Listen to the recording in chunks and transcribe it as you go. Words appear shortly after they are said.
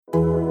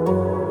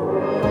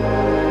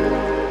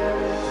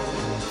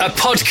A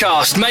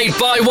podcast made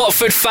by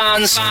Watford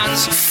fans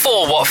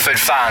for Watford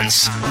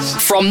fans.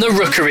 From the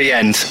Rookery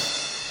End.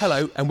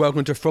 Hello and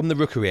welcome to From the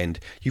Rookery End.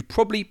 You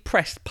probably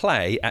pressed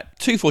play at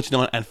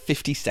 2:49 and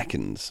 50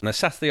 seconds on a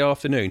Saturday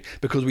afternoon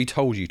because we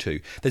told you to.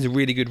 There's a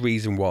really good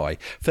reason why.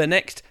 For the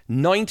next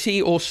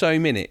 90 or so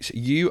minutes,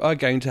 you are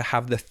going to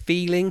have the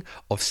feeling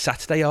of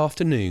Saturday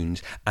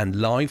afternoons and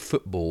live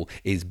football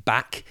is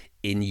back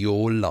in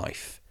your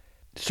life.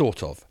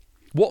 Sort of.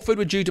 Watford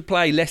were due to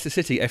play Leicester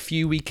City a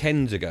few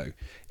weekends ago.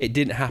 It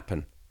didn't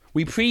happen.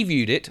 We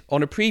previewed it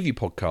on a preview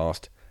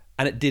podcast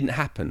and it didn't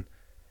happen.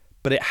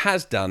 But it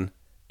has done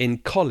in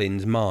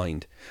Colin's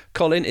mind.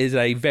 Colin is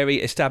a very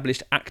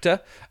established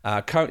actor,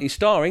 currently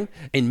starring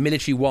in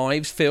Military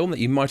Wives film that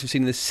you might have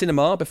seen in the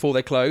cinema before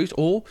they closed,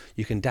 or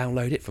you can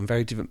download it from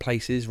very different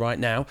places right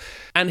now.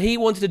 And he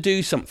wanted to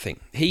do something.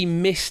 He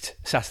missed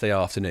Saturday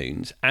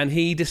afternoons and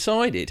he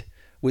decided,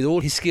 with all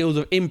his skills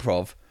of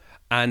improv,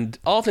 and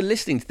after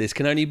listening to this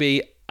can only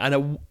be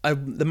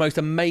the most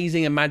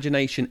amazing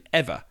imagination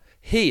ever.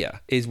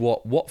 Here is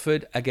what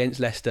Watford against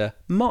Leicester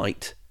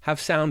might have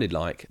sounded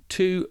like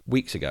 2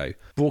 weeks ago,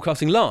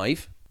 broadcasting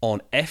live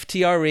on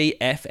FTRE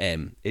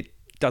FM. It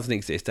doesn't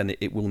exist and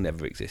it will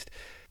never exist.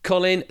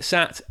 Colin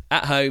sat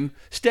at home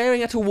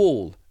staring at a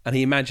wall and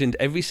he imagined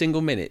every single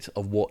minute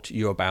of what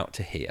you're about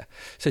to hear.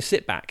 So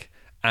sit back.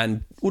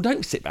 And, well,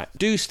 don't sit back,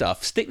 do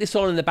stuff, stick this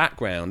on in the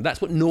background. That's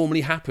what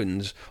normally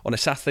happens on a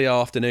Saturday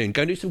afternoon.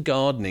 Go and do some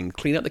gardening,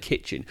 clean up the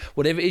kitchen,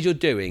 whatever it is you're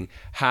doing,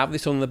 have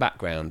this on in the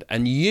background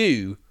and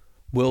you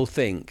will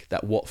think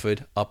that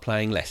Watford are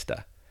playing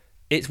Leicester.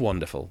 It's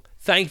wonderful.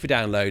 Thank you for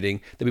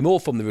downloading. There'll be more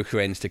From the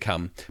Rookery Ends to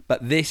come,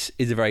 but this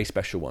is a very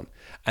special one.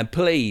 And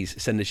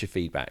please send us your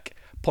feedback.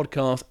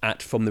 Podcast at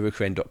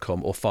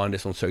fromtherookeryend.com or find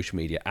us on social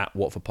media at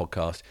Watford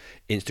Podcast,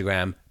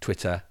 Instagram,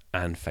 Twitter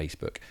and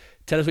Facebook.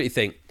 Tell us what you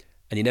think.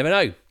 And you never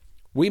know,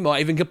 we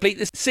might even complete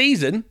this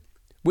season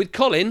with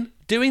Colin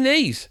doing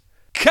these.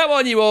 Come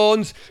on, you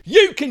Horns,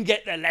 you can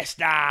get the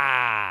Leicester!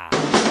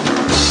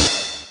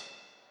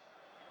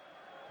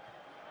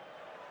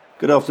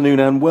 Good afternoon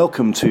and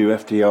welcome to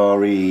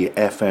FTRE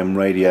FM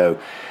Radio.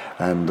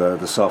 And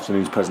this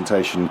afternoon's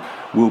presentation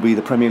will be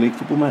the Premier League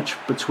football match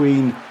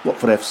between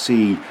Watford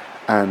FC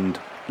and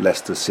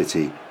Leicester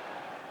City.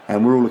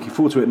 And we're all looking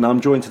forward to it. And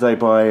I'm joined today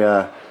by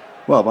a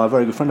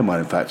very good friend of mine,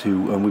 in fact,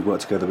 who we've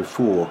worked together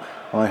before.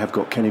 I have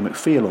got Kenny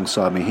McPhee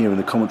alongside me here in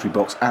the commentary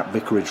box at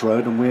Vicarage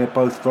Road, and we're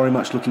both very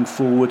much looking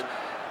forward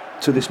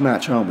to this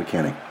match, aren't we,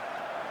 Kenny?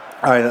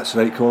 Aye, that's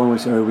right,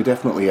 Colin. We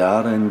definitely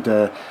are, and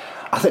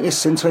I think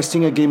it's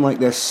interesting, a game like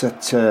this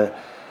at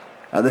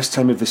this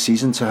time of the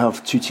season, to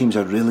have two teams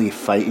are really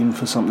fighting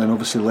for something.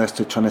 Obviously,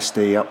 Leicester trying to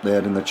stay up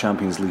there in the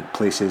Champions League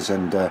places,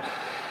 and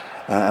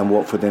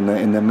Watford in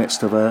the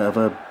midst of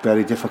a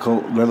very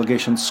difficult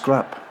relegation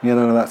scrap. You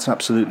know, that's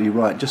absolutely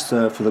right. Just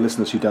for the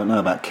listeners who don't know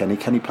about Kenny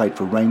played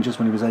for Rangers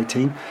when he was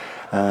 18,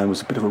 and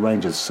was a bit of a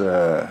Rangers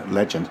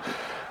legend,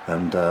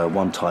 and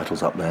won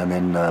titles up there. And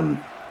then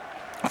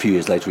a few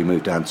years later he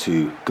moved down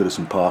to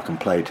Goodison Park and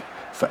played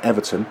for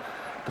Everton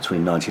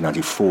between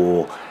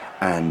 1994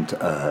 and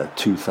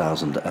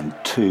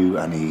 2002,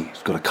 and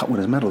he's got a Cup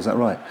Winners' medal, is that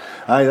right?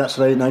 Aye, that's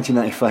right,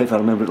 1995, I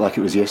remember it like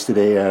it was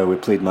yesterday. We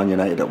played Man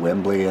United at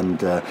Wembley,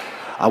 and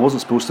I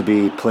wasn't supposed to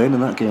be playing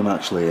in that game,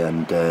 actually,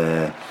 and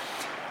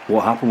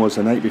what happened was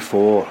the night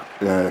before,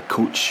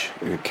 coach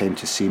came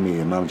to see me,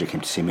 the manager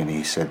came to see me, and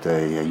he said,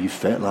 are you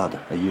fit, lad?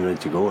 Are you ready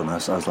to go? And I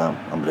was like,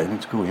 I'm ready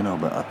to go,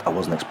 but I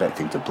wasn't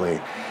expecting to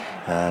play.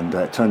 And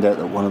it turned out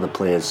that one of the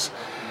players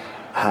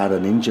had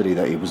an injury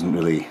that he wasn't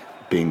really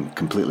being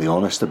completely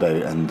honest about,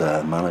 and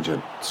the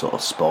manager sort of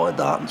spotted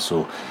that, and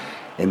so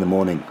in the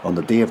morning on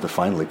the day of the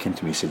final he came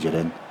to me and said, you're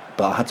in.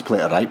 But I had to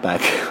play at right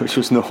back, which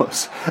was not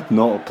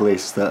a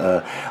place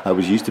that I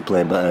was used to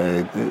playing,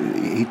 but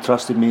he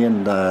trusted me,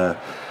 and I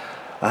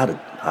had a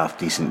half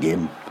decent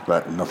game,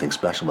 but nothing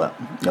special. But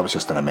that was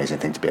just an amazing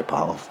thing to be a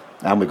part of,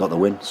 and we got the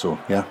win, so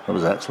yeah, that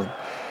was excellent.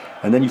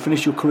 And then you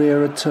finished your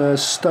career at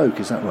Stoke,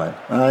 is that right?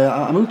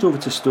 I moved over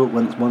to Stoke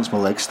once my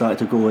legs started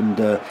to go, and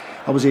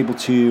I was able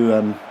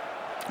to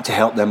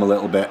help them a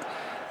little bit.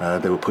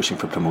 They were pushing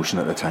for promotion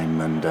at the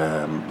time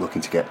and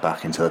looking to get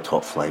back into the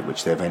top flight,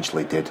 which they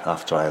eventually did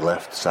after I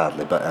left,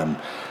 sadly. But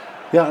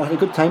yeah, I had a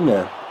good time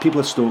there. People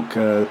at Stoke,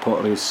 the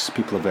Potteries,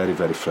 people are very,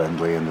 very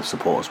friendly, and the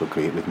supporters were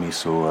great with me.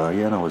 So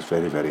I was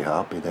very, very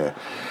happy there.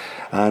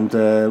 And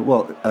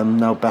I'm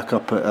now back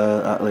up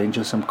at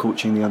Rangers. I'm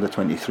coaching the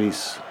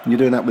under-23s. You're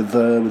doing that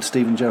with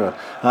Steven Gerrard.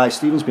 Aye,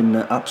 Steven's been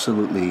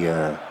absolutely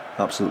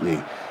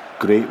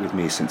great with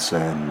me since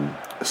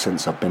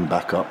I've been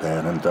back up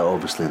there, and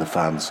obviously the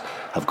fans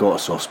have got a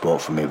soft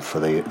spot for me for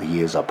the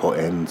years I put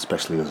in,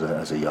 especially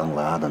as a young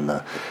lad,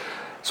 and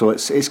so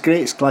it's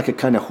great. It's like a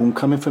kind of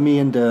homecoming for me,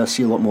 and I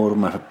see a lot more of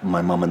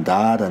my mum and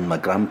dad, and my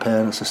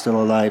grandparents are still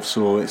alive.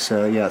 So it's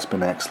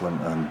been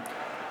excellent.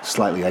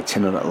 Slightly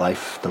itinerant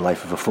life, the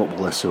life of a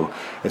footballer. So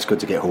it's good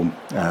to get home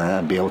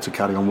and be able to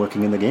carry on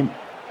working in the game.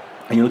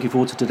 Are you looking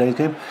forward to today's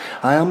game?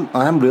 I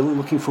am really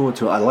looking forward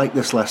to it. I like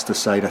this Leicester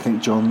side. I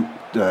think John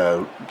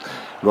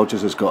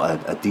Rodgers has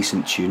got a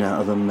decent tune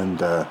out of them, and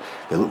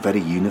they look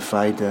very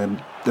unified.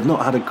 They've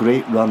not had a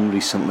great run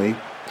recently.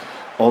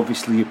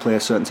 Obviously, you play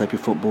a certain type of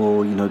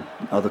football,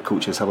 other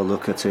coaches have a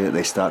look at it,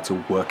 they start to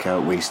work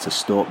out ways to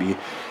stop you.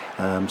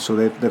 So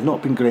they've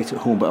not been great at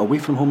home, but away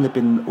from home they've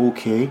been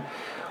okay.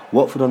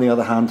 Watford, on the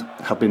other hand,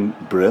 have been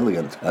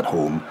brilliant at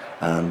home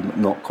and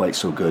not quite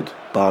so good,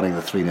 barring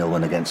the 3-0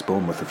 win against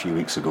Bournemouth a few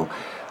weeks ago.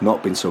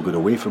 Not been so good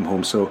away from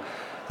home. So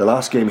the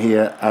last game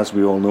here, as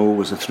we all know,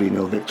 was a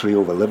 3-0 victory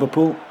over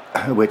Liverpool,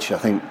 which I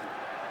think,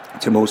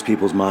 to most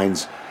people's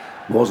minds,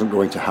 wasn't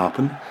going to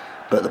happen.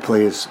 But the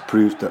players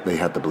proved that they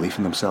had the belief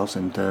in themselves,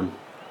 and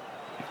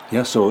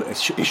so it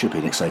should be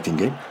an exciting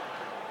game.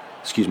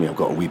 Excuse me, I've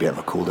got a wee bit of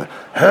a cold.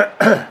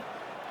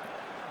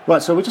 Right,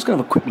 so we're just going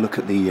to have a quick look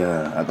at the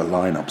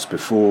lineups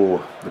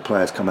before the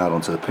players come out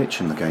onto the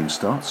pitch and the game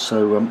starts.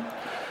 So we'll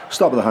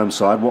start with the home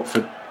side.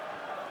 Watford,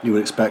 you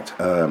would expect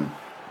not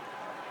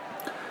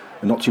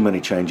too many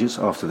changes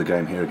after the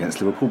game here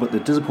against Liverpool, but the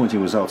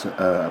disappointing result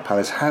at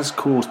Palace has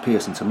caused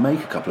Pearson to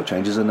make a couple of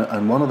changes,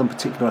 and one of them in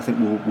particular I think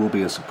will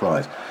be a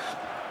surprise.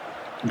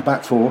 The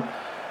back four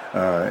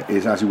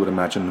is, as you would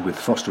imagine, with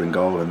Foster in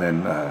goal, and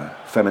then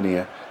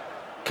Femenir,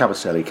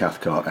 Kabasele,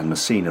 Cathcart and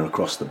Messina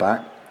across the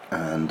back.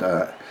 And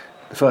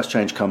the first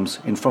change comes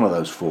in front of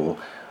those four.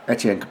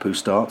 Etienne Capoue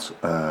starts,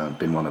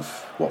 been one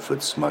of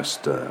Watford's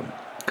most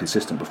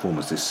consistent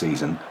performers this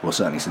season, well,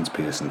 certainly since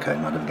Pearson came.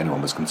 I don't think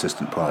anyone was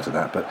consistent prior to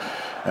that, but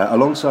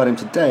alongside him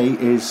today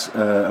is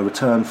a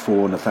return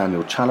for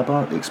Nathaniel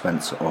Chalobah at the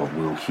expense of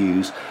Will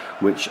Hughes,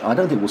 which I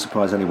don't think will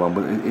surprise anyone.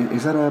 But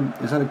is that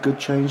a good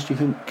change, do you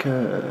think,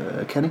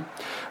 Kenny?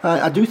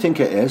 I do think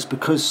it is,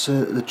 because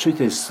the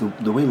truth is,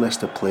 the way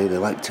Leicester play,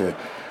 they've got a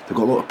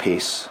lot of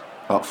pace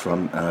up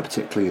front,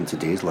 particularly in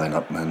today's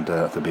lineup, and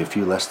there'll be a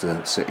few Leicester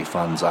City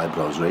fans'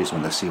 eyebrows raised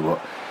when they see what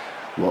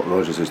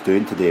Rodgers is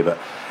doing today. But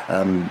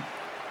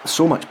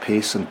so much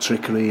pace and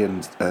trickery,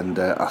 and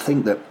I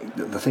think that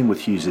the thing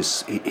with Hughes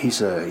is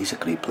he's a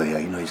great player.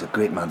 He's a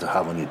great man to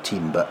have on your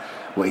team, but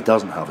what he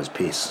doesn't have is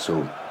pace.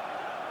 So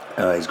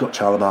he's got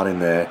Chalobah in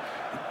there,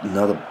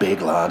 another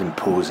big lad,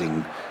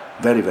 imposing,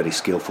 very, very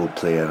skillful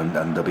player,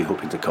 and they'll be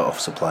hoping to cut off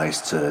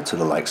supplies to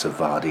the likes of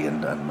Vardy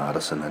and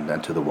Maddison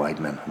and to the wide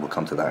men. We'll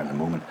come to that in a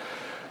moment.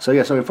 So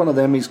in front of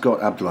them he's got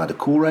Abdoulaye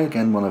Doucouré,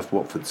 again one of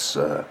Watford's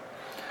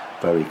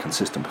very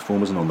consistent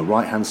performers, and on the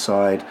right hand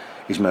side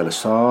Ismaïla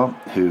Sarr,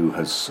 who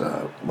has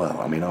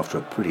after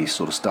a pretty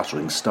sort of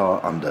stuttering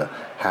start under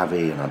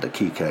Javi and under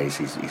Kike,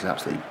 he's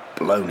absolutely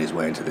blown his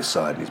way into this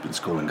side, and he's been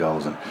scoring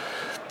goals and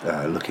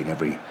looking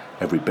every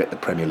bit the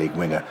Premier League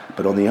winger.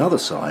 But on the other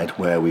side,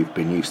 where we've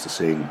been used to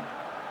seeing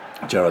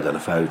Gerard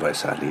Deulofeu very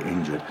sadly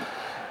injured,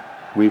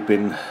 we've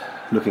been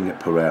looking at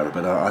Pereira,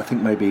 but I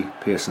think maybe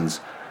Pearson's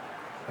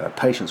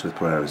patience with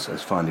Pereira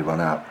has finally run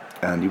out,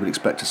 and you would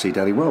expect to see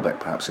Danny Welbeck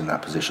perhaps in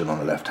that position on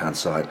the left hand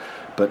side,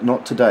 but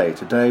not today.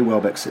 Today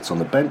Welbeck sits on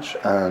the bench,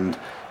 and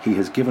he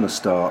has given a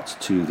start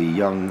to the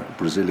young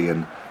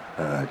Brazilian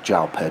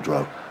João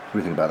Pedro. What do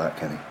you think about that,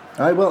 Kenny?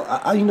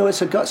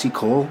 It's a gutsy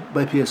call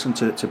by Pearson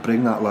to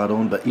bring that lad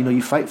on, but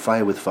you fight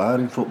fire with fire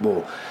in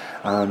football,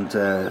 and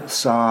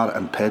Sarr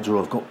and Pedro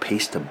have got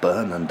pace to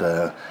burn, and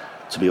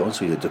to be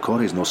honest with you,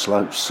 Doucouré is no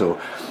slouch. So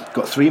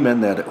got three men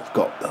there that have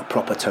got a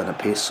proper turn of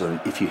pace, so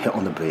if you hit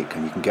on the break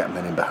and you can get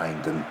men in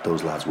behind, then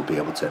those lads will be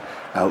able to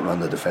outrun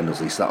the defenders.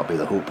 At least that'll be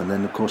the hope. And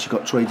then of course you've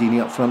got Troy Deeney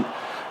up front,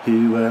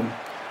 who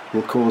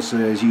will cause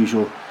his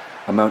usual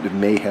amount of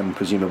mayhem,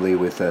 presumably,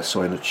 with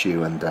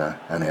Soyuncu and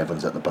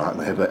Evans at the back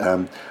there. But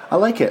I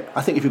like it.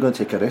 I think if you're going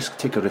to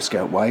take a risk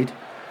out wide.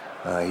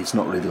 He's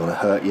not really going to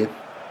hurt you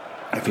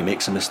if he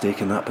makes a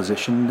mistake in that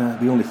position.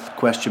 The only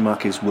question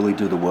mark is, will he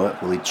do the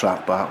work? Will he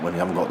track back when you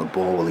haven't got the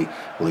ball? Will he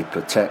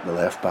protect the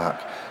left back?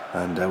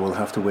 And we'll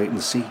have to wait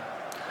and see.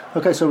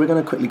 Okay, so we're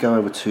going to quickly go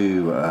over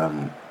to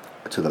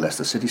the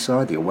Leicester City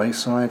side, the away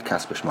side.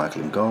 Kasper Schmeichel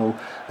in goal.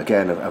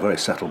 Again, a very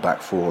settled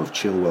back four of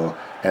Chilwell,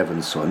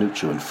 Evans,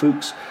 Soyuncu and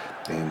Fuchs.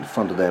 In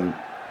front of them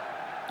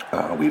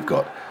we've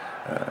got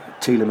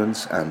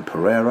Tielemans and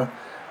Pereira,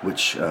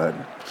 which to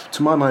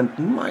my mind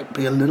might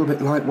be a little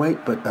bit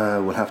lightweight, but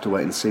we'll have to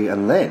wait and see.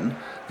 And then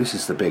this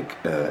is the big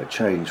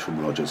change from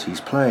Rodgers. He's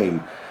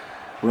playing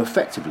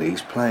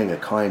a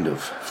kind of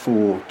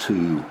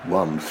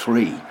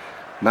 4-2-1-3.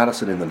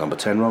 Maddison in the number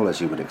 10 role,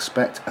 as you would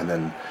expect, and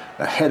then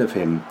ahead of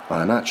him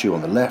Iheanacho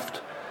on the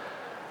left,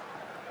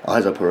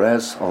 Aiza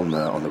Perez on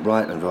the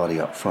right, and Vardy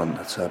up front.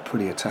 That's a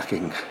pretty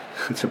attacking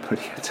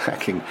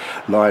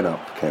lineup,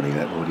 Kenny.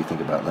 What do you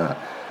think about that?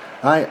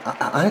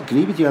 I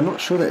agree with you. I'm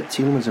not sure that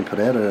Tielemans and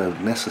Pereira are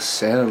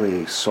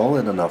necessarily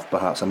solid enough,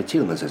 perhaps. I mean,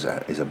 Tielemans is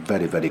a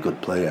very, very good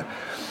player,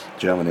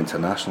 German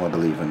international, I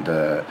believe, and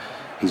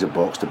he's a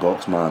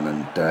box-to-box man,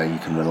 and you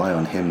can rely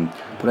on him.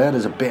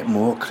 Pereira's a bit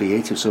more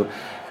creative, so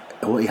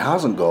what he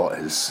hasn't got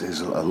is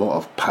a lot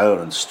of power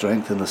and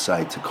strength in the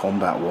side to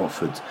combat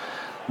Watford.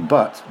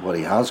 But what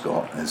he has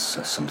got is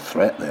some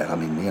threat there. I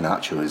mean,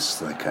 Iheanacho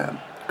is like a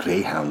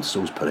greyhound.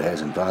 So's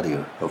Perez, and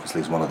Vardy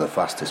obviously is one of the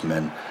fastest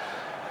men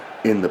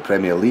in the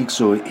Premier League.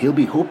 So he'll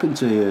be hoping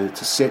to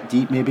set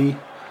deep, maybe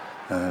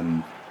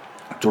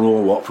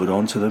draw Watford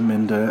onto them,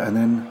 and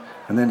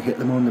then hit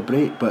them on the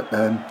break. But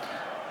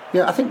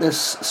I think there's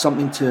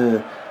something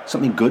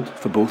good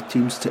for both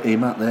teams to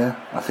aim at there.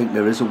 I think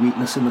there is a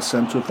weakness in the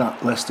centre of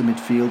that Leicester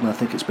midfield, and I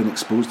think it's been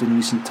exposed in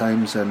recent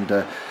times. And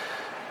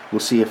we'll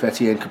see if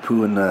Etienne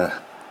Capoue and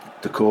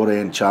Decore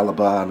and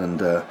Chalobah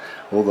and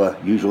all the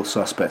usual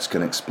suspects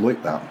can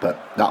exploit that. But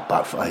that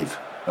back five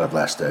of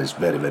Leicester is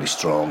very, very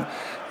strong,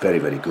 very,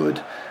 very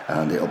good,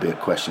 and it'll be a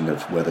question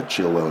of whether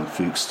Chilwell and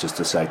Fuchs just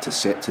decide to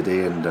sit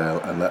today and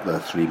let the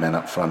 4 men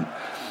up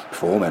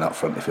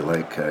front, if you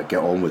like, get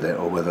on with it,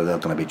 or whether they're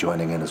going to be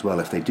joining in as well.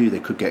 If they do, they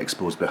could get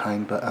exposed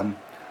behind.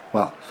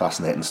 But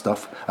fascinating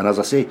stuff. And as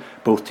I say,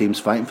 both teams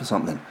fighting for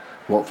something.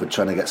 Watford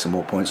trying to get some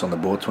more points on the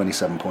board,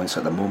 27 points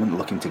at the moment,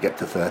 looking to get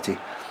to 30.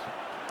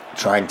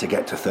 Trying to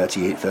get to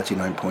 38,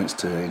 39 points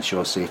to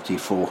ensure safety,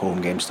 4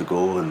 home games to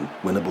go and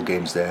winnable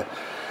games there.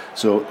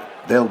 So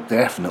they'll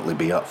definitely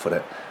be up for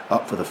it,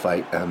 up for the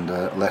fight. And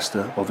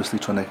Leicester obviously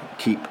trying to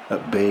keep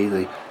at bay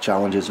the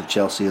challenges of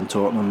Chelsea and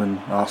Tottenham and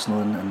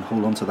Arsenal and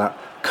hold on to that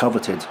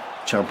coveted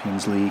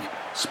Champions League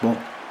spot.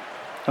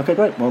 Okay,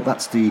 great. Well,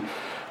 that's the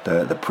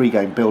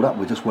pre-game build-up.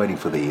 We're just waiting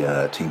for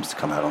the teams to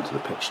come out onto the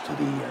pitch to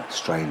the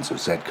strains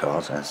of Z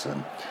cars, as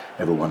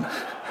everyone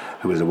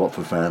who is a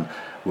Watford fan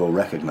will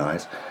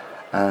recognise.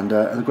 And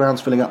the ground's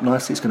filling up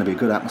nicely. It's going to be a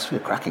good atmosphere,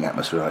 cracking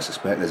atmosphere, I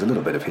suspect. There's a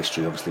little bit of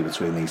history, obviously,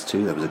 between these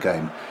two. There was a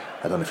game,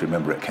 I don't know if you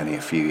remember it, Kenny,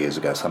 a few years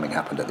ago. Something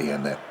happened at the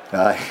end there.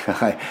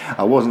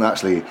 I wasn't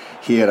actually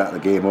here at the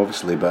game,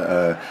 obviously,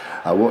 but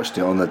I watched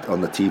it on the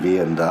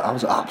TV, and I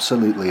was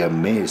absolutely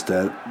amazed.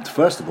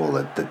 First of all,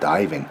 the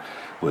diving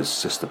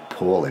was just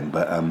appalling,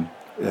 but and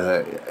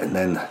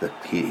then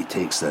he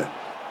takes the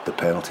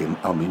penalty.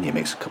 Almunia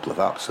makes a couple of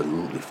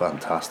absolutely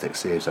fantastic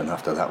saves, and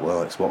after that,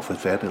 well, it's Watford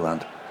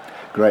Fairyland.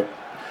 Great.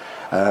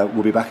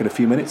 We'll be back in a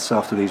few minutes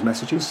after these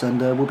messages, and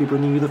we'll be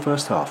bringing you the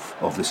first half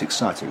of this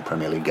exciting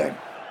Premier League game.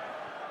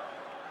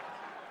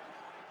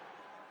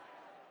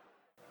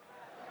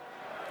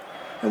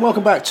 And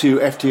welcome back to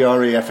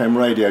FDRE FM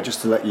Radio.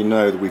 Just to let you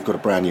know that we've got a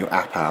brand new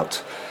app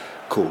out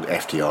called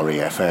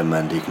FDRE FM,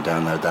 and you can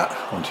download that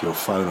onto your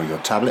phone or your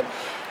tablet.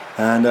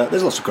 And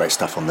there's lots of great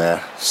stuff on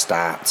there,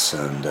 stats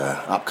and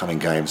upcoming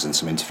games and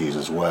some interviews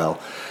as well.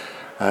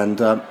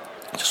 And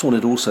I just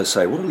wanted to also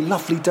say what a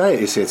lovely day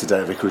it is here today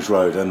at Vicarage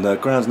Road, and the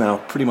ground's now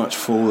pretty much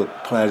full. The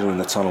players are in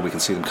the tunnel, we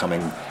can see them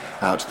coming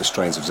out to the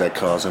strains of Z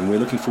cars, and we're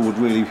looking forward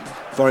really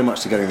very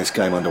much to getting this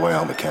game underway,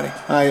 aren't we, Kenny?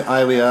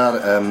 Aye, we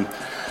are.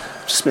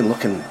 Just been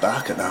looking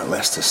back at that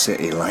Leicester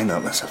City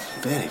lineup. That's a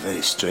very,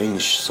 very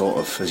strange sort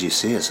of, as you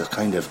see, it's a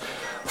kind of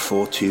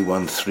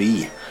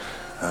 4-2-1-3.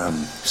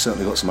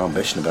 Certainly got some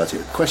ambition about it.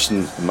 The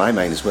question in my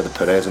mind is whether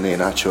Perez and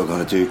Iheanacho are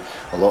going to do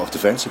a lot of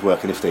defensive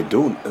work, and if they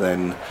don't,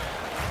 then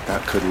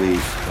that could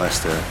leave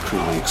Leicester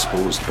cruelly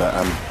exposed. But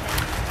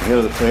here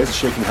are the players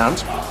shaking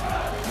hands.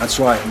 That's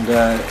right,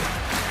 and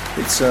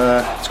it's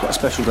quite a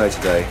special day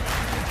today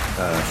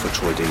for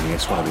Troy Deeney.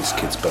 It's one of his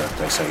kids'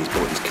 birthdays, so he's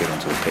brought his kid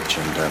onto the pitch,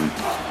 and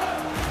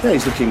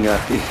he's looking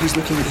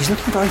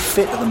very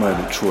fit at the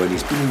moment, Troy. And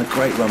he's been in a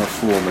great run of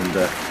form, and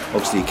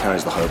obviously he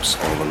carries the hopes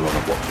of a lot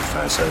of Watford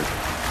fans. So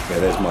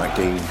there's Mike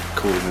Dean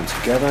calling them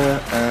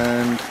together,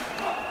 and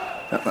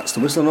that's the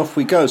whistle, and off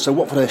we go. So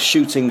Watford are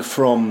shooting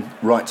from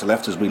right to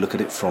left as we look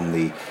at it from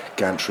the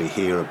gantry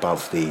here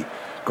above the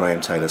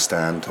Graham Taylor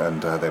stand,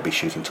 and they'll be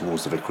shooting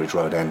towards the Vicarage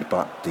Road end,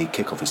 but the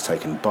kickoff is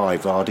taken by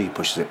Vardy,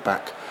 pushes it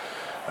back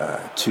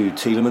to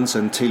Tielemans,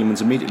 and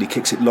Tielemans immediately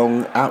kicks it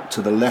long out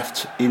to the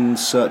left in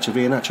search of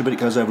Iheanacho, but it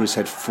goes over his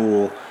head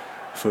for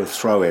a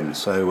throw-in.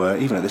 So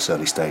even at this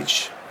early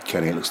stage,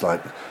 Kenny, it looks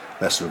like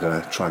Leicester are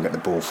going to try and get the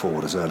ball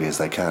forward as early as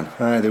they can.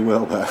 They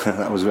will, but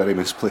that was very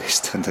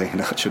misplaced, and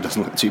Iheanacho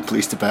doesn't look too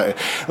pleased about it.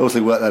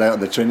 Obviously worked that out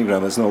on the training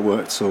ground, it's not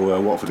worked, so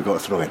Watford have got a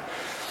throw-in.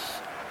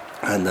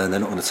 And they're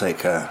not going to take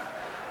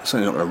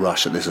certainly not going to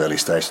rush at this early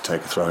stage to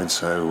take a throw-in,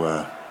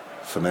 so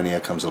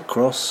Femenia comes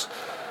across.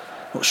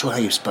 Not sure how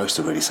you're supposed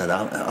to really say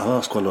that. I've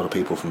asked quite a lot of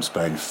people from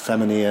Spain,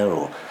 Femenia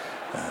or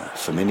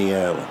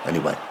Feminia, or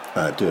anyway,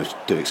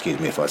 do excuse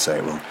me if I say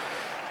it wrong.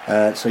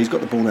 So he's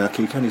got the ball now,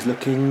 Keegan. He's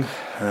looking,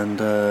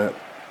 and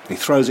he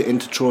throws it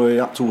into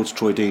Troy, up towards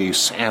Troy Deeney, who's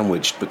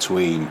sandwiched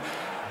between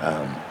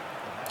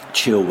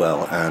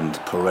Chilwell and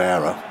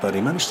Pereira, but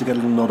he managed to get a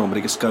little nod on, but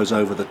he just goes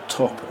over the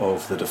top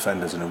of the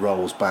defenders and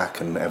rolls back,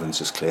 and Evans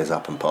just clears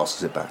up and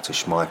passes it back to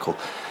Schmeichel,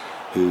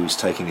 who's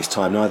taking his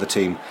time. Neither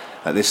team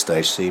at this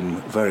stage seem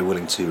very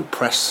willing to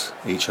press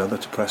each other,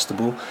 to press the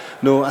ball.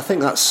 No, I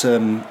think that's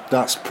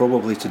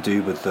probably to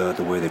do with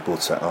the way they've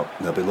both set up.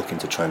 They'll be looking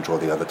to try and draw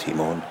the other team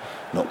on,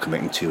 not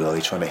committing too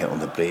early, trying to hit on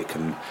the break.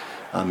 And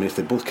I mean, if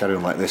they both carry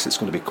on like this, it's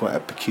going to be quite a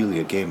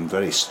peculiar game,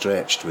 very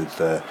stretched, with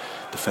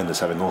defenders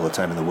having all the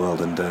time in the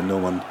world and no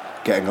one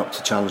getting up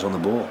to challenge on the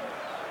ball.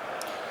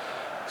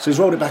 So he's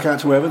rolled it back out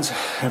to Evans.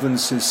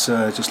 Evans is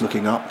just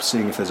looking up,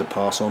 seeing if there's a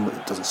pass on, but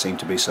it doesn't seem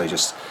to be, so he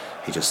just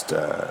he just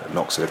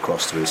knocks it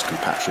across to his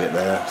compatriot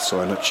there,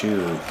 Soyuncu,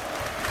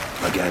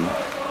 who again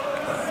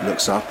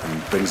looks up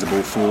and brings the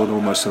ball forward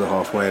almost to the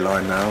halfway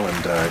line now,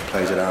 and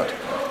plays it out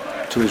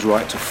to his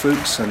right to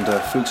Fuchs, and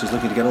Fuchs is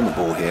looking to get on the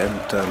ball here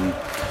and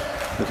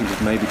looking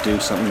to maybe do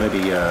something,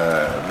 maybe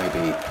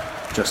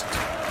just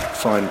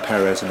find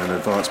Perez in an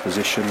advanced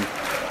position.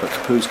 But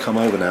Capoe's come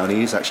over now and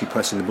he is actually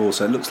pressing the ball,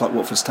 so it looks like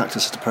Watford's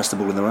tactics is to press the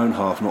ball in their own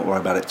half, not worry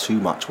about it too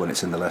much when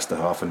it's in the Leicester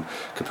half. And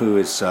Capoe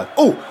is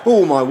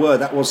oh my word,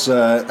 that was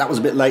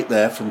a bit late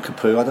there from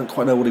Capoe. I don't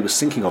quite know what he was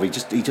thinking of. He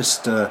just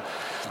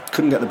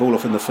couldn't get the ball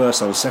off in the first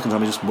time. The second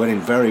time he just went in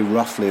very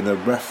roughly, and the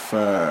ref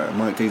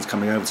Mike Dean's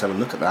coming over to have a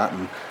look at that,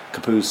 and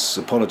Capoe's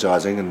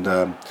apologising,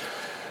 and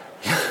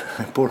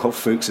poor old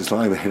Fuchs is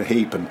lying there in a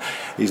heap, and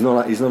he's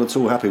not at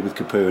all happy with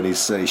Capoe, and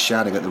he's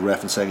shouting at the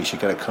ref and saying he should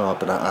get a card,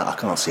 but I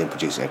can't see him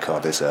producing a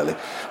card this early.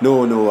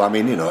 No, I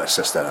mean, it's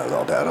just a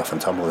little bit of rough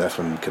and tumble there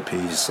from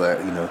Capoe's.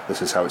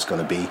 This is how it's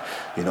going to be.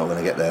 You're not going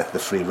to get the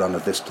free run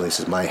of this place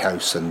is my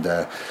house, and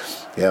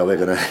we're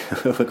gonna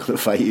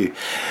fight you.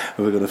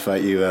 We're gonna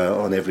fight you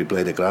on every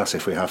blade of grass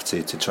if we have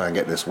to try and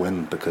get this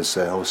win, because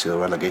obviously the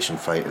relegation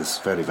fight is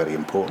very, very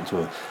important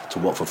to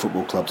Watford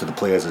Football Club, to the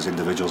players as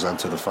individuals and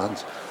to the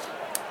fans.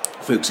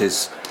 Fuchs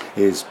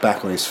is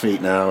back on his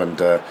feet now, and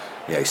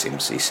he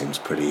seems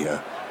pretty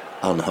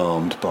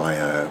unharmed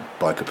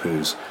by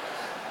Capoe's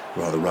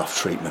rather rough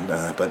treatment.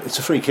 But it's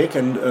a free kick,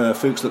 and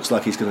Fuchs looks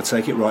like he's going to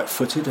take it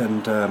right-footed,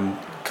 and a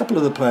couple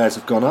of the players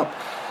have gone up.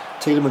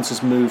 Tielemans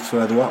has moved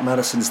further up.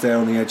 Madison's there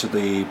on the edge of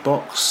the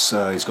box.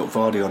 He's got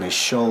Vardy on his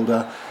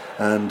shoulder,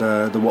 and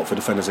the Watford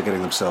defenders are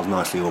getting themselves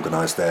nicely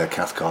organised there.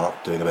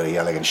 Cathcart doing a bit of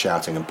yelling and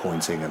shouting and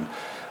pointing,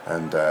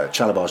 and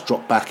Chalobah's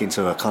dropped back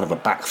into a kind of a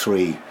back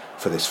three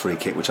for this free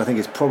kick, which I think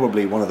is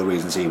probably one of the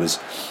reasons he was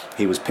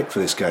picked for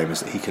this game, is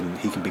that he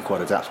can be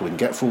quite adaptable. He can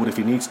get forward if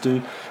he needs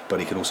to,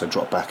 but he can also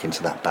drop back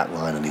into that back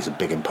line, and he's a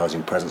big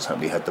imposing presence.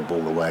 Hopefully head the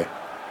ball away,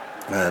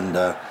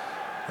 and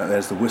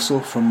there's the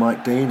whistle from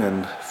Mike Dean,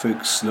 and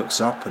Fuchs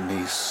looks up and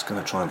he's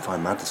going to try and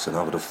find Maddison,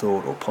 I would have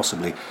thought, or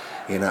possibly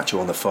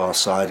Iheanacho on the far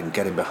side and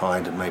get him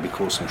behind and maybe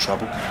cause some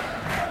trouble.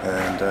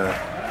 And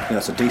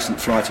it's a decent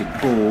flighted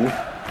ball,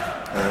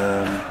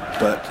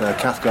 but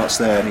Cathcart's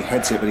there and he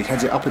heads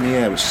it up in the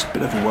air, which is a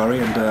bit of a worry,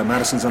 and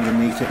Maddison's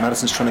underneath it.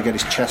 Maddison's trying to get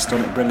his chest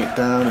on it, bring it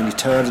down, and he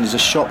turns and he's a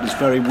shot that's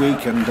very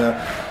weak, and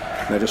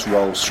it just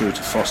rolls through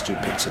to Foster,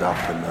 who picks it up,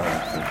 and I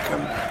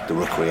think the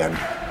Rookery end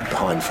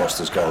behind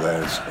Foster's goal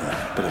there is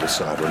a bit of a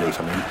sigh of relief.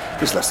 I mean,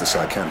 this Leicester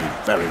side can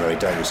be very, very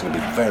dangerous, and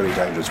it'll be very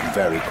dangerous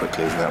very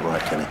quickly, isn't that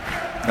right, Kenny?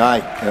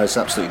 Aye, it's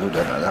absolutely no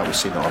doubt about that. We've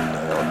seen it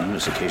on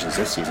numerous occasions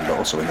this season, but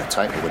also in the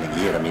title-winning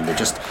year. I mean, there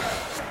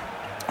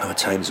are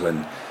times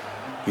when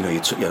you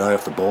took your eye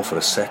off the ball for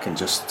a second,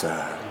 just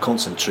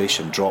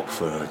concentration dropped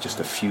for just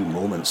a few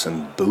moments,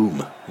 and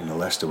boom,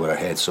 Leicester were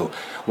ahead. So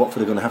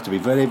Watford are going to have to be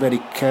very, very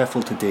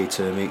careful today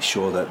to make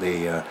sure that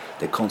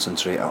they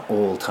concentrate at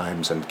all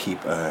times and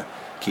keep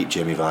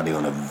Jamie Vardy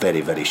on a very,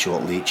 very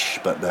short leash.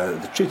 But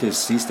the truth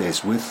is, these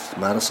days, with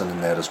Maddison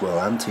in there as well,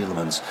 and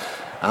Tielemans,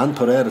 and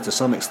Pereira to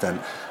some extent,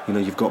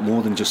 you've got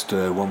more than just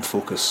one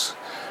focus.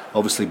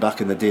 Obviously,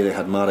 back in the day they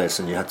had Mahrez,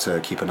 and you had to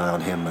keep an eye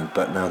on him.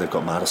 But now they've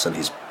got Maddison.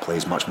 He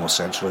plays much more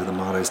centrally than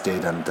Mahrez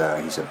did, and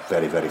he's a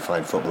very, very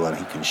fine footballer, and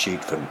he can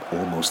shoot from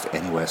almost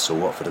anywhere. So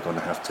Watford are going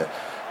to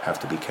have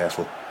to be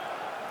careful.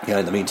 Yeah.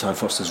 In the meantime,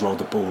 Foster's rolled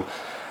the ball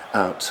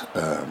out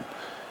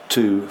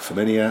to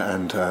Firmino,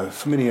 and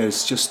Firmino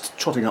is just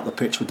trotting up the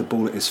pitch with the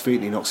ball at his feet,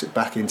 and he knocks it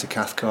back into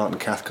Cathcart,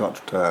 and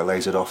Cathcart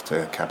lays it off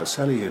to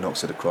Kabasele, who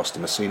knocks it across to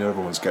Messina.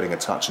 Everyone's getting a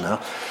touch now.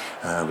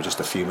 With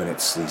just a few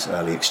minutes, these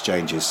early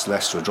exchanges,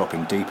 Leicester are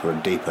dropping deeper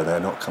and deeper. They're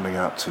not coming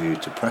out to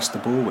press the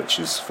ball, which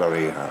is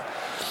very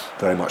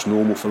much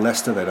normal for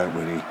Leicester. They don't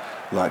really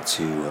like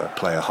to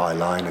play a high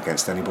line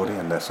against anybody,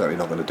 and they're certainly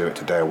not going to do it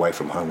today away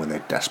from home when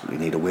they desperately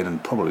need a win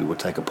and probably would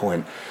take a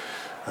point.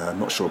 I'm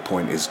not sure a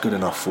point is good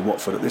enough for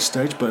Watford at this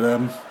stage,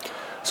 but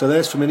so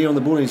there's Firmino on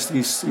the ball.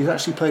 He's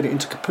actually played it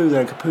into Capoe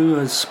there. Capoe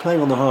is playing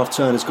on the half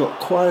turn. Has got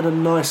quite a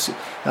nice.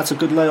 That's a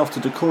good layoff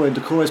to Doucouré. And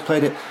Doucouré's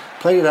played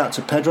it out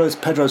to Pedro. It's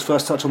Pedro's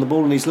first touch on the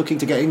ball, and he's looking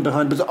to get in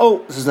behind. But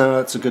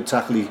that's a good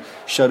tackle. He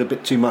showed a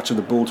bit too much of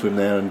the ball to him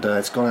there, and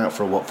it's gone out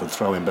for a Watford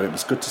throw-in. But it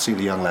was good to see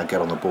the young lad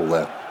get on the ball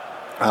there.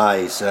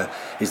 He's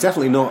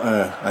definitely not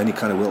any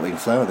kind of wilting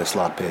flower, this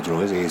lad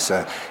Pedro is. He's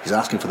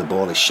asking for the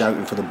ball, he's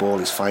shouting for the ball,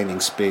 he's finding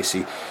space.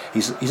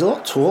 He's a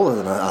lot taller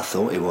than I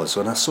thought he was.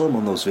 When I saw him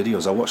on those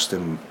videos, I watched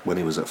him when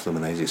he was at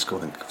Fluminense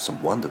scoring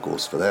some wonder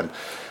goals for them,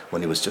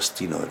 when he was just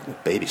a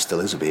baby,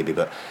 still is a baby,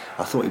 but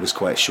I thought he was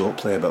quite a short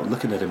player. But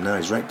looking at him now,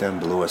 he's right down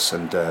below us,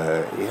 and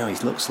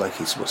he looks like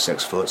he's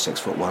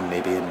 6'1"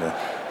 maybe, and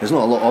there's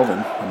not a lot of him.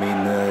 I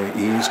mean,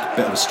 he is a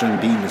bit of a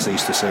string bean, as they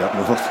used to say up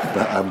north,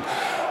 but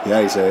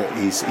he's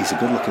a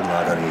good-looking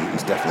lad, and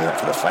he's definitely up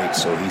for the fight.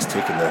 So he's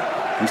taking the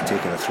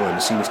throw in.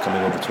 Messina's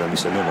coming over to him. He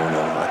said, no,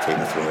 I take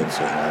the throw in.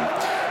 So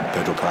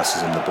Pedro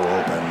passes him the ball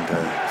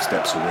and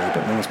steps away,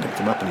 but no one's picked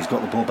him up, and he's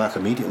got the ball back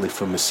immediately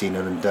from Messina,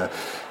 and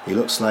he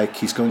looks like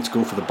he's going to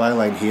go for the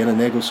byline here, and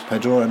there goes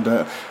Pedro, and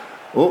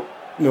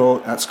No,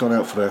 that's gone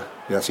out for a.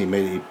 Yes, he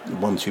made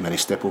one too many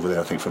step over there,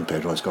 I think, from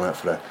Pedro. It's gone out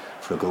for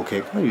a goal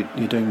kick. Oh,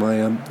 you're doing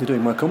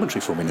my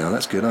commentary for me now.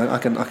 That's good. I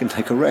can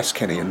take a rest,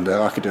 Kenny, and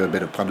I can do a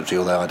bit of punditry,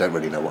 although I don't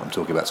really know what I'm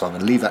talking about. So I'm going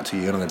to leave that to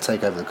you, and I'm going to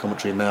take over the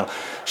commentary now.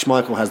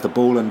 Schmeichel has the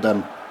ball, and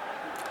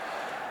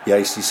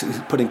he's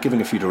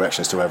giving a few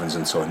directions to Evans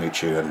and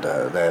Soyuncu, and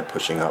they're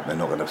pushing up. They're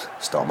not going to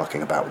start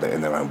mucking about with it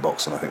in their own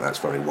box, and I think that's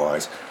very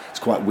wise. It's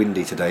quite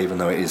windy today, even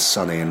though it is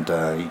sunny, and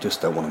you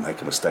just don't want to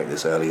make a mistake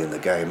this early in the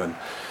game. And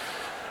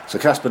so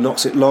Kasper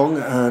knocks it long,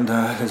 and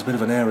there's a bit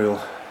of an aerial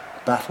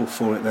battle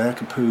for it there.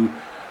 Capoue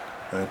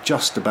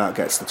just about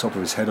gets the top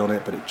of his head on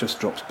it, but it just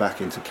drops back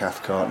into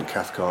Cathcart, and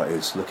Cathcart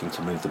is looking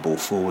to move the ball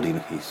forward.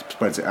 He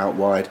spreads it out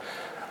wide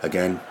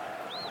again,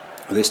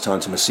 this time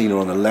to Messina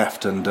on the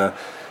left, and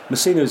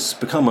Messina's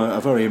become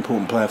a very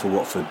important player for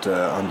Watford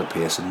under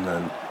Pearson,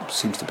 and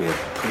seems to be a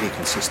pretty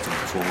consistent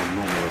performer,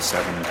 normally a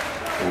 7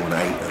 or an 8,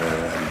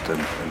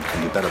 and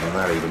can do better than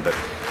that even, but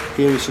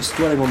here he's just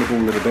dwelling on the ball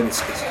a little bit.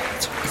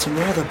 It's a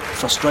rather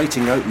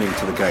frustrating opening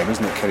to the game,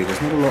 isn't it, Kelly?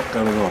 There's not a lot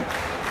going on.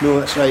 No,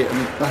 that's right,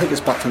 and I think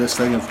it's back to this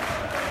thing of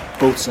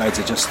both sides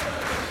are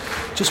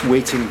just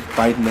waiting,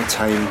 biding their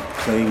time,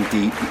 playing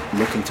deep,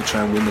 looking to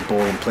try and win the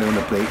ball and play on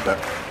the break, but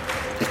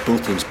if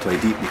both teams play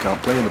deep, you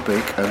can't play on the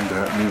break, and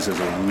it means there's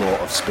a lot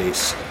of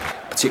space,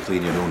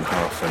 particularly in your own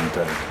half,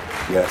 and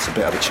it's a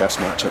bit of a chess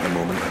match at the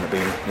moment, and it'll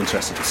be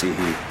interesting to see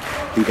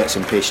who gets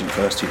impatient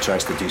first, who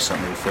tries to do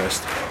something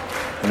first.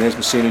 And there's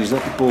Messina, he's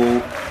got the ball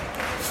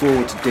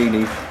forward to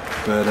Deeney,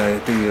 but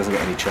Deeney doesn't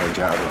get any change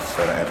out of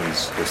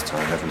Evans this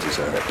time. Evans is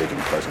a big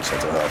imposing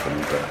centre-half,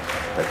 and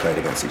they played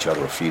against each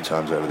other a few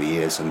times over the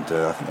years, and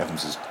I think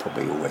Evans has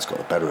probably always got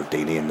the better of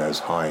Deeney in those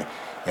high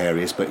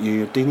areas, but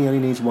Deeney only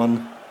needs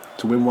one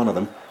to win one of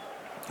them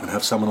and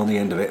have someone on the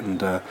end of it,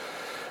 and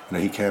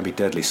he can be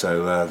deadly.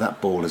 So that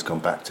ball has gone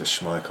back to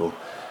Schmeichel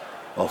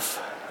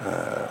off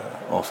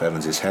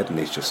Evans' head, and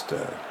he's just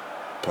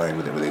playing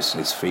with it with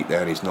his feet there,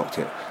 and he's knocked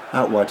it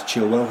out wide to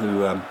Chilwell,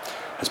 who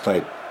has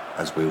played,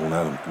 as we all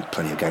know,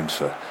 plenty of games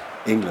for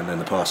England in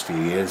the past few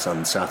years,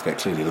 and Southgate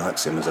clearly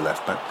likes him as a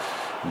left back.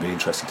 It'll be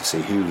interesting to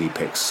see who he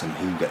picks and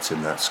who gets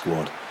in that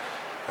squad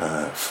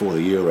for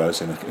the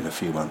Euros in a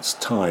few months'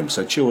 time.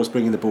 So Chilwell's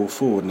bringing the ball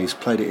forward, and he's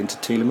played it into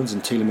Tielemans,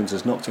 and Tielemans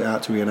has knocked it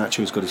out to Iheanacho,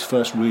 who's got his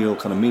first real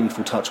kind of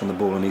meaningful touch on the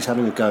ball, and he's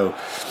having a go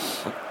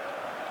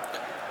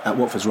at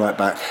Watford's right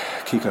back,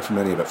 Kiko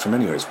Femenia, but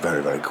Femenia is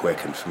very, very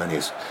quick, and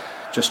Femenia's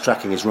just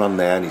tracking his run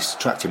there, and he's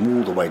tracked him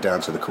all the way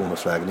down to the corner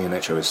flag, and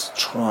Iheanacho is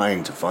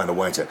trying to find a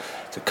way to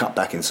cut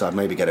back inside,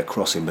 maybe get a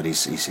cross in, but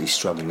he's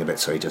struggling a bit,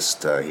 so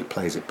he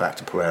plays it back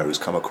to Pereira, who's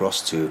come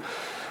across to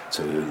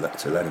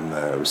let him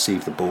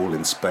receive the ball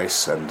in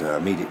space, and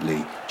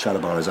immediately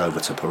Chalobah is over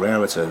to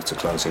Pereira to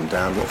close him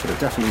down. Watford are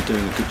definitely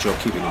doing a good job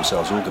keeping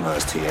themselves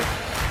organised here.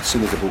 As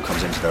soon as the ball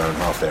comes into their own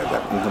half, they're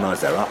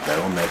organised, they're up,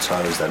 they're on their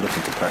toes, they're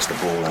looking to press the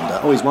ball,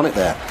 and he's won it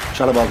there.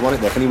 Chalobah's won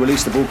it there. Can he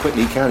release the ball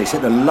quickly? He can. He's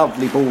hit a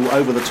lovely ball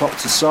over the top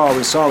to Sarr.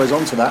 Sarr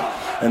onto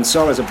that, and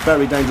Sarr is a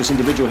very dangerous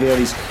individual here.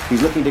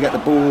 He's looking to get the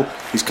ball,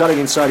 he's cutting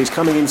inside, he's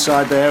coming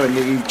inside there, and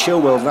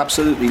Chilwell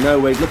absolutely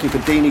nowhere. He's looking for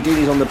Deeney.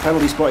 Deeney's on the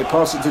penalty spot, he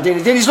passes it to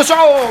Deeney. Deeney's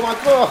oh my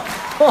god!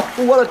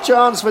 Oh, what a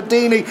chance for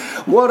Deeney!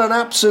 What an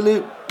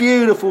absolute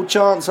beautiful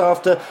chance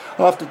after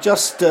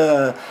just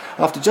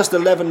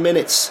 11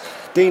 minutes.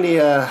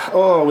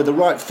 Deeney, with the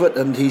right foot,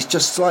 and he's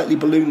just slightly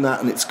ballooned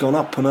that, and it's gone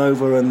up and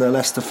over, and the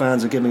Leicester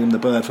fans are giving him the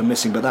bird for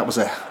missing. But that was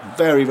a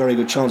very, very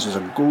good chance. It was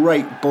a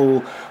great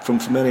ball from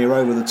Femenia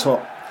over the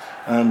top,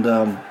 and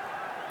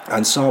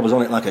Sarr was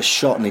on it like a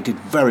shot, and he did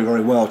very,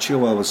 very well.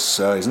 Chilwell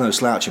he's no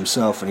slouch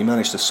himself, and he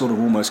managed to sort of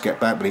almost get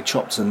back, but he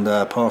chopped and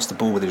passed the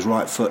ball with his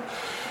right foot,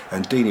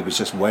 and Deeney was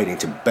just waiting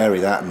to bury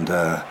that, and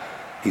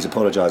he's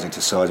apologising to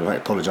Sarr. He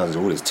apologising to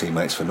all his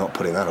teammates for not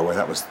putting that away.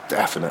 That was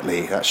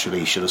definitely,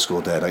 he should have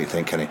scored there, don't you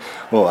think, Kenny?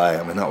 Well,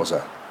 I mean, that was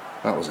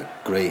a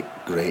great,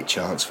 great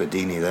chance for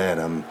Deeney there.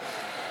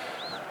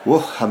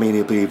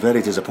 He'll be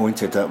very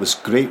disappointed. That was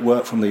great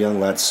work from the young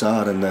lad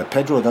Sarr, and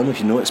Pedro, I don't know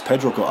if you noticed,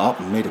 Pedro got up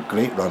and made a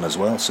great run as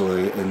well. So,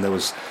 and they're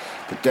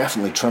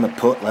definitely trying to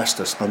put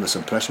Leicester under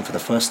some pressure. For the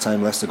first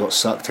time, Leicester got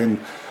sucked in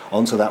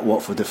onto that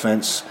Watford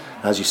defence.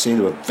 As you see,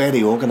 they were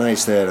very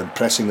organised there and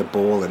pressing the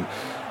ball, and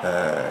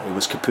it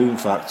was Capoue, in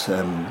fact,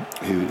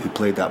 who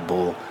played that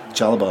ball.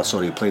 Chalobah,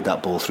 who played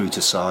that ball through to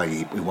Sarr.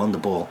 He won the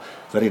ball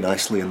very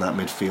nicely in that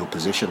midfield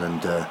position,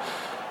 and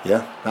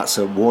that's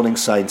a warning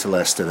sign to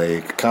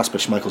Leicester. Kasper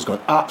Schmeichel's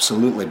gone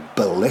absolutely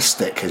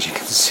ballistic, as you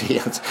can see.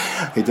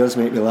 He does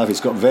make me laugh.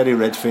 He's got very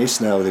red face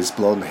now with his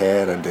blonde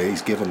hair, and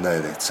he's given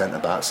the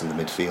centre-backs and the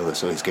midfielder,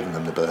 so he's given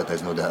them the bird,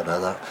 there's no doubt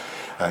about that.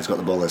 He's got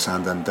the ball in his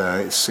hand, and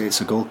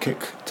it's a goal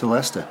kick to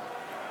Leicester.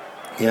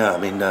 Yeah, I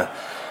mean, the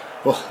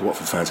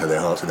Watford fans had their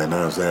hearts in their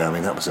mouths there. I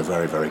mean, that was a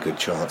very, very good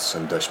chance,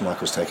 and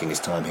Schmeichel's taking his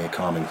time here,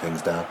 calming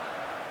things down.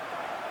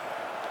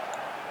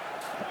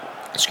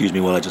 Excuse me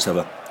while I just have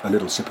a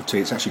little sip of tea.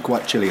 It's actually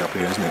quite chilly up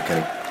here, isn't it,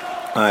 Kenny?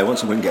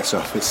 Once the wind gets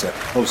off, it's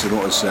obviously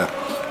not as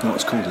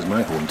cold as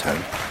my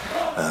hometown,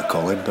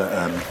 Colin, but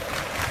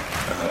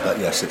But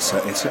yes, it's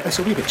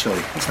a wee bit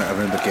chilly. It's like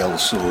around the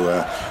gills. So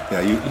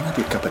you have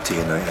your cup of tea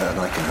and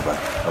I can have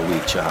a wee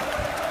chat.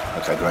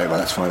 Okay, great. Well,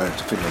 that's fine. I have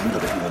to feel a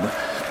little bit warmer.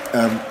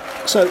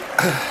 So,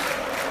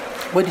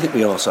 where do you think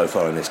we are so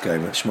far in this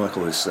game?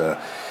 Schmeichel is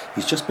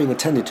he's just being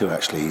attended to.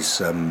 Actually,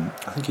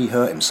 I think he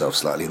hurt himself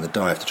slightly in the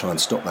dive to try and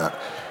stop that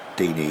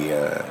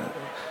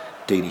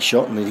Deeney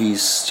shot, and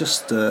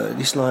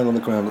he's lying on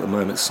the ground at the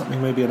moment.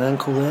 Something, maybe an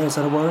ankle there. Is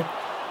that a worry?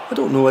 I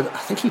don't know. I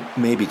think he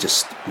maybe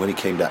just, when he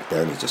came back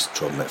down, he just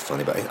trod him out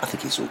funny, but I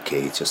think he's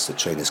okay. It's just the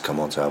trainers come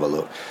on to have a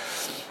look.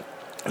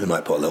 They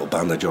might put a little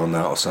bandage on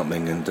that or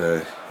something.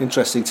 And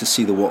interesting to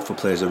see the Watford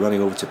players are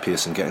running over to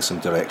Pearson, getting some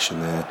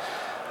direction there.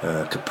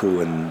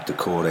 Capoue and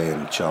Decore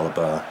and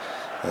Chalobah,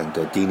 and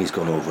Deeney's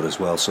gone over as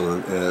well. So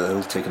they're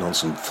all taking on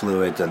some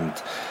fluid, and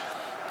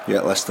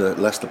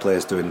Leicester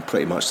players doing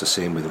pretty much the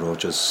same with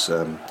Rodgers.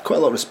 Quite a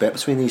lot of respect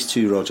between these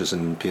two, Rodgers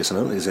and Pearson.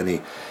 I don't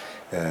think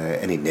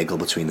there's any niggle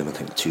between them. I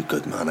think two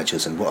good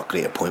managers, and what a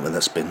great appointment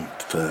that's been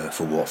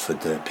for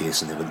Watford.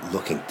 Pearson, they were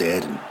looking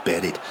dead and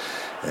buried,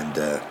 and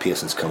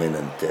Pearson's come in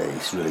and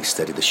he's really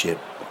steadied the ship.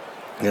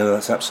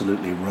 That's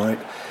absolutely right.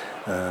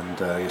 And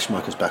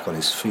Schmeichel's back on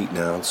his feet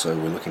now, so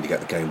we're looking to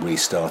get the game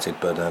restarted,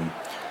 but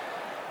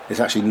it's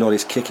actually not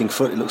his kicking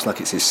foot. It looks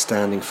like it's his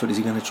standing foot. Is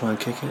he going to try and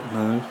kick it?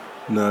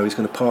 No, he's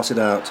going to pass it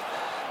out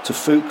to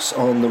Fuchs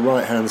on the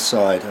right hand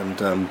side,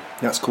 and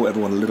that's caught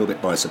everyone a little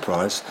bit by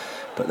surprise.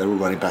 But they're all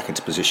running back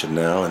into position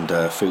now, and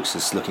Fuchs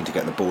is looking to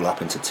get the ball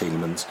up into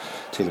Tielemans.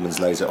 Tielemans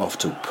lays it off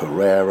to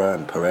Pereira,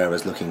 and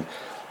Pereira's looking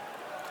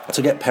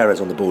to get Perez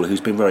on the ball,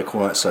 who's been very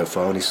quiet so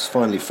far, and he's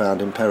finally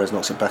found him. Perez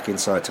knocks it back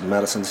inside to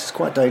Maddison. This is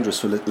quite dangerous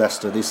for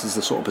Leicester. This is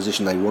the sort of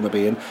position they want to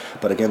be in,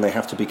 but again they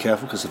have to be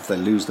careful, because if they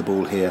lose the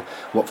ball here,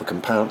 Watford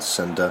can pounce.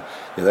 And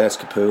there's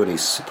Capoue, and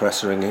he's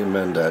pressuring him,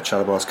 and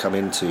Chalobah's come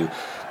in to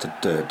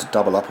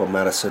double up on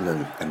Maddison,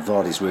 and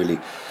Vardy's really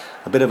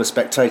a bit of a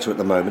spectator at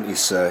the moment.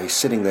 He's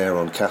sitting there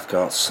on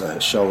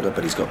Cathcart's shoulder,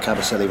 but he's got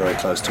Kabasele very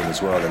close to him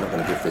as well. They're not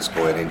going to give this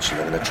boy an inch, and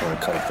they're going to try and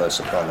cut off those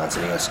supply lines.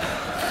 And yes,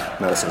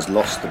 Maddison's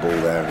lost the ball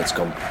there, and it's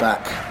gone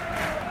back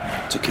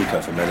to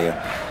Kiko Femenia.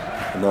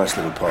 A nice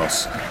little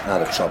pass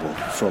out of trouble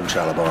from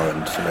Chalobah,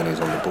 and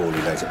Femenia's on the ball.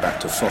 He lays it back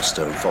to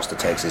Foster, and Foster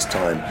takes his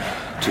time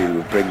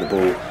to bring the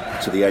ball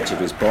to the edge of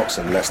his box,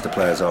 and Leicester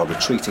players are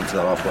retreating to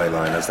the halfway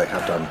line, as they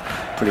have done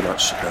pretty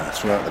much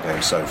throughout the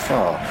game so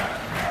far.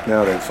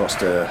 Now then,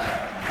 Foster,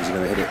 is he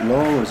going to hit it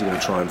long, or is he going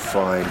to try and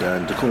find?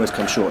 And Decore's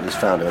come short, and he's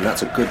found him, and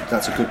that's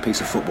a good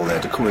piece of football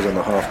there. Decore's on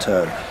the half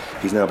turn.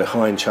 He's now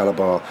behind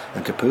Chalobah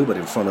and Capoue, but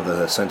in front of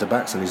the centre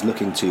backs, and he's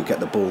looking to get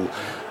the ball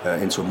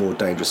into a more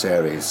dangerous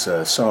area.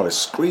 Sarr is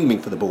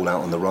screaming for the ball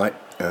out on the right,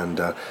 and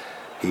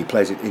he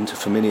plays it into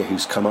Femenia,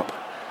 who's come up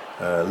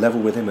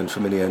level with him, and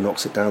Femenia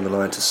knocks it down the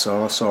line to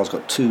Sarr. Sarr's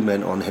got two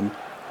men on him.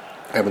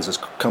 Evans has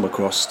come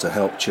across to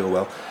help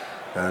Chilwell,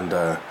 and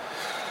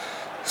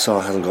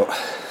Sarr hasn't got.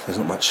 There's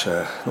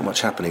not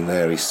much happening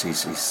there. He's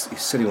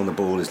sitting on the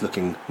ball. He's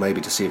looking maybe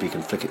to see if he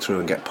can flick it through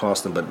and get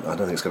past them, but I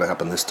don't think it's going to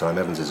happen this time.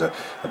 Evans is a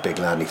big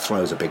lad, and he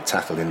throws a big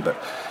tackle in,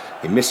 but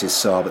he misses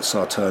Sarr. But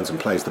Sarr turns and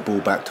plays the ball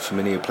back to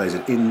Femenia, who plays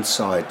it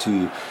inside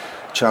to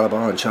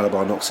Chalobah, and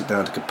Chalobah knocks it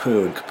down to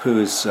Capoue, and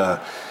Capoue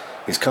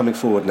is coming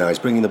forward now. He's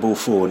bringing the ball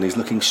forward, and he's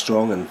looking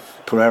strong, and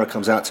Pereira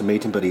comes out to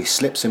meet him, but he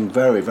slips him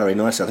very, very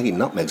nicely. I think he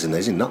nutmegs him there.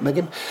 Is he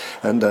nutmegging?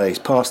 And he's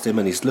past him,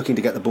 and he's looking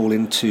to get the ball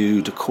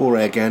into Decore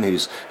again,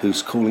 who's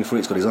calling for it.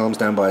 He's got his arms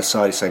down by his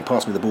side. He's saying,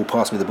 pass me the ball,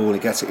 and he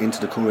gets it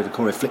into Decore.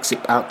 Decore flicks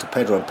it out to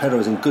Pedro, and Pedro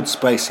is in good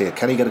space here.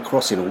 Can he get a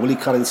cross in, or will he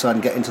cut inside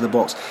and get into the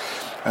box?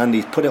 And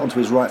he's put it onto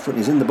his right foot, and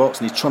he's in the box,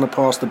 and he's trying to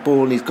pass the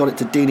ball, and he's got it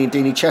to Deeney, and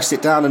Deeney chests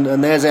it down,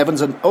 and there's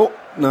Evans, and oh,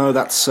 no,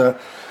 that's... I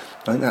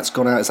think that's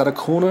gone out. Is that a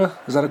corner?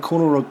 Is that a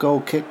corner or a goal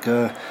kick?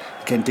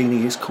 Again,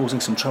 Deeney is causing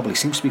some trouble. He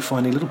seems to be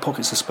finding little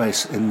pockets of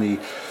space in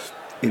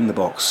the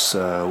box.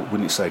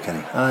 Wouldn't you say,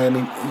 Kenny? I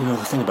mean,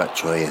 the thing about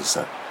Troy is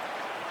that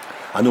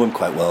I know him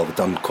quite well. We've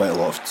done quite a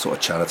lot of sort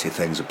of charity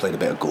things. We've played a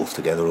bit of golf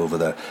together over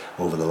the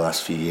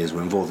last few years.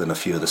 We're involved in a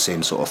few of the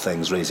same sort of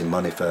things, raising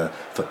money for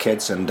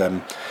kids. And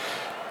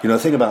the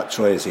thing about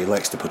Troy is he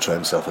likes to portray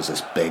himself as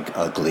this big,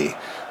 ugly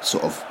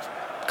sort of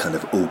kind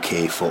of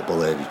okay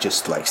footballer. He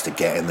just likes to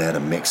get in there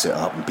and mix it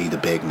up and be the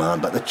big man.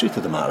 But the truth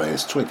of the matter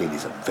is, Troy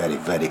Deeney's a very,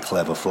 very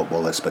clever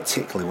footballer,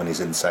 particularly when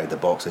he's inside the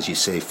box, as you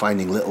say,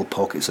 finding little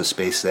pockets of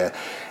space there.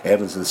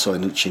 Evans and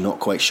Soinucci not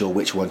quite sure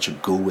which one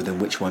should go with him,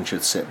 which one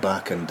should sit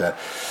back, and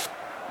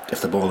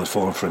if the ball had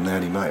fallen for him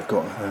then he might have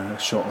got a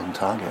shot on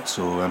target.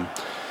 So a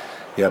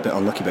bit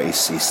unlucky, but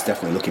he's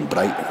definitely looking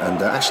bright.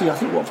 And actually I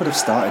think Watford have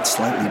started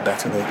slightly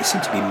better. They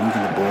seem to be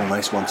moving the ball,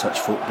 nice one-touch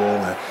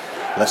football.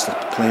 Leicester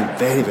playing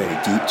very, very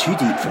deep, too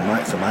deep for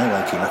my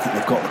liking. I think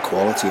they've got the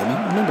quality. I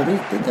mean, remember,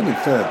 they're in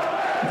third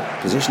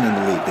position in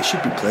the league. They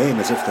should be playing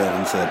as if they're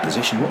in third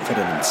position. Watford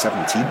are in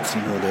 17th.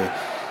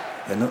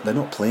 They're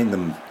not playing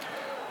them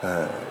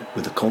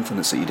with the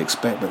confidence that you'd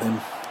expect. But then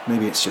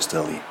maybe it's just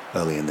early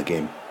in the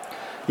game.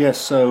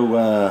 Yes.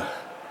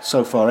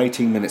 So far,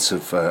 18 minutes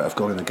have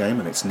gone in the game,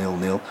 and it's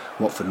 0-0.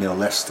 Watford 0,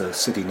 Leicester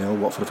City 0.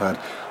 Watford have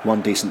had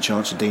one decent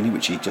chance of Deeney,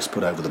 which he just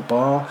put over the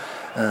bar.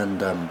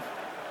 and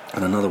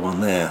another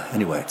one there.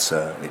 Anyway,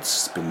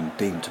 it's been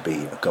deemed to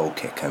be a goal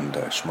kick, and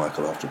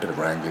Schmeichel, after a bit of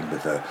wrangling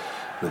with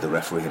the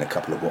referee and a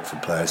couple of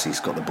Watford players, he's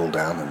got the ball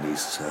down and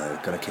he's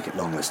going to kick it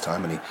long this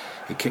time, and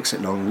he kicks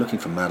it long, looking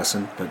for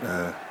Maddison,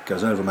 but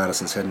goes over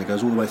Maddison's head and it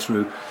goes all the way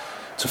through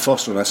to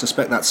Foster, and I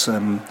suspect that's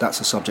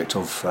a subject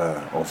of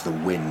the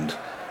wind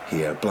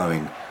here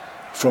blowing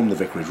from the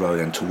Vicarage Road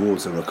end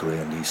towards the Rookery,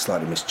 and he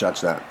slightly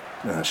misjudged that.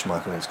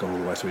 Schmeichel, and it's gone all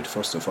the way through to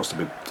Foster. Foster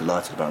will be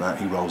delighted about that.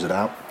 He rolls it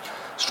out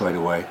straight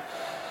away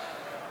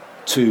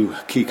to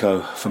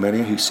Kiko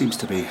Femenia, who seems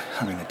to be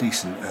having a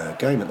decent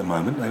game at the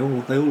moment. They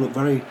all look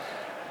very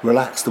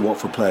relaxed, the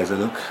Watford players. They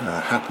look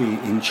happy,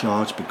 in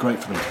charge. It'd be great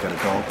for them to get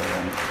a goal, but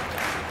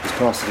he's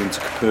passed it into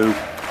Capoue.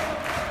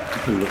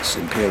 Capoue looks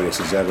imperious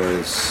as ever,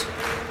 his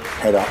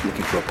head up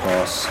looking for a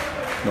pass,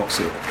 knocks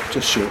it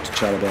just short to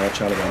Chalobah.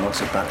 Chalobah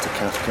knocks it back to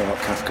Cathcart.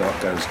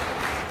 Cathcart goes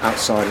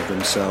outside of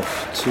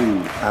himself to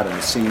Adam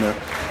Messina.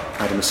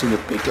 Adam Messina,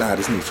 big lad,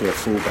 isn't he, for a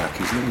fullback?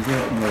 He's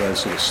not one of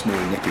those sort of small,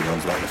 nippy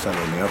ones like the fellow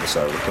on the other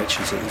side of the pitch.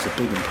 He's a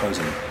big,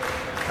 imposing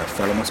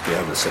fellow, must be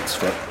over 6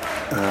 foot.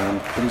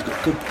 But he's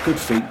got good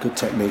feet, good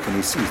technique, and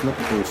he's knocked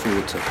the ball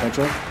forward to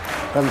Pedro.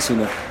 I haven't seen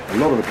a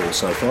lot of the ball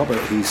so far, but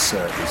he's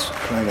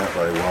playing out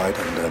very wide,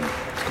 and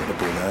he's got the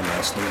ball there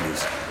nicely, and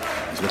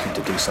he's looking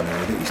to do something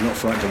with it. He's not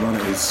frightened to run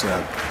it. He's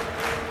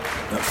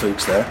got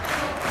Fuchs there.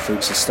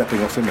 Fuchs is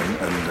stepping off him,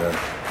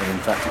 and in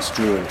fact it's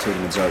drawing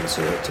Tielemans over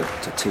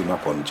to team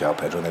up on João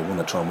Pedro. They want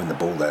to try and win the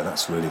ball there.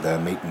 That's really their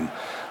meat and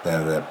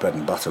their bread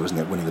and butter, isn't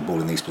it? Winning the ball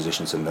in these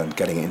positions and then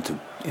getting it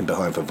in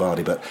behind for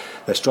Vardy. But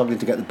they're struggling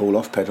to get the ball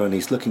off Pedro, and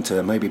he's looking to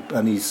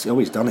and he's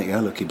always done it.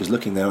 Yeah, look, he was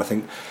looking there, I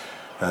think,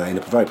 in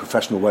a very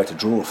professional way to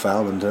draw a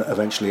foul, and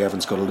eventually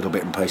Evans got a little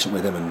bit impatient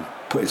with him and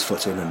put his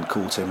foot in and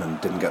caught him and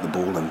didn't get the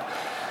ball, and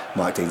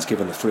Mike Dean's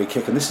given the free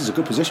kick, and this is a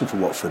good position for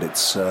Watford.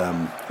 It's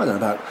I don't know,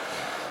 about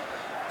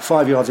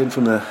 5 yards in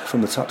from the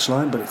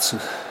touchline, but it's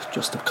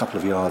just a couple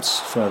of yards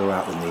further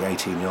out than the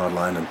 18-yard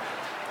line, and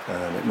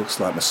it looks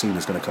like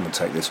Messina's going to come and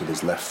take this with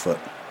his left foot.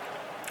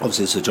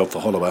 Obviously it's a job for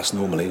Holebas.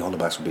 Normally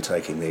Holebas would be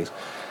taking these,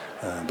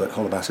 but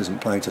Holebas isn't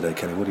playing today.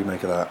 Kenny, what do you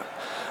make of that?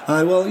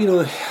 Well,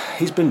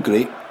 he's been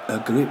a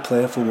great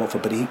player for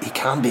Watford, but he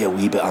can be a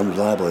wee bit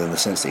unreliable in the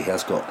sense that he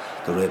has got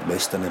the red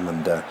mist in him,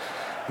 and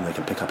he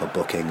can pick up a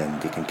booking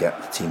and he can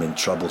get the team in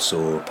trouble.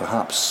 So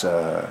perhaps,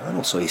 and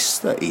also he's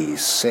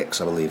 36,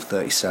 I believe,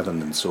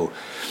 37, and so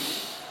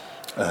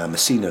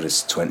Messina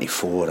is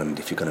 24, and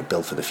if you're going to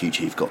build for the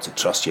future, you've got to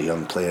trust your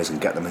young players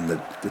and get them in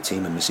the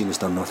team, and Messina's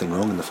done nothing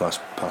wrong in the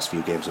past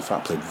few games. In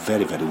fact, played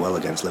very, very well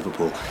against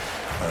Liverpool,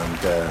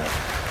 and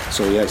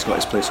so yeah, he's got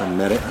his place on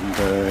merit, and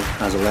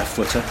as a left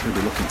footer he'll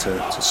be looking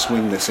to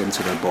swing this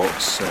into the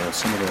box.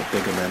 Some of the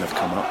bigger men have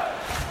come up.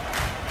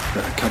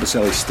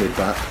 Kabasele stayed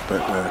back,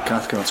 but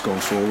Cathcart's gone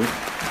forward,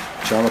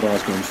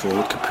 Chalobah's gone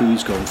forward,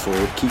 Capoue's gone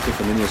forward, Kiko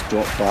Femenia's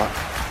dropped back,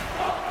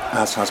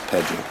 as has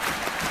Pedro.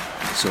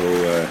 So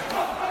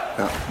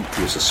that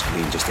gives a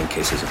screen just in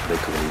case there's a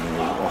breakaway.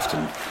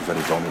 Often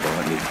very vulnerable,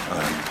 aren't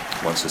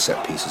you, once the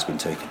set piece has been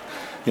taken.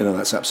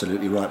 That's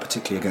absolutely right,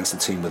 particularly against a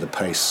team with the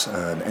pace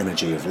and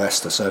energy of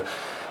Leicester. So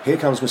here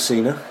comes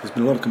Messina. There's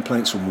been a lot of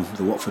complaints from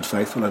the Watford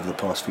faithful over the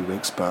past few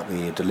weeks about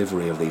the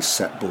delivery of these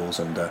set balls,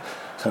 and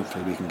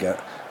hopefully we can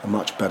get a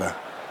much better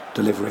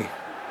delivery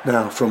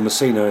now from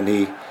Messina, and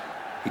he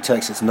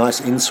takes its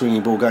nice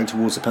in-swinging ball going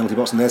towards the penalty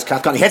box, and there's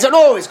Cathcart. He heads it.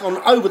 Oh, it's gone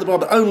over the bar,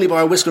 but only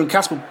by a whisker, and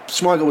Kasper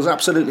Schmeichel was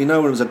absolutely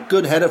nowhere. It was a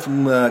good header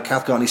from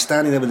Cathcart, and he's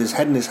standing there with his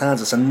head in his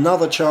hands. It's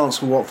another chance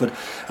for Watford.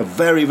 A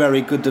very,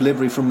 very good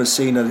delivery from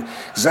Messina,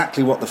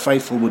 exactly what the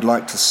faithful would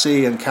like to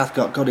see, and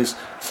Cathcart got his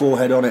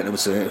forehead on it, and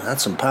it had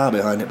some power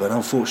behind it, but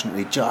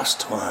unfortunately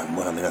just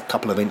a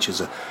couple of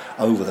inches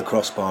over the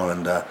crossbar,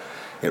 and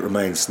it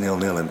remains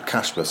 0-0, and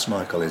Kasper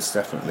Schmeichel is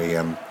definitely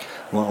on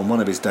one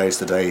of his days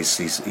today.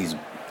 He's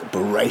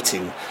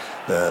berating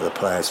the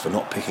players for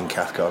not picking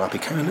Cathcart up. He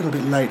came a little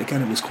bit late.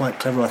 Again, it was quite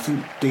clever. I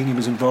think Deeney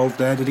was involved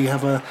there. Did he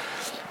have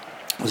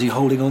was he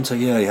holding on to?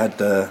 Yeah, he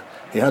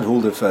had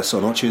hold of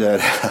Sonochu there.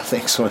 I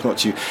think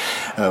Sonochu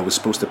was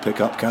supposed to pick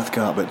up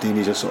Cathcart, but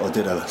Deeney just sort of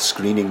did a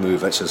screening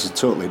move, which is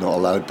totally not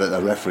allowed, but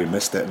the referee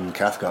missed it, and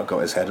Cathcart got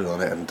his head on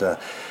it, and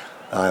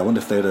I wonder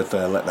if they'd have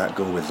let that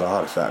go with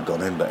VAR if that had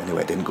gone in, but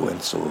anyway, it didn't go in,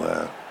 so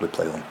we'll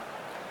play on.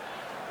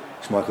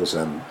 Schmeichel's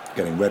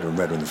getting redder and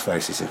redder in the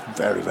face. He's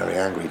very, very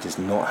angry. He's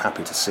not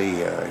happy to see.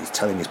 He's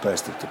telling his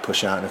players to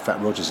push out, and in fact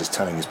Rodgers is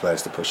telling his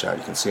players to push out.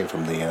 You can see it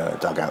from the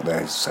dugout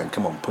there. He's saying,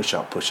 come on, push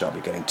up,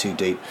 you're getting too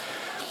deep.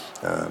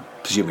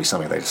 Presumably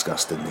something they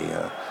discussed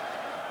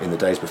in the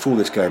days before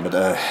this game,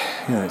 but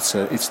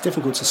it's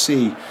difficult to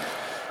see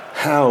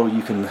how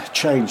you can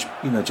change,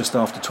 just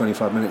after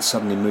 25 minutes,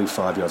 suddenly move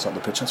 5 yards up the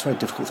pitch. That's a very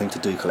difficult thing to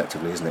do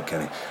collectively, isn't it,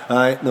 Kenny?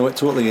 No, it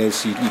totally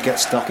is. You get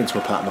stuck into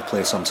a pattern of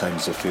play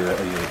sometimes if you're a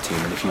team,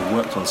 and if you've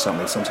worked on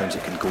something, sometimes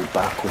it can go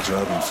backwards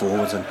rather than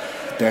forwards, and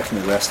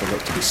definitely Leicester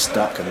look to be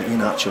stuck, and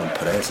Iheanacho and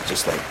Perez are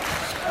just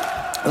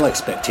like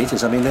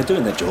spectators. I mean, they're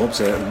doing their jobs.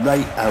 They're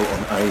right out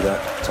on either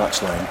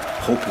touchline,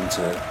 hoping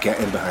to get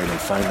in behind and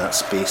find that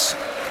space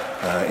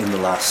in the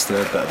last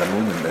third, but at the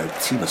moment the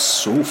team is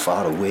so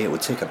far away it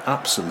would take an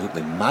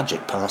absolutely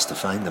magic pass to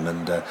find them,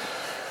 and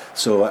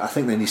so I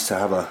think they need to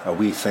have a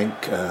wee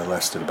think,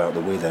 Leicester, about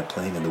the way they're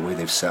playing and the way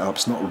they've set up.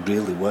 It's not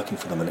really working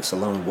for them, and it's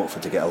allowing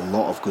Watford to get a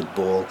lot of good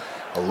ball,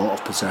 a lot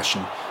of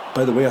possession.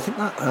 By the way, I think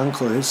that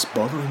ankle is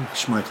bothering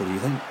Schmeichel, do you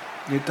think?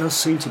 It does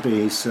seem to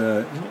be. He's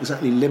not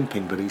exactly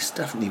limping, but he's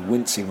definitely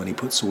wincing when he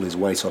puts all his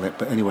weight on it.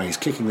 But anyway, he's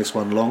kicking this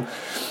one long,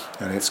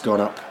 and it's gone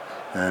up,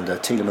 and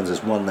Tielemans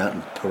has won that,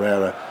 and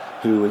Pereira,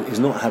 who is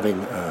not having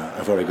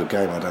a very good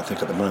game, I don't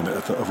think, at the moment.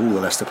 Of all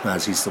the Leicester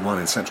players, he's the one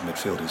in central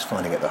midfield who's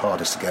finding it the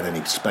hardest to get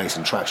any space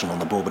and traction on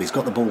the ball. But he's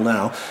got the ball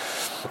now,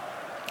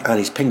 and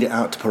he's pinged it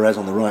out to Perez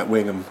on the right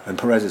wing, and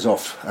Perez is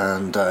off,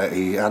 and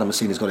Adam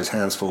Massina's got his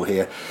hands full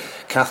here.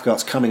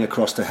 Cathcart's coming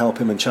across to help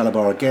him, and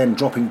Chalobah again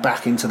dropping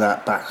back into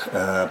that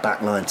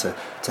back line to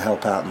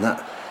help out, and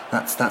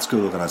that's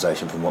good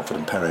organisation from Watford.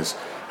 And Perez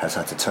has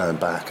had to turn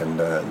back and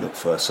look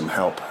for some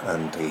help,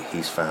 and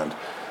he's found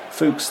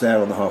Fuchs there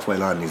on the halfway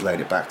line, and he's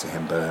laid it back to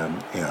him. But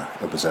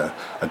it was a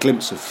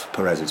glimpse of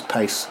Perez's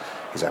pace,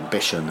 his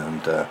ambition,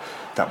 and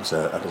that was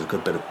a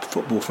good bit of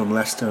football from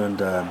Leicester.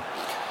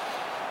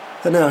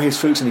 And now here's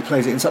Fuchs, and he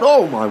plays it inside.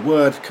 Oh my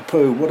word,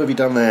 Capoue, what have you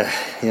done there?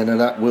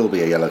 That will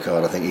be a yellow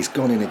card, I think. He's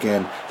gone in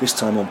again, this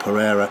time on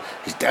Pereira.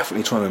 He's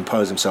definitely trying to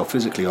impose himself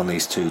physically on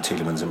these two,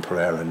 Tielemans and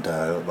Pereira, and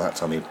that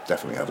time he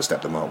definitely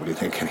overstepped the mark. What do you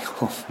think?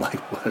 Oh my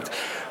word.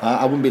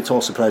 I wouldn't be at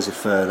all surprised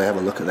if they have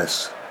a look at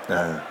this.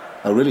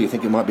 Oh really, you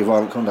think it might be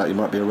violent conduct, it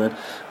might be a red?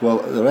 Well,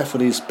 the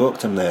referee's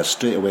booked him there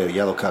straight away. The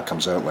yellow card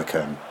comes out like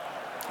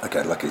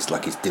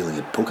he's dealing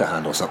a poker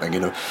hand or something,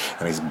 and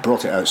he's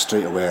brought it out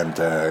straight away, and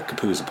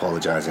Capoue's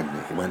apologising.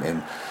 He went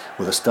in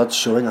with the studs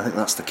showing. I think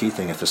that's the key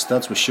thing. If the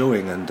studs were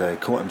showing and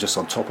caught him just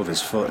on top of his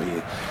foot,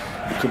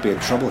 he could be in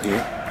trouble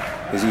here.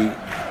 He's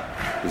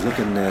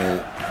looking,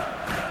 the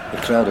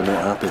crowd are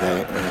not happy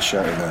there,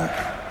 shouting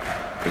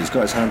but he's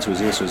got his hand to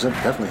his ear, so he's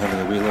definitely having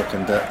a wee look,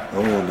 and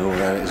oh no,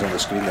 there it is on the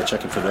screen. They're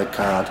checking for red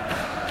card,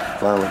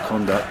 violent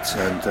conduct,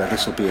 and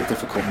this will be a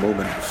difficult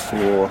moment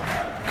for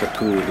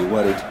Capoue. He'll be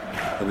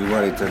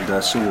worried,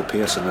 and so will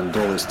Pearson and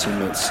all his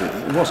teammates.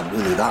 It wasn't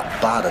really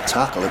that bad a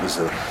tackle. It was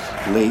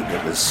late.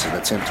 It was an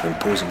attempt to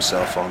impose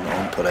himself on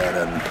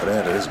Pereira, and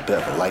Pereira is a bit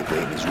of a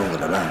lightweight, and he's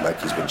rolling around like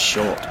he's been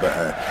shot, but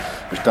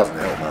which doesn't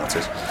help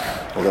matters.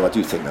 Although I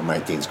do think that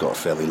Mike Dean's got a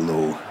fairly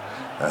low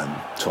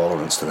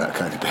tolerance to that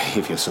kind of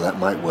behaviour, so that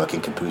might work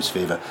in Capoue's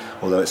favour,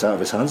 although it's out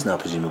of his hands now,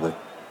 presumably.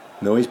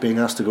 No, he's being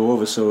asked to go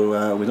over,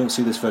 so we don't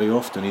see this very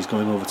often. He's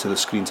going over to the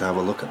screen to have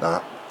a look at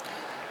that,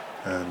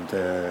 and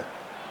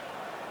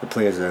the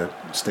players are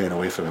staying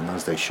away from him,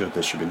 as they should.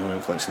 There should be no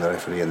influence in the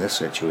referee in this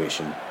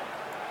situation.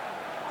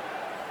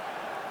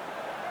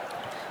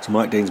 So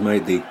Mike Dean's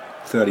made the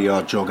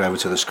 30-yard jog over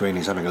to the screen.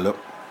 He's having a look.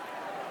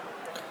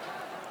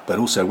 But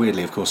also,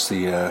 weirdly, of course,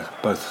 the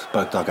both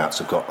dugouts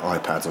have got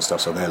iPads and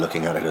stuff, so they're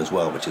looking at it as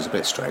well, which is a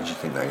bit strange. You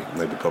think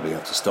they would probably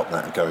have to stop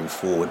that going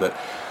forward, but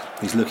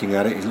he's looking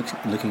at it. He's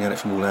looking at it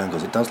from all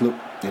angles. It doesn't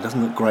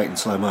look great in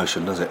slow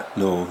motion, does it?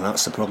 No,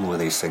 that's the problem with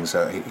these things.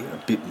 I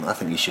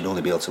think you should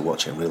only be able to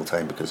watch it in real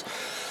time, because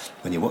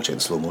when you watch it in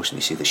slow motion,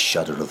 you see the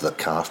shudder of the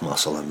calf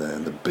muscle and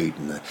the boot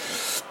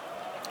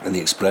and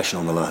the expression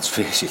on the lad's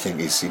face. You think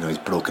he's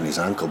broken his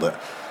ankle, but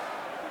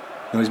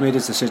no, he's made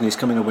his decision. He's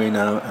coming away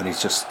now, and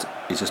he's just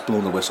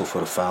blown the whistle for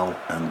a foul,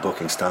 and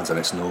booking stands, and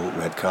it's no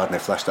red card. And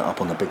they flashed it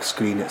up on the big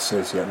screen. It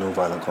says no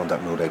violent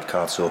conduct, no red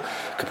card. So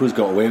Capoue's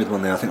got away with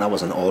one there. I think that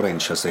was an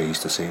orange, as they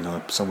used to say,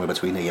 somewhere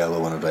between a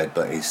yellow and a red.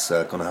 But he's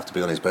going to have to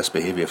be on his best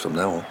behaviour from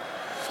now on.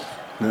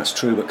 And that's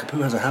true, but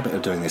Capoue has a habit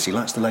of doing this. He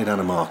likes to lay down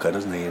a marker,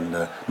 doesn't he? And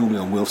normally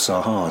on Wilf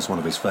Zaha is one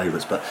of his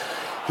favourites, but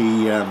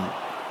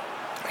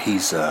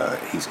he's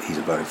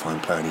a very fine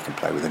player, and he can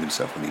play within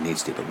himself when he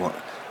needs to. But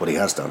what he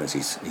has done is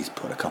he's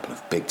put a couple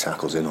of big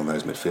tackles in on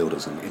those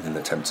midfielders in an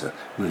attempt to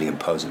really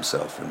impose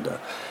himself, and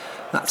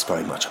that's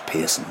very much a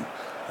Pearson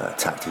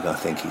tactic. I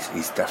think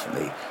he's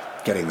definitely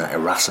getting that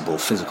irascible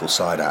physical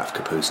side out of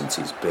Capoue since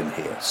he's been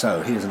here.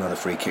 So here's another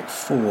free kick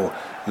for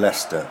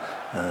Leicester,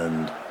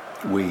 and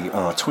we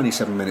are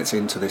 27 minutes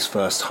into this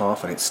first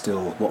half, and it's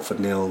still Watford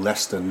 0,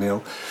 Leicester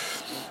 0.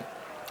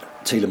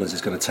 Tielemans is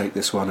going to take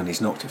this one, and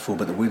he's knocked it full,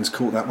 but the wind's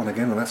caught that one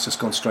again, and that's just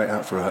gone straight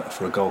out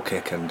for a goal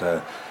kick, and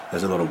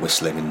there's a lot of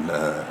whistling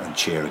and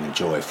cheering and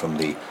joy from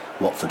the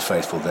Watford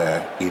faithful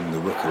there in the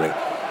Rookery.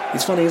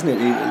 It's funny, isn't it?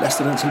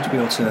 Leicester don't seem to be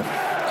able to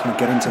kind of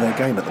get into their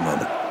game at the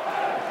moment.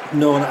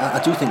 No, and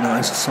I do think that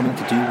has something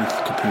to do with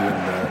Capoue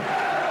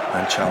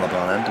and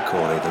Chalobah and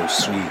Doucouré.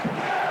 Those three,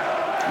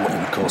 what you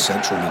would call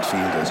central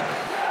midfielders,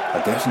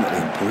 are definitely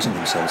imposing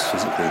themselves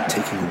physically and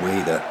taking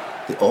away the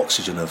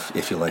oxygen of,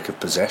 if you like, of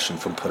possession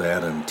from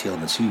Pereira and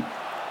Tielemans, who,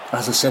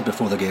 as I said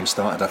before the game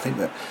started, I think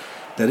that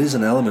there is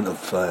an element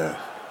of they're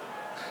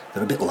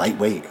a bit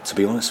lightweight, to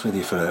be honest with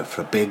you, for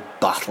a big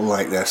battle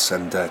like this.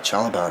 And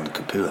Chalobah and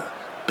Capoue,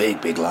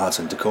 big lads,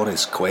 and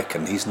Doucouré's quick,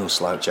 and he's no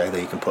slouch either.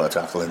 He can put a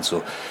tackle in,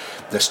 so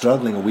they're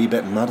struggling a wee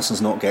bit, and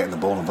Maddison's not getting the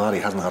ball, and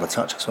Vardy hasn't had a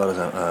touch as far as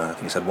I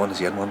think he said one. Has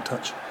he had one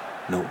touch?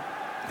 No,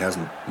 He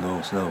hasn't,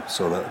 no.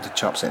 So the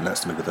chap sitting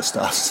next to me with the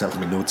stars is telling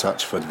me no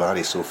touch for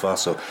Vardy so far,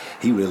 so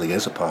he really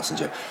is a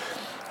passenger.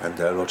 And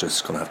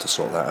Rodgers going to have to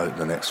sort that out in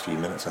the next few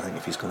minutes, I think,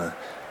 if he's going to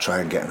try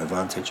and get an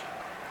advantage.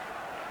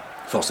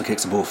 Foster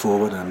kicks the ball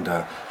forward, and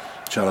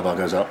Chalobah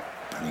goes up,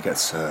 and he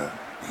gets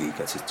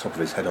his top of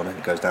his head on it.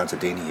 It goes down to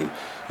Deeney,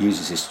 who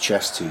uses his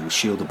chest to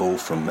shield the ball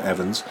from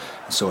Evans.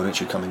 And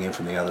Sornichu coming in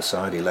from the other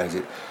side, he lays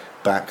it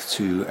back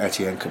to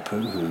Etienne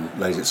Capoue, who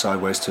lays it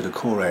sideways to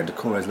Doucouré, and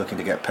Doucouré is looking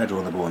to get Pedro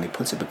on the ball, and he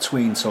puts it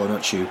between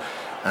Sornichu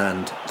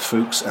and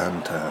Fuchs,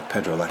 and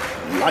Pedro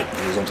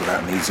lightly is onto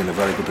that, and he's in a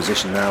very good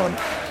position now, and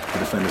the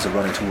defenders are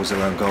running towards their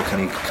own goal.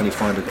 Can he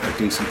find a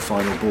decent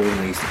final ball?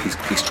 And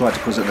he's tried to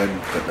put it in,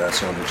 but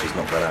Sornichu's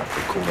knocked that out for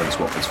a corner. It's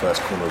Watford's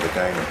first corner of the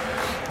game, and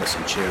there's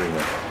some cheering,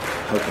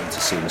 hoping to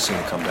see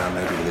Messina come down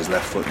maybe with his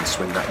left foot and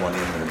swing that one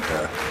in, and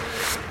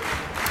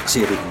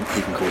see if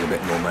he can cause a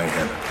bit more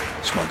mayhem.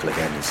 Schmeichel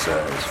again is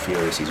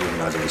furious. He's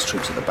organising his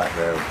troops at the back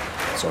there.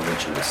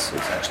 Sornichu is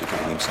actually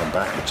giving him some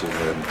back, which is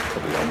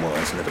probably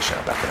unwise. Never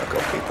shout back at a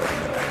goalkeeper, I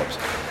think that helps.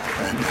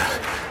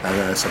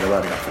 And so they're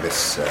lining up for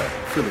this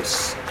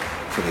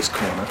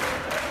corner.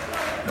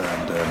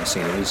 And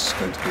Messina is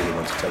going to be the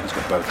one to take. He's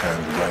got both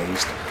hands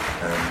raised,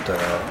 and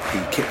he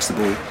kicks the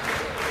ball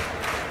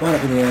right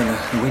up in the air,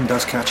 and the wind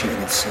does catch it,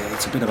 and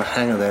it's a bit of a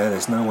hanger there.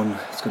 There's no one.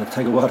 It's going to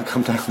take a while to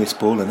come down this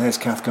ball, and there's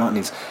Cathcart,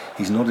 and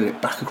he's nodded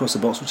it back across the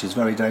box, which is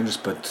very dangerous.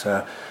 But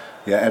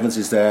Evans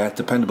is there,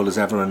 dependable as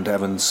ever, and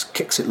Evans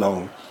kicks it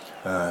long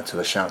to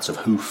the shouts of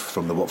hoof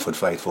from the Watford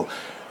faithful,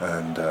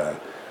 and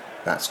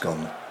that's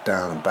gone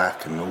down and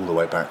back and all the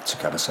way back to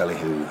Cabaselli,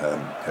 who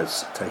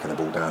has taken the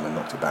ball down and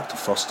knocked it back to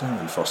Foster,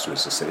 and Foster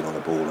is just sitting on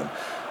the ball and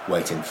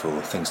waiting for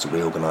things to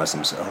reorganise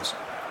themselves.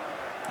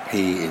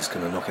 He is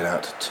going to knock it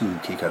out to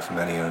Kiko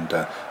Femenia, and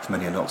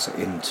Femenia knocks it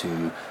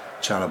into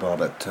Chalobah,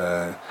 but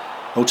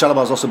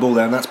Chalobah's lost the ball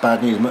there, and that's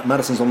bad news.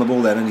 Maddison's on the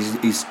ball there, and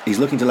he's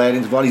looking to lay it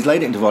into Vardy. He's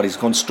laid it into Vardy. He's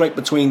gone straight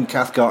between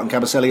Cathcart and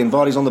Cabaselli, and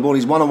Vardy's on the ball.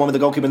 He's one-on-one with the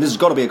goalkeeper, and this has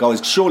got to be a goal.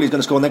 Surely he's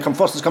going to score, and then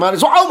Foster's come out.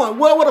 Oh my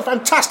word, what a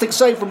fantastic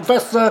save from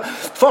Foster.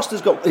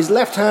 Foster's got his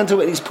left hand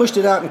to it, he's pushed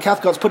it out, and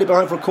Cathcart's put it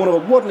behind for a corner,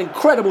 but what an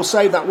incredible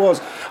save that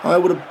was. I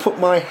would have put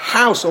my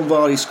house on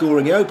Vardy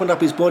scoring. He opened up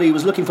his body, he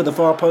was looking for the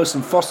far post,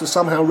 and Foster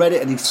somehow read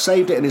it, and he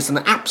saved it, and it's an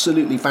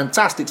absolutely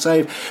fantastic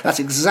save. That's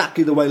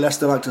exactly the way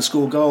Leicester like to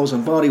score goals,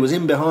 and Vardy was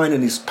in behind,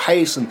 and his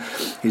pace and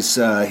he's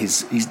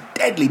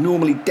deadly,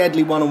 normally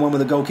deadly one-on-one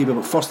with the goalkeeper,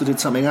 but Foster did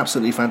something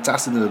absolutely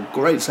fantastic, did a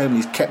great save, and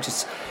he's kept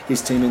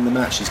his team in the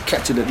match. He's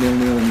kept it at 0-0,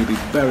 and you'll be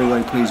very,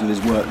 very pleased with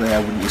his work there,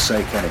 wouldn't you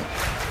say, Kenny?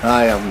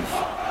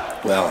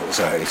 Well, it's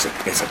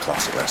a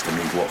classic Leicester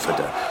move.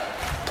 Watford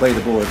play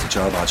the ball into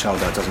Chalobah.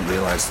 Chalobah doesn't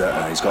realise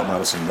that he's got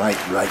Maddison right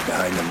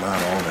behind the man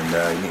on,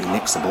 and he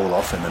nicks the ball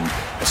off him, and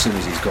as soon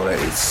as he's got it,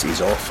 he's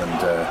off, and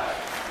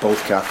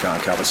both Cathcart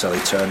and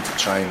Cabaselli turn to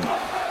try and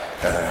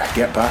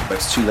get back, but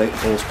it's too late.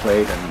 The ball's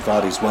played, and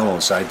Vardy's well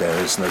onside there.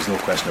 There's no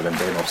question of him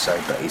being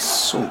offside, but he's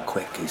so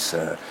quick. He's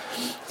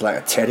like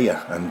a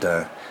terrier, and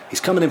he's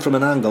coming in from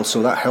an angle,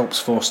 so that helps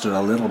Foster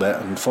a little bit,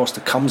 and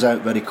Foster comes out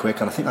very quick,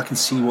 and I think I can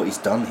see what he's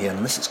done here,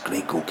 and this is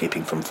great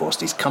goalkeeping from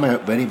Foster. He's come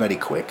out very, very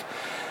quick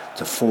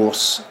to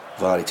force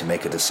Vardy to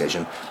make a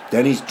decision.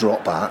 Then he's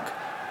dropped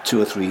back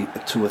two or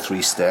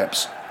three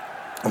steps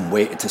and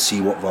waited to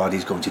see what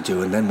Vardy's going to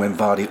do, and then when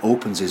Vardy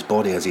opens his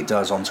body as he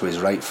does onto his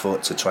right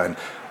foot to try and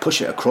push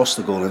it across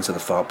the goal into the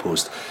far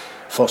post,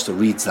 Foster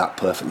reads that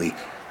perfectly,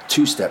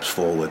 2 steps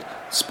forward,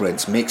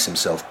 sprints, makes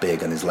himself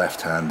big, and his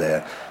left hand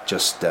there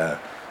just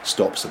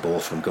stops the ball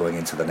from going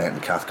into the net,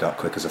 and Cathcart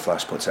quick as a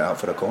flash puts it out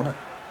for a corner.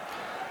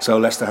 So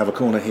Leicester have a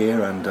corner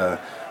here, and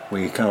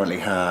we currently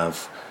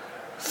have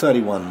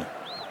 31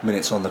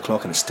 minutes on the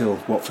clock, and it's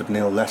still Watford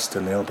 0,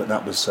 Leicester 0, but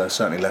that was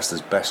certainly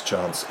Leicester's best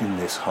chance in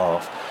this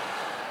half.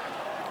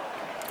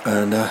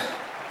 And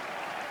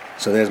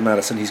so there's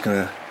Maddison. He's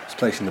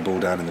placing the ball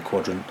down in the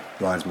quadrant.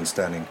 Linesman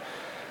standing,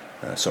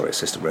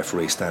 assistant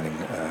referee standing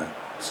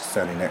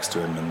next to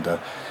him, and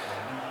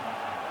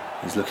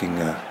he's looking,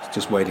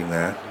 just waiting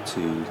there.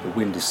 The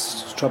wind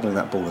is troubling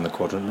that ball in the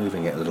quadrant,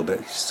 moving it a little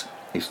bit.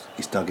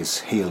 He's dug his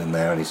heel in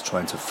there, and he's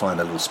trying to find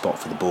a little spot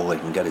for the ball. He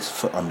can get his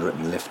foot under it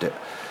and lift it.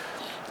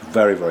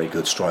 Very, very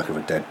good striker of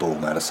a dead ball,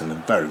 Maddison,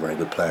 and very, very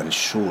good player. And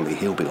surely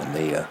he'll be on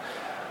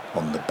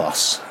the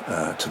bus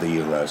to the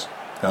Euros.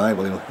 Aye,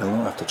 well, he'll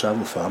not have to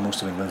travel far.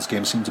 Most of England's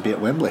games seem to be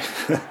at Wembley.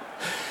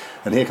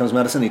 And here comes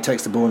Maddison. He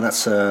takes the ball, and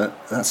that's a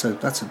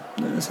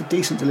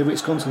decent delivery.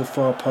 It's gone to the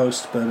far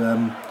post, but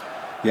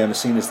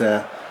Messina's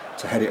there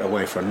to head it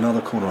away for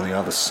another corner on the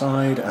other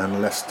side.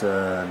 And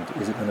Leicester,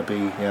 is it going to be?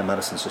 Yeah,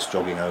 Maddison's just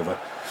jogging over.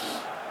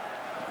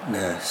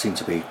 Seem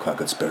to be quite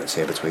good spirits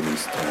here between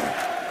these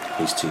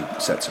two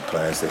sets of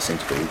players. They seem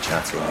to be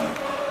chatting.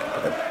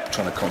 They're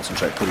trying to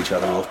concentrate, put each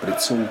other off, but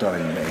it's all done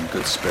in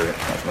good spirit,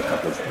 apart from a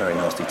couple of very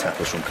nasty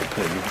tackles from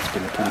Capoue. It's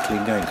been a pretty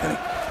clean game, Kenny.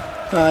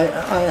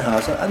 I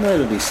have. I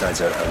know these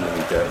sides are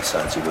really dirty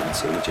sides, you wouldn't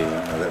say, would you?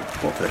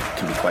 Watford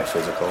can be quite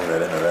physical.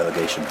 They're in a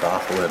relegation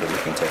battle. They're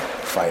looking to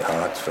fight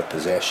hard for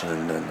possession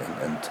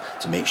and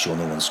to make sure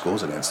no one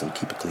scores against them.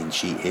 Keep a clean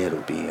sheet here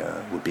would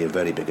be a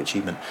very big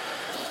achievement.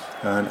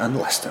 And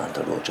Leicester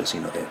under Rodgers,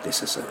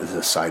 this is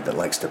a side that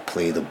likes to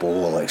play the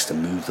ball, likes to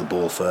move the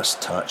ball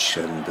first touch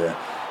and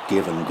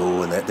give and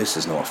go, and this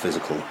is not a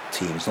physical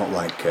team. It's not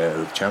like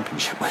the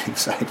Championship winning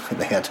side when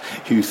they had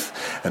Huth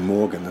and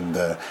Morgan, and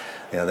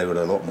they were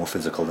a lot more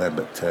physical then,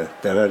 but they're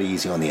very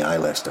easy on the eye,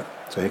 Leicester.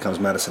 So here comes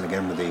Maddison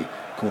again with the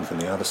corner from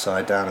the other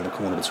side, down in the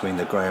corner between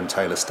the Graham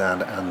Taylor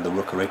stand and the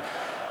Rookery.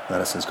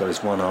 Maddison's got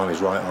his one arm,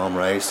 his right arm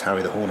raised.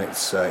 Harry the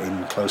Hornet's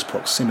in close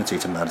proximity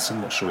to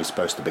Maddison. Not sure he's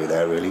supposed to be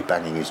there really,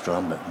 banging his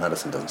drum, but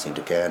Maddison doesn't seem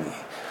to care. And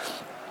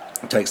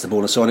he takes the ball,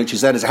 and Sonic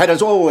is there. There's a header.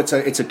 Oh, it's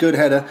a good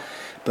header,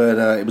 but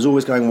it was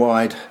always going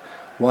wide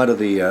of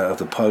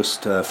the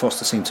post.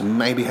 Foster seemed to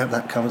maybe have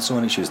that covered.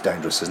 Sonic was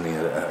dangerous, isn't he,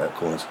 at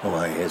corners?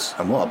 Oh, he is.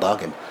 And what a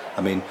bargain.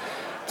 I mean,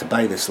 to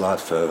pay this lad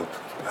for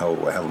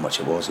however much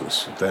it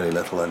was very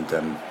little, and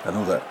I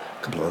know that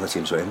a couple of other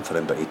teams were in for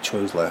him, but he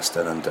chose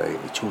Leicester, and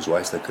he chose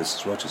wisely,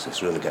 because Rodgers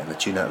is really getting a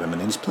tune out of him,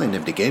 and he's playing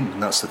every game,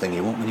 and that's the thing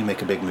you want when you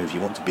make a big move.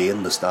 You want to be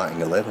in the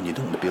starting 11, you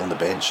don't want to be on the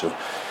bench. So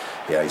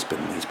yeah, he's been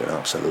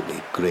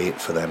absolutely great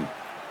for them.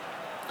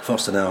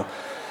 Foster now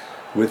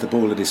with the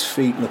ball at his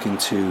feet, looking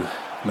to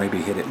maybe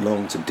hit it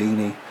long to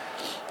Deeney.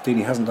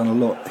 Deeney hasn't done a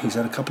lot. He's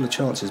had a couple of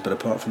chances, but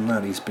apart from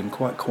that, he's been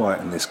quite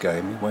quiet in this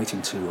game,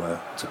 waiting to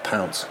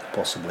pounce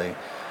possibly.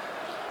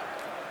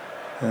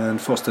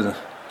 And Foster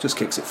just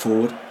kicks it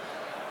forward,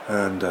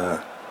 and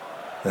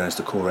then as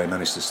Doucouré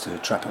manages to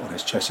trap it on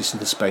his chest, you see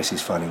the space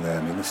he's finding there.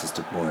 I mean, this is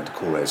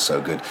Doucouré is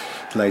so good.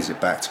 He lays it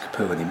back to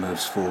Capoue, and he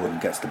moves forward and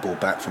gets the ball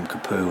back from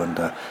Capoue, and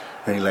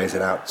then he lays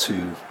it out to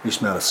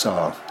Ismaila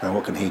Sarr. Now,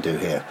 what can he do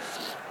here?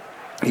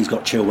 He's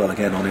got Chilwell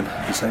again on him.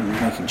 He's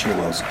making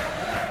Chilwell's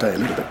day a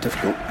little bit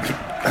difficult.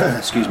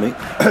 Excuse me.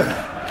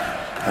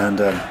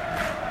 And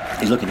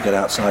he's looking to get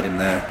outside him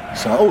there.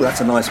 So, that's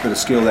a nice bit of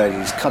skill there.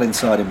 He's cut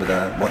inside him with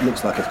what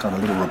looks like a kind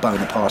of little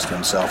Rabona pass to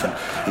himself, and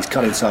he's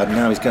cut inside, and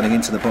now he's getting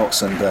into the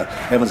box, and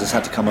Evans has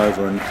had to come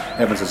over, and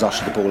Evans has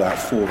ushered the ball out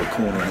for the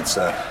corner, and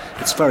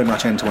it's very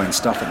much end-to-end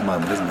stuff at the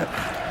moment, isn't it?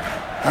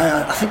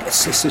 I think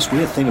it's this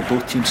weird thing of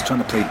both teams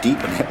trying to play deep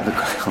and hit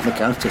on the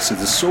counter. So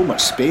there's so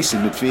much space in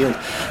midfield,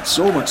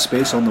 so much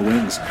space on the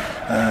wings,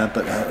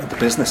 but at the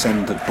business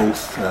end of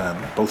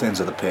both ends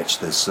of the pitch,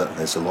 there's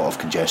a lot of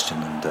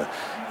congestion, and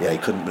he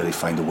couldn't really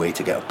find a way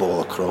to get a ball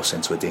across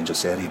into a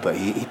dangerous area. But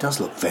he does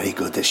look very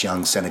good, this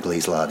young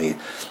Senegalese lad.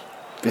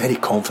 Very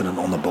confident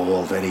on the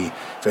ball, very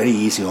very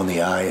easy on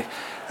the eye,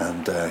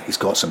 and he's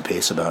got some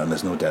pace about him.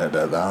 There's no doubt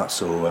about that.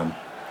 So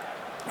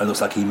it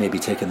looks like he may be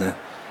taking the.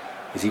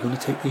 Is he going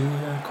to take the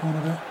corner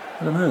there?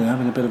 I don't know. They're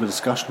having a bit of a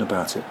discussion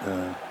about it.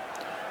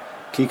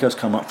 Kiko's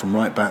come up from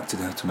right back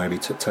to maybe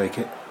take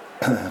it.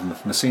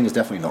 Messina's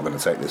definitely not going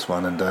to take this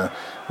one, and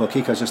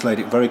Kiko's just laid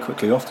it very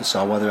quickly off to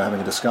Sarr while they're having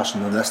a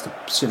discussion, unless the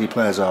City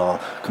players are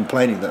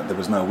complaining that there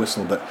was no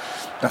whistle, but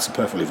that's a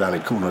perfectly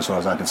valid corner as far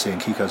as I can see, and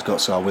Kiko's got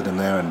Sarr with him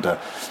there, and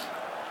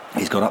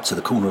he's got up to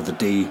the corner of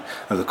the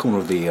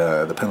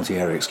penalty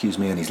area,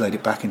 and he's laid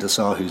it back into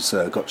Sarr, who's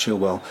got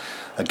Chilwell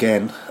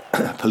again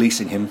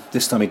policing him.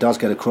 This time he does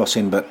get a cross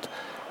in, but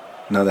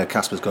no, there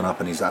Kasper's gone up,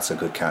 and that's a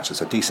good catch.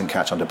 It's a decent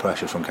catch under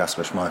pressure from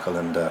Kasper Schmeichel,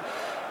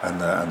 and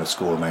the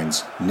score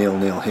remains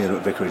 0-0 here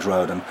at Vicarage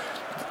Road. And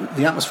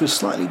the atmosphere's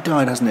slightly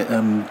died, hasn't it?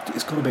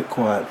 It's got a bit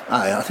quiet.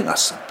 I think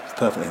that's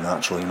perfectly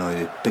natural.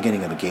 The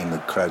beginning of a game, the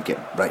crowd get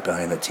right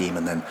behind the team,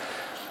 and then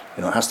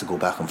it has to go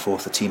back and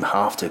forth. The team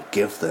have to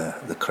give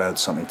the crowd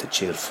something to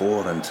cheer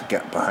for and to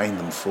get behind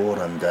them for,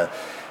 and the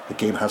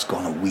game has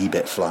gone a wee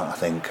bit flat, I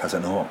think, has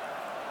it not?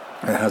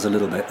 It has a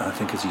little bit. I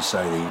think, as you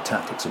say, the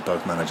tactics of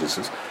both managers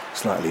has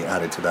slightly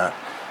added to that.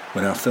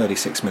 We're now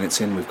 36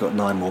 minutes in. We've got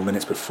 9 more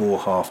minutes before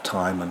half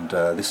time, and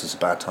this is a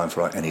bad time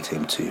for any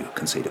team to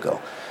concede a goal.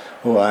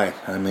 I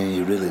mean,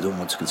 you really don't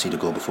want to concede a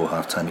goal before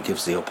half time. It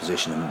gives the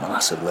opposition a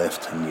massive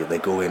lift, and they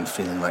go in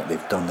feeling like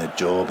they've done their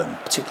job, and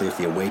particularly if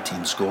the away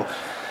team score.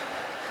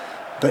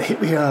 But here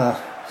we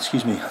are.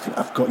 Excuse me, I think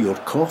I've got your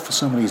cough for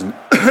some reason.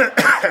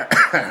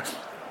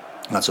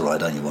 That's all right,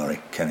 don't you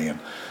worry, Kenny.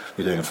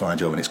 You're doing a fine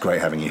job, and it's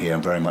great having you here.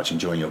 I'm very much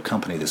enjoying your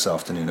company this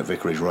afternoon at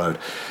Vicarage Road.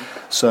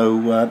 So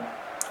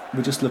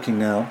we're just looking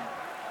now.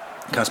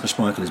 Kasper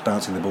Schmeichel is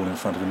bouncing the ball in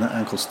front of him. That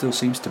ankle still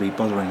seems to be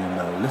bothering him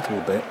a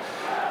little bit.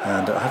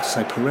 And I have to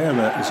say,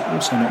 Pereira is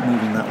also not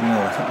moving that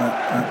well. I think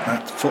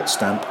that foot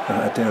stamp,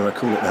 dare I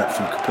call it that,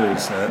 from Capoue,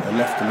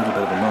 left a little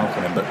bit of a mark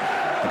on him, but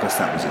I guess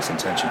that was its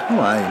intention. You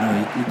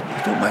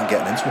don't mind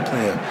getting into a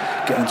player,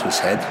 getting into his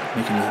head,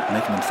 making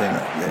him think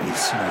that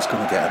he's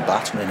going to get a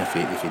battering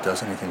if he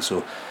does anything.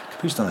 So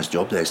Capoue's done his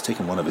job there. He's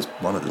taken one of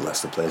the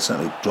Leicester players,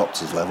 certainly dropped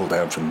his level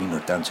down from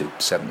down to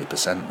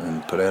 70%,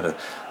 and Pereira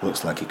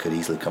looks like he could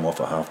easily come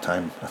off at half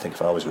time. I think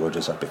if I was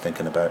Rodgers, I'd be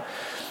thinking about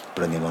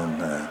bringing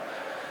on a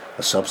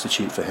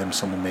substitute for him,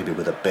 someone maybe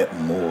with a bit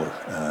more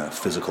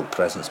physical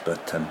presence,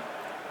 but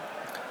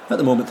At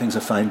the moment, things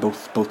are fine.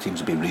 Both teams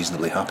have been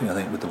reasonably happy, I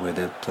think, with the way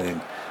they're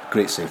playing.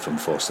 Great save from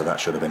Foster, that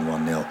should have been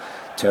 1-0.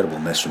 Terrible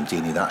miss from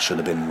Deeney, that should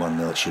have been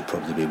 1-0. It should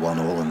probably be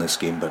 1-1 in this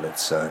game, but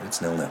it's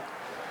 0-0.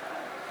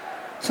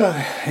 So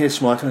here's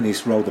Schmeichel, and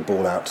he's rolled the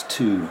ball out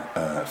to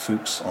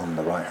Fuchs on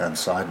the right hand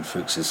side, and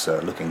Fuchs is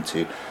looking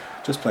to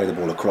just play the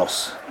ball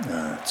across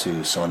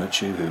to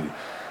Sonucu,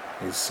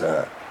 who is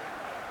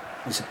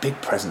he's a big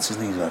presence,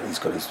 isn't he? He's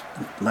got his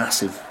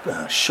massive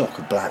shock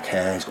of black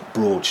hair, he's got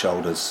broad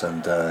shoulders,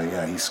 and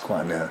he's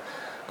quite an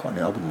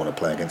I wouldn't want to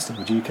play against him,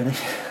 would you, Kenny?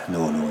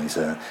 No,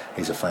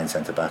 he's a fine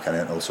centre back,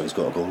 and also he's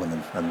got a goal in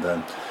him,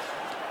 and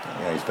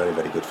he's very,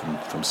 very good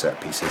from set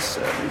pieces.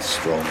 He's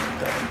strong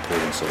and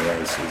important, so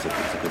he's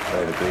a good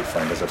player, a great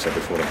find, as I've said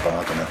before, a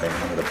bargain, I think,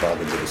 one of the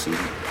bargains of the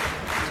season.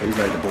 So he's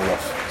laid the ball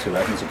off to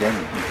Evans again.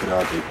 You could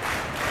argue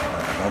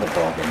another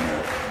bargain,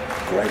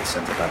 great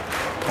centre-back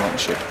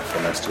partnership for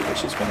Leicester,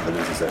 which is one of the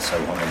reasons they're so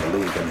high in the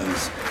league, and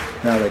he's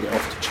now laid it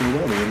off to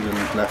Chilwell, the England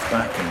left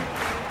back, and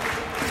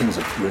things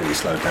have really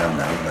slowed down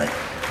now, haven't they?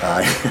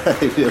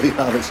 They really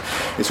have.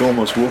 It's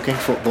almost walking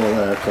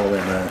football,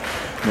 Colin.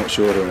 Not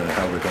sure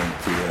how we're going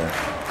to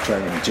try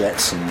and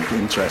inject some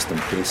interest and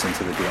pace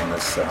into the game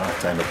as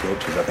half-time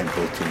approaches. I think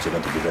both teams are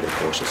going to be very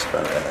cautious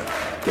about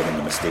giving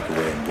the mistake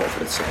away, and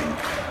Watford is sitting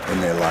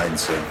in their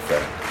lines of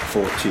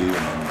 4-2 and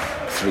then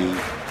 3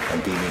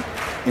 and Deeney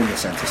in the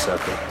centre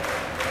circle.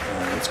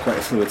 It's quite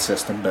a fluid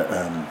system, but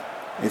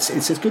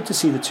it's good to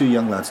see the two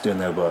young lads doing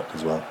their work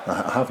as well.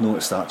 I have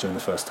noticed that during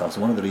the first half.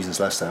 So one of the reasons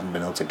Leicester haven't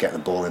been able to get the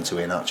ball into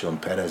Iheanacho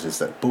and Perez is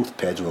that both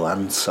Pedro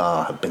and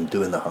Sarr have been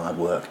doing the hard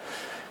work,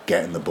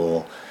 getting the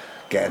ball,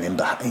 getting in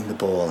behind the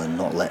ball, and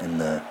not letting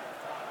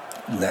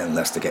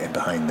Leicester get in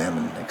behind them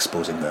and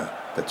exposing the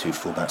two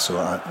fullbacks. So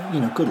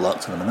good luck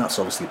to them, and that's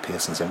obviously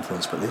Pearson's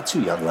influence. But they're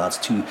two young lads,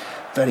 two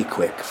very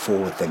quick,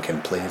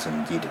 forward-thinking players,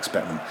 and you'd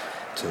expect them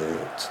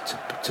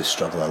to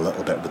struggle a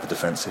little bit with the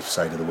defensive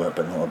side of the work,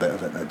 but not a bit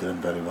of it. They're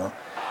doing very well.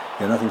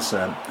 Nothing's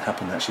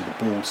happened actually.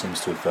 The ball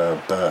seems to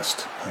have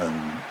burst.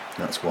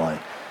 That's why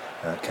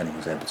Kenny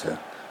was able to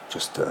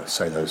just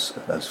say those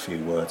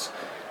few words.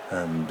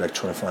 They're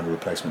trying to find a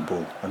replacement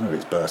ball. I know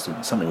it's burst,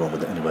 there's something wrong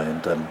with it anyway,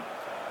 and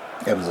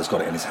Evans has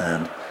got it in his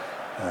hand.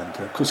 And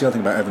of course the other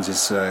thing about Evans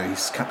is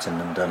he's captain,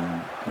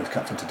 and he's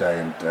captain today,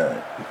 and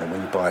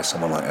when you buy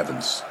someone like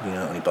Evans, you're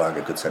not only buying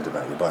a good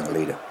centre-back, you're buying a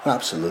leader.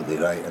 Absolutely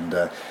right,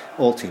 and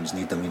all teams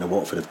need them.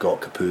 Watford have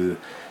got Capoue,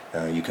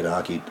 you could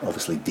argue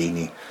obviously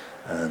Deeney,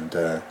 and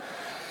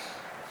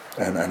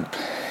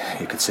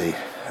you could see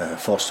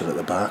Foster at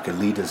the back, and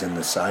leaders in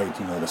the side.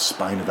 The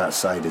spine of that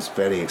side is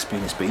very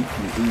experienced, but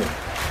equally here,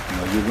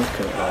 you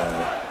look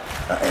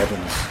at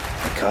Evans,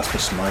 at Kasper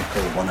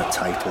Schmeichel won a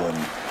title, and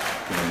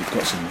you've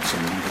got some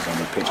leaders on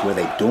the pitch. Where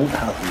they don't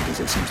have leaders,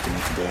 it seems to me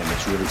today, and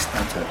it's really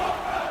starting to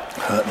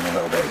hurt them a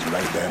little bit, is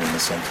right there in the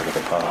centre of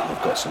the park.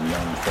 They've got some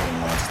young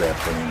foreign lads there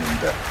playing,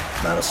 and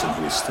Madison,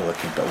 who is still a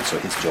kid, but also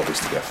his job is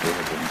to get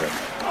forward, and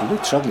they're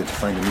really struggling to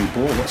find a new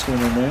ball. What's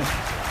going on there?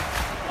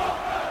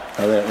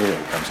 Oh, there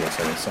it comes, yes.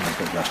 Someone's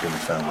got Rashford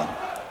and found one,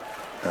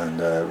 and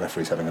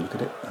referee's having a look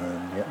at it,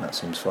 and that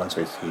seems fine.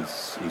 So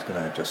he's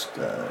going to just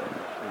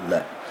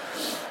let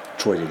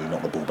Troy Deeney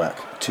knock the ball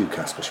back to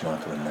Kasper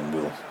Schmeichel, and then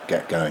we'll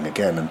get going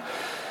again. And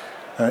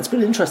it's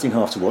been an interesting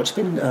half to watch. It's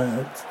been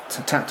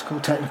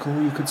tactical,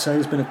 technical, you could say.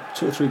 There's been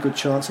 2 or 3 good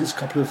chances, a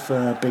couple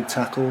of big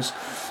tackles,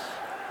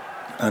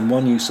 and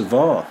one use of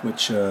VAR,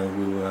 which we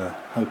were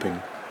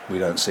hoping we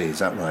don't see. Is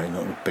that right?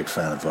 You're not a big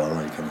fan of VAR,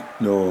 are you, Kenny?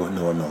 No,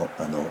 I'm not.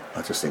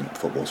 I just think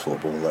football's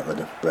football. Let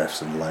the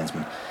refs and the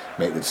linesmen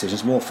make the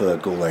decisions. More for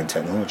goal line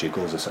technology.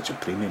 Goals are such a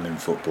premium in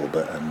football,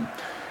 but I'm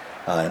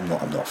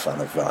not a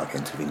fan of VAR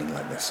intervening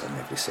like this on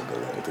every single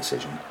little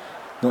decision.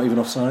 Not even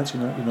offsides,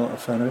 you're not a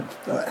fan of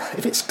it.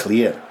 If it's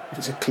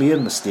a clear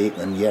mistake,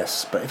 then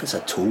yes. But if it's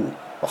a toe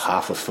or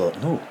half a foot,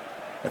 no.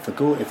 If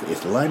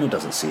the liner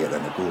doesn't see it,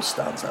 then the goal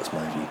stands. That's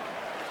my view.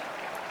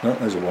 No,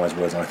 those are wise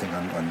words. I think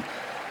I'm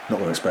not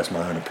going to express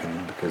my own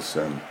opinion, because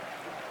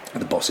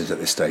the bosses at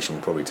this station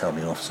will probably tell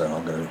me off. So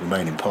I'm going to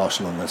remain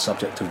impartial on the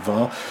subject of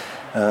VAR.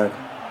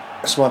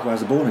 Schmeichel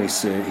has the ball, and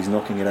he's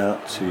knocking it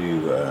out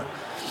to.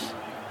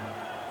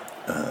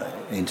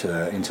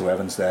 Into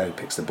Evans there, who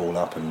picks the ball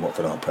up, and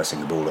Watford aren't pressing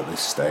the ball at this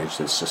stage.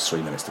 There's just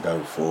 3 minutes to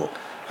go for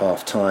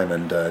half time,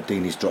 and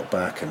Deeney's dropped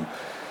back, and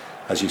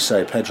as you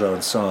say, Pedro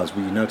and Sarr,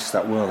 we noticed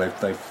that well,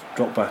 they've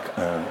dropped back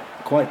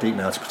quite deep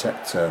now to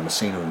protect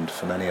Messina and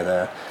Femenia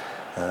there,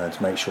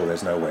 to make sure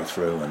there's no way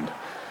through. And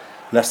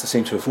Leicester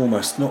seem to have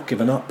almost not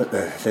given up, but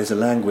there's a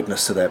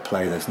languidness to their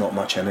play. There's not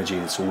much energy.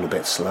 It's all a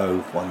bit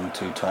slow.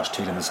 1-2 touch.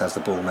 Tielemans has the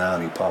ball now,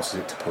 and he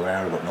passes it to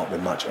Pereira, but not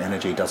with much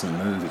energy. He doesn't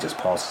move. He just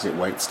passes it,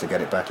 waits to get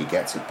it back. He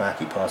gets it back.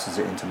 He passes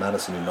it into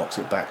Madison, who knocks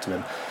it back to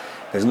him.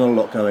 There's not a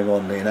lot going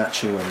on.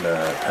 Iheanacho and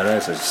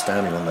Perez are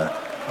standing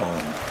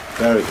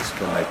very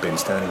disciplined. They've been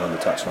standing on the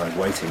touchline,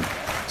 waiting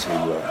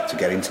to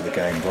get into the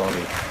game.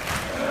 Vardy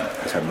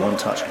has had 1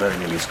 touch, very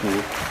nearly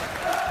scored.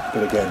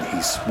 But again,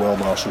 he's well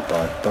marshalled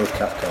by both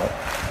Cathcart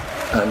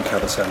and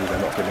Cavaselli. They're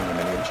not giving him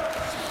an inch.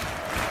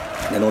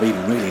 they're not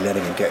even really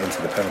letting him get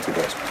into the penalty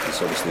box,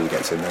 because obviously he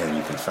gets in there and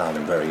you can foul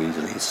him very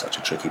easily. He's such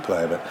a tricky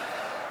player. But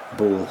the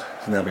ball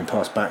has now been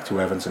passed back to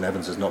Evans, and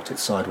Evans has knocked it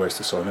sideways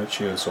to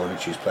Sornucci, and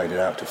Sornucci's played it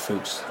out to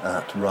Fuchs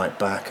at right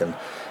back, and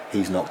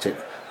he's knocked it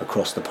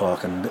across the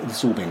park. And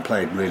it's all being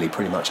played really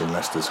pretty much in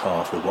Leicester's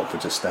half, with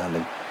Watford just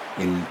standing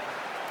in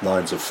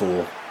lines of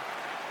 4,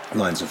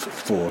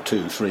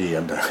 2, 3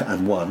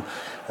 and 1,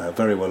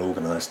 very well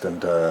organised.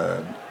 And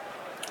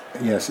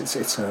yes,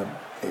 it's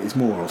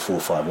more of a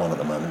 4-5-1 at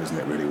the moment, isn't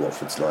it, really,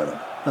 Watford's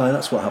lineup? No,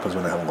 that's what happens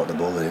when they haven't got the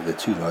ball. The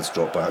two lads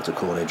drop back,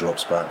 Doucouré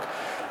drops back,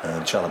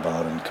 and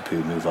Chalobah and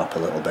Capoue move up a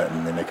little bit,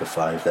 and they make a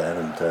 5 there,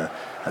 and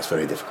that's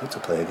very difficult to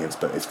play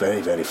against. But it's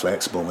very, very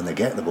flexible. When they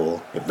get the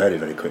ball, it very,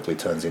 very quickly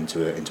turns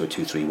into a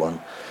 2-3-1.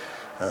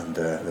 And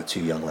the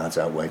two young lads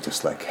out wide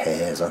just like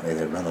hares, aren't they?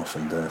 They run off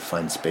and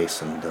find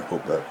space and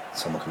hope that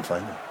someone can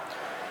find them.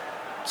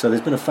 So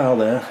there's been a foul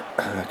there.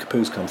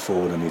 Capoue's come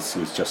forward and he's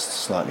just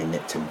slightly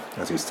nicked him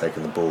as he's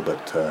taken the ball,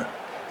 but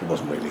it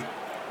wasn't really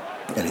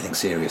anything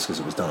serious because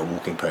it was done at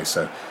walking pace.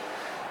 So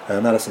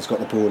Maddison's got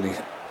the ball, and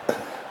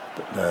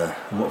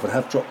Watford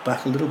have dropped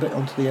back a little bit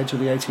onto the edge of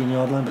the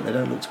 18-yard line, but they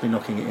don't look to be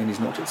knocking it in. He's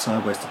knocked it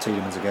sideways to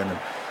Tielemans again, and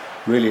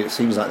really it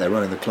seems like they're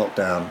running the clock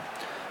down.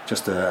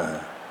 Just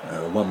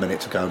 1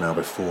 minute to go now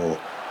before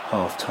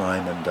half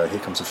time, and here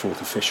comes the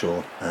fourth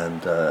official,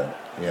 and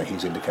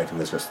he's indicating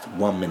there's just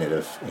 1 minute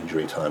of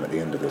injury time at the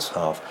end of this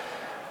half.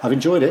 I've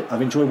enjoyed it.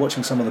 I've enjoyed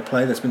watching some of the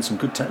play. There's been some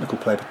good technical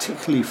play,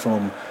 particularly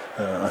from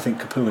I think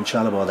Capoue and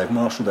Chalobah. They've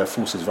marshalled their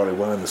forces very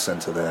well in the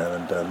centre there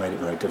and made it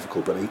very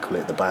difficult, but equally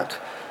at the back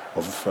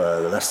of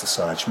the Leicester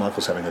side,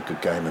 Schmeichel's having a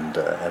good game, and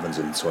Evans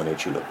and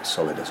Sornucci look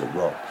solid as a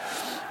rock.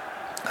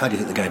 How do you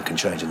think the game can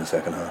change in the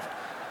second half?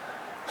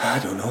 I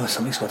don't know.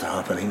 Something's got to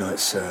happen.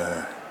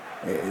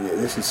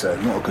 This is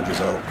not a good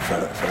result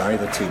for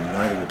either team.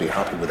 Neither will be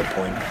happy with a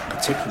point,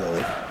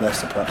 particularly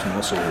Leicester, perhaps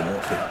more so than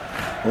Watford.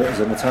 Oh, there's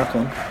an attack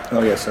on.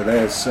 Oh yeah, so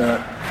there's so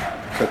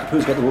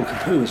Capoue's got the ball.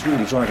 Capoue is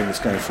really driving this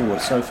game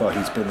forward. So far,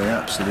 he's been the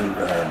absolute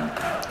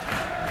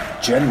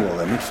general,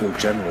 the midfield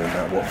general in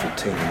that Watford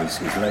team, and he's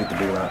laid the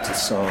ball out to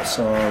Sarr.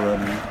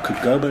 Sarr could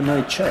go, but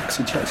no, he checks.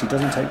 He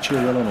doesn't take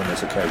Chilwell on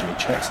this occasion. He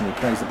checks and he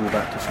plays the ball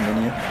back to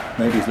Firmino.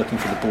 Maybe he's looking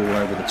for the ball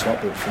over the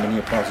top, but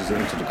Firmino passes it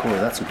into Doucouré.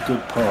 That's a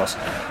good pass.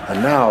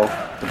 And now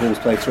the ball's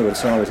played through, and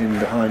Sarr is in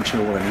behind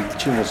Chilwell, and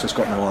Chilwell's just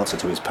got no answer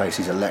to his pace.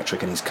 He's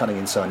electric, and he's cutting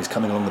inside. He's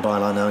coming along the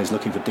byline now. He's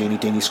looking for Deeney.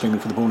 Deeney's screaming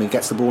for the ball, and he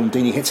gets the ball, and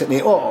Deeney hits it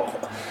near.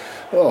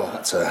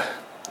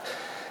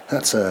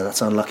 That's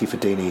unlucky for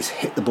Deeney. He's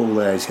hit the ball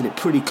there. He's hit it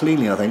pretty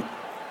cleanly, I think,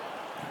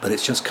 but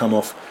it's just come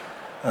off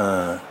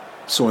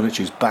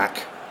Sornucci's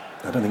back.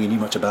 I don't think he knew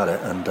much about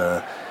it, and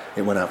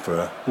it went out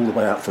all the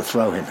way out for a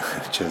throw-in,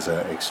 which is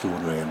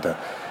extraordinary. And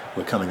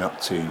we're coming up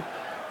to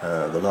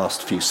the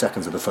last few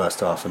seconds of the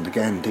first half, and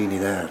again Deeney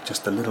there,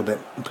 just a little bit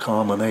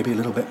calmer, maybe a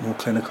little bit more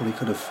clinical. He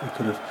could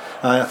have.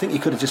 I think he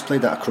could have just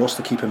played that across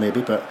the keeper,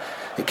 maybe, but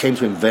it came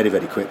to him very,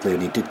 very quickly,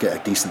 and he did get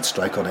a decent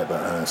strike on it.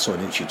 But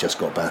Sornucci just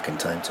got back in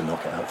time to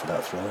knock it out for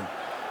that throw.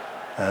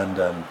 And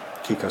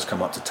Kiko's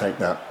come up to take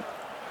that.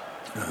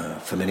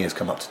 Firmino's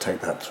come up to take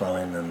that throw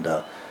in,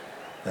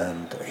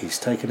 and he's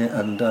taken it.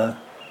 And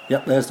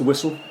there's the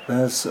whistle.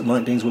 There's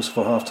Mike Dean's whistle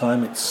for half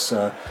time. It's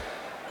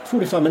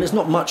 45 minutes,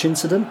 not much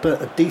incident,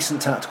 but a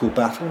decent tactical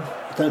battle.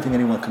 I don't think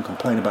anyone can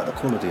complain about the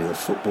quality of the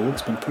football.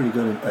 It's been pretty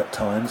good at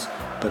times,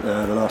 but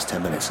the last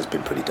 10 minutes has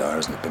been pretty dire,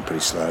 hasn't it? Been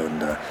pretty slow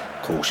and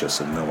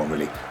cautious, and no one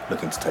really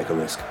looking to take a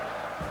risk.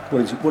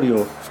 What are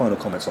your final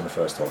comments on the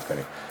first half,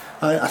 Kenny?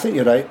 I think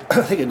you're right.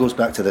 I think it goes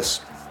back to this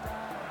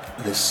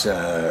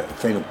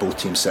thing of both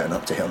teams setting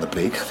up to hit on the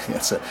break. I think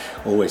that's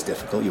always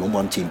difficult. You want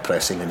one team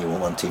pressing and you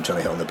want one team trying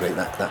to hit on the break.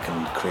 That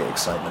can create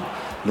excitement.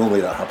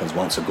 Normally that happens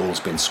once a goal's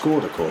been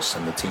scored, of course,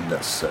 and the team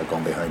that's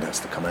gone behind has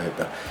to come out.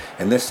 But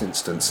in this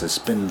instance, it's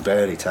been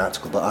very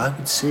tactical. But I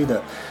would say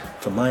that,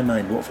 for my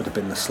mind, Watford have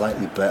been the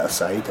slightly better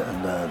side,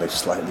 and they've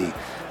slightly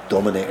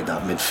dominated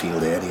that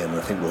midfield area. And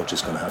I think we're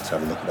just going to have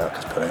a look at that,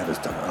 because Pereira's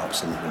done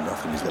absolutely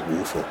nothing. He's looked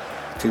woeful.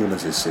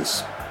 Tielemans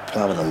is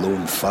ploughing a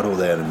lone furrow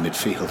there in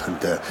midfield, and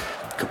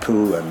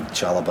Capoue and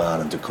Chalobah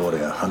and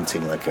Doucouré are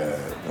hunting like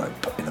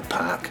in a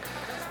pack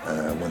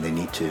when they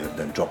need to, and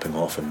then dropping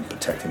off and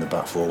protecting the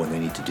back four when they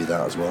need to do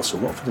that as well. So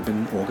Watford have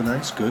been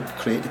organised, good,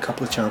 created a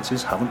couple of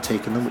chances, haven't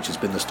taken them, which has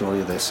been the story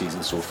of their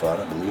season so far,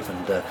 I believe,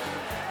 and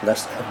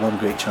Leicester had one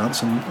great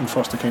chance, and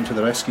Foster came to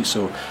the rescue.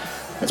 So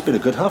it's been a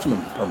good half, and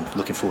I'm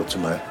looking forward to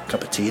my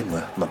cup of tea and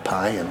my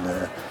pie,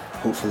 and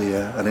hopefully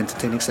an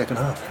entertaining second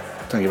half.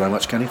 Thank you very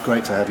much, Kenny.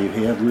 Great to have you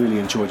here. Really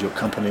enjoyed your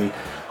company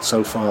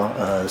so far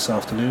this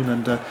afternoon,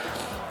 and I'm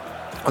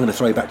going to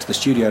throw you back to the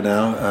studio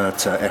now at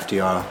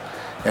FDRE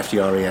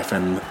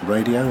FM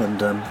radio, and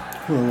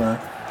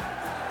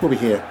we'll be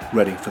here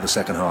ready for the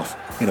second half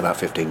in about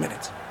 15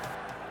 minutes.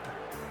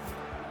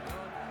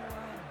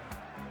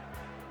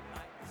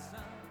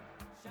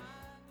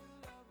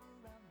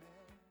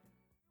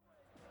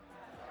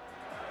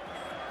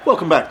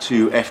 Welcome back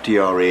to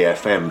FDRE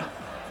FM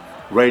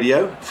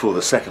radio for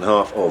the second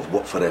half of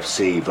Watford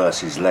FC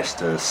versus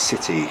Leicester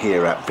City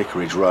here at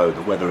Vicarage Road.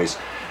 The weather is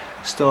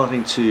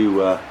starting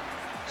to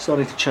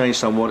change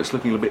somewhat. It's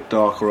looking a bit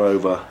darker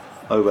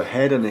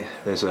overhead, and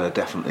there's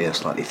definitely a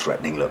slightly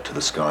threatening look to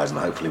the skies, and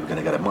hopefully we're going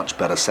to get a much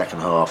better second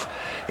half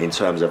in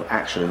terms of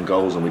action and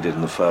goals than we did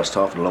in the first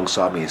half. And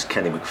alongside me is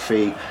Kenny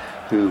McPhee,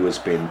 who has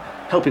been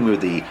helping me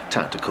with the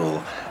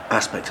tactical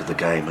aspect of the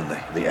game and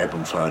the ebb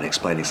and flow, and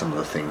explaining some of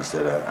the things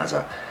that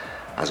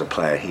as a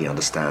player he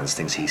understands,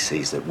 things he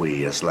sees that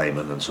we as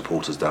laymen and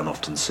supporters don't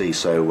often see.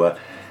 So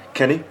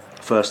Kenny,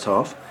 first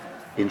half,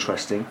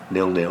 interesting,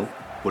 0-0.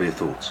 What are your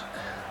thoughts?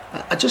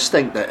 I just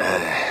think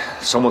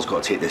that someone's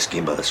got to take this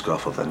game by the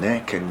scruff of the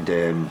neck and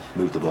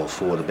move the ball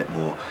forward a bit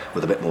more,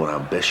 with a bit more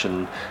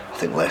ambition. I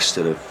think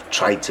Leicester have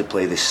tried to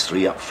play this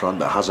three up front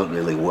that hasn't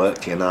really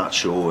worked.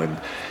 Iheanacho and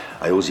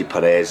Ayoze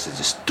Perez, they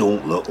just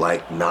don't look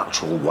like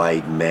natural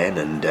wide men,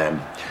 and they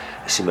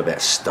seem a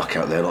bit stuck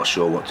out there, not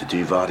sure what to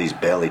do. Vardy's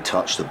barely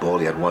touched the ball.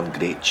 He had one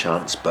great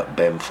chance, but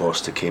Ben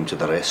Foster came to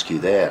the rescue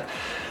there.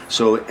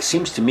 So it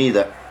seems to me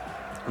that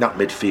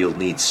midfield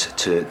needs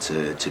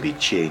to be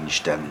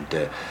changed,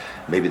 and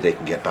maybe they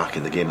can get back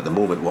in the game. At the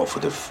moment,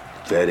 Watford are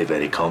very,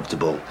 very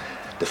comfortable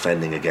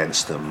defending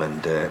against them,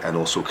 and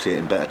also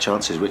creating better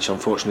chances, which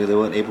unfortunately they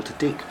weren't able to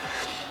take.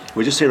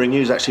 We're just hearing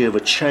news actually of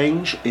a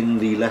change in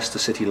the Leicester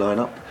City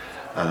lineup.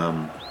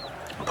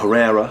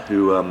 Pereira,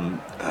 who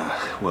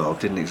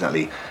didn't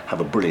exactly have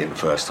a brilliant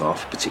first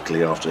half,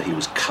 particularly after he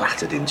was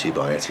clattered into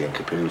by Etienne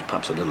Capoue, who was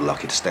perhaps a little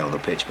lucky to stay on the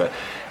pitch, but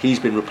he's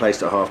been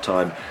replaced at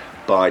half-time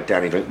by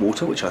Danny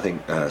Drinkwater, which I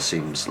think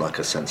seems like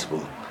a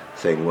sensible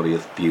thing. What are your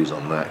views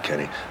on that,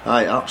 Kenny?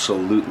 I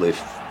absolutely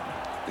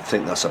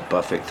think that's a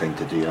perfect thing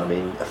to do. I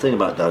mean, the thing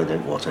about Danny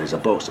Drinkwater is a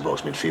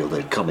box-to-box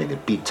midfielder. He'll come in, he'll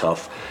be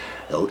tough,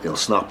 he'll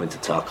snap into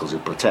tackles, he'll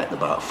protect the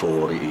back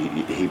four.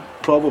 He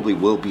probably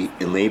will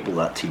enable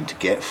that team to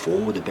get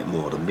forward a bit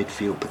more. The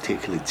midfield,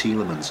 particularly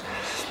Tielemans,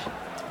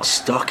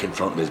 stuck in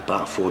front of his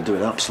back four,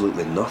 doing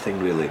absolutely nothing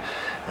really.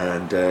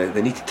 And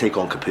they need to take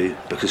on Capoue,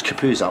 because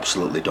Capoue is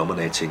absolutely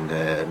dominating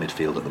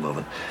midfield at the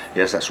moment.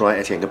 Yes, that's right,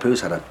 Etienne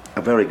Capoue's had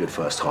a very good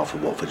first half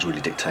of Watford's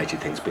really dictated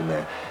things, been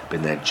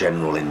their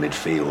general in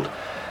midfield.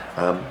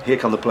 Here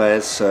come the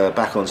players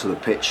back onto the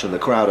pitch, and the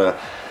crowd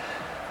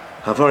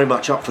are very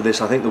much up for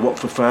this. I think the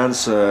Watford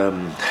fans,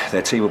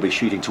 their team will be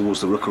shooting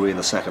towards the Rookery in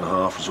the second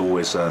half. There's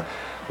always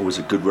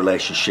a good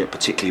relationship,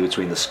 particularly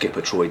between the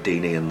skipper Troy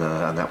Deeney and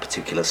that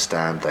particular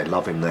stand. They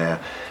love him there.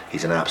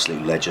 He's an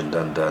absolute legend,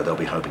 and they'll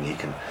be hoping he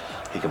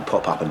can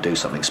pop up and do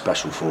something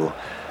special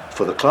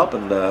for the club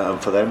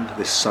and for them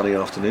this sunny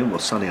afternoon. Well,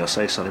 sunny, I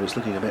say sunny. It's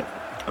looking a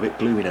bit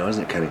gloomy now,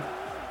 isn't it, Kenny?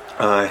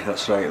 Aye,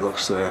 that's right. It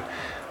looks a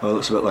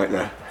bit like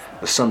the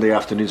Sunday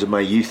afternoons of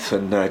my youth,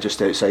 and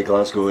just outside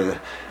Glasgow, with a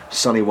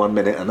sunny 1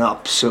 minute and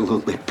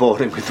absolutely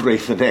pouring with rain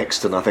the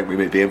next. And I think we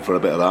may be in for a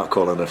bit of that,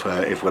 Colin,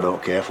 if we're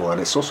not careful.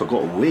 And it's also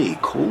got way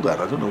colder.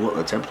 I don't know what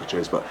the temperature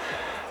is, but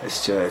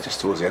it's just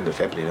towards the end of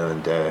February now,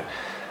 and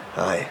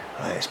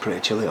it's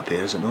pretty chilly up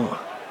here, is it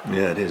not?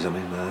 Yeah, it is. I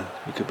mean,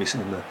 we could be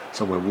sitting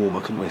somewhere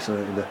warmer, couldn't we? So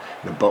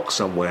in a box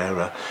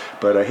somewhere.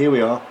 But here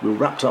we are. We're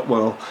wrapped up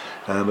well.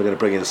 We're going to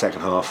bring in the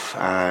second half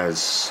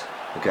as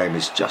the game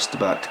is just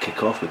about to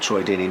kick off, with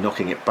Troy Deeney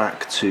knocking it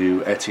back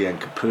to Etienne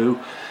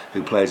Capoue,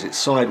 who plays it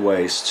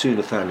sideways to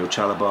Nathaniel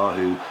Chalobah,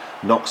 who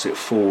knocks it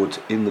forward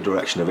in the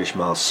direction of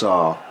Ismail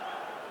Sarr.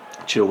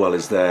 Chilwell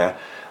is there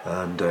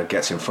and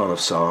gets in front of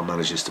Sarr,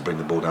 manages to bring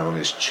the ball down on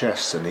his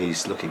chest, and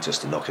he's looking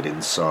just to knock it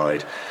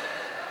inside.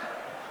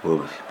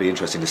 Will be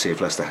interesting to see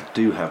if Leicester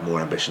do have more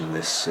ambition in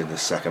this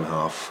second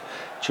half.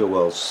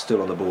 Chilwell's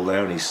still on the ball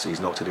there, and he's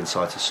knocked it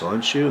inside to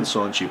Soyuncu, and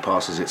Soyuncu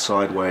passes it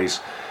sideways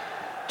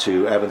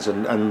to Evans,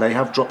 and they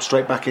have dropped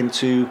straight back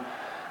into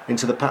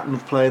the pattern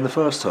of play in the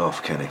first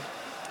half, Kenny.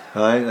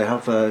 They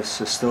have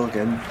still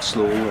again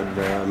slow and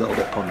a little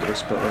bit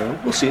ponderous, but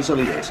we'll see. It's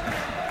early days.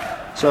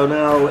 So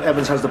now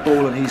Evans has the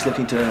ball, and he's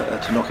looking to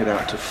knock it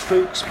out to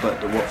Fuchs,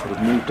 but Watford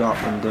have moved up,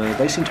 and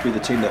they seem to be the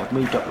team that have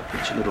moved up the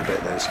pitch a little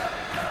bit. There's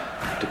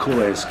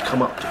Doucouré has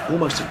come up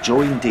almost to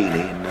join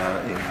Deeney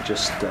in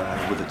just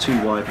with the two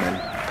wide men,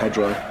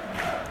 Pedro,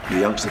 the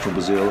youngster from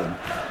Brazil, and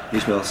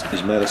Ismail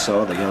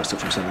Sarr, the youngster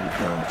from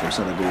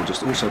Senegal,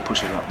 just also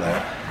pushing up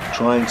there,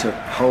 trying to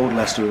hold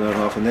Leicester in their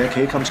half. And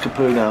here comes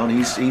Capoue now, and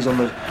he's on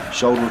the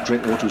shoulder of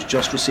Drinkwater, who's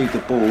just received the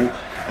ball,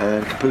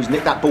 and Capoue's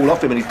nicked that ball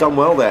off him, and he's done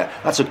well there.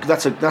 That's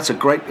a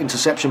great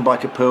interception by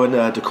Capoue,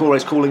 and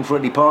Doucouré's calling for it,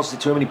 and he passes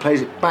it to him, and he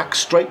plays it back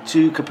straight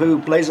to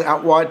Capoue, plays it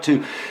out wide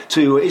to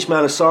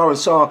Ismail Sarr, and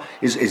Sarr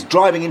is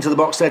driving into the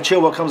box there.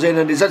 Chilwell comes in,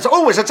 and it's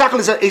a tackle.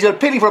 He's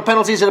appealing for a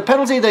penalty. Is it a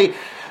penalty?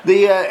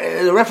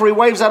 The referee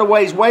waves that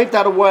away. He's waved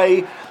that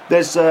away.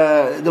 There's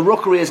the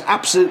Rookery is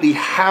absolutely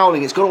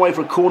howling. It's gone away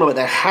for a corner, but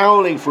they're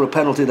howling for a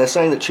penalty. They're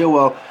saying that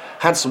Chilwell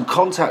had some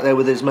contact there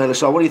with Ismail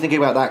Sarr. What are you thinking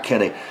about that,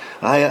 Kenny?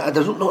 I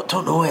don't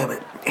know him.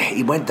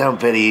 He went down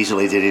very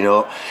easily, did he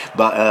not?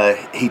 But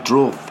he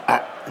drove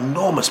at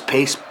enormous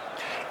pace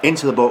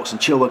into the box, and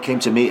Chilwell came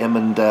to meet him,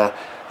 and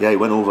he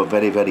went over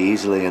very, very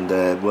easily. And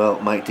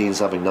Mike Dean's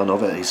having none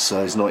of it.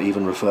 He's not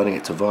even referring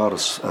it to VAR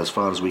as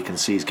far as we can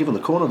see. He's given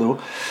the corner though,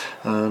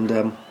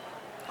 and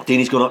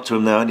Deeney's gone up to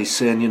him now and he's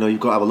saying, you've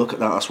got to have a look at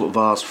that, that's what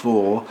VAR's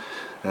for.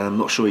 I'm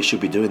not sure he should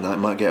be doing that. He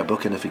might get a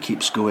booking if he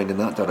keeps going in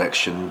that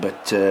direction.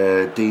 But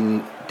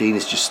Dean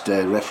is just,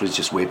 referee's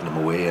just waving him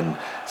away and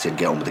said,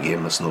 get on with the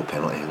game, that's no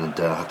penalty. And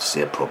I have to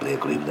say I probably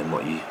agree with him.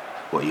 What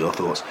are your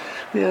thoughts?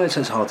 Yeah, it's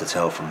hard to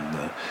tell from,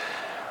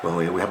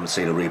 we haven't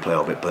seen a replay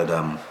of it, but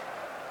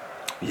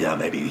yeah,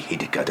 maybe he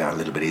did go down a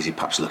little bit easy,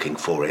 perhaps looking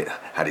for it,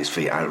 had his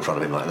feet out in front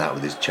of him like that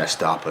with his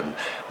chest up and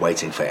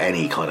waiting for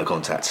any kind of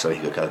contact so he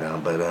could go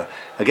down. But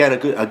again,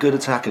 a good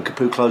attack, and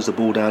Capoue closed the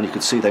ball down. You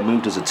could see they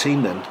moved as a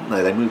team then.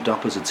 No, they moved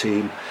up as a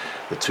team.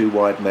 The two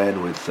wide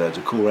men with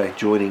Doucouré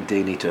joining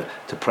Deeney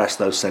to press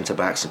those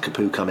centre-backs, and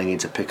Capoue coming in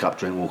to pick up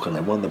Drinkwater, and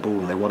they won the ball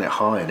and they won it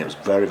high, and it was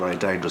very, very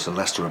dangerous, and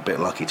Leicester a bit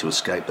lucky to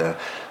escape there.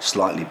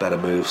 Slightly better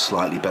move,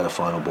 slightly better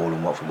final ball,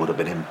 and Watford would have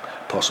been in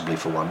possibly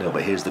for 1-0.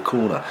 But here's the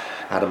corner.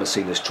 Adam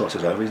Masina's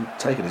trotted over. He's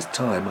taken his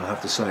time, I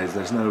have to say.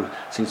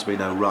 Seems to be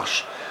no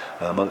rush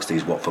amongst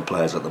these Watford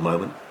players at the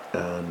moment.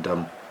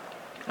 And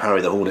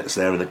Harry the Hornet's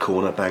there in the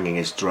corner banging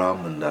his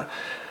drum, and the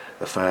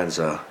fans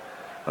are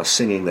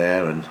singing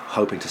there and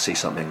hoping to see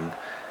something.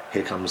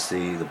 Here comes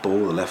the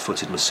ball. The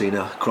left-footed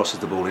Masina crosses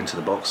the ball into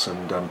the box,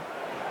 and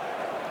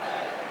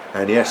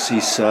yes,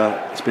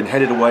 it's been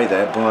headed away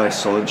there by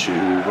Soyuncu,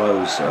 who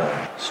rose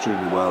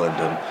extremely well,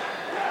 and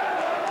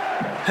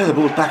the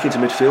ball's back into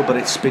midfield, but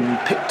it's been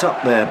picked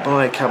up there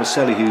by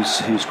Kabasele,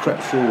 who's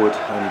crept forward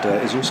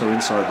and is also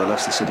inside the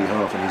Leicester City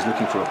half, and he's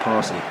looking for a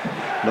pass, and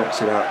he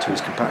knocks it out to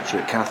his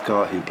compatriot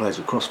Cathcart, who plays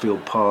a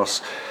crossfield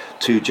pass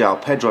to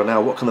João Pedro. Now,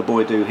 what can the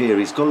boy do here?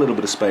 He's got a little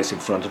bit of space in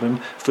front of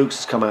him. Fuchs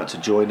has come out to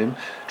join him.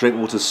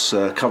 Drinkwater's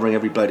covering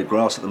every blade of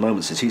grass at the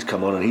moment since he's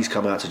come on, and he's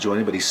come out to join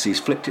him, but he's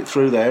flicked it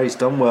through there. He's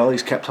done well.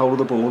 He's kept hold of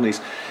the ball, and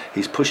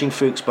he's pushing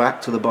Fuchs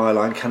back to the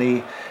byline. Can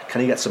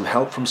he get some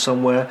help from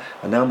somewhere?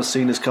 And now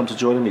Masina's come to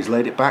join him. He's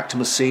laid it back to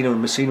Masina,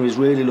 and Masina is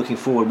really looking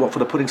forward.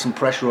 Watford are putting some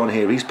pressure on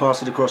here. He's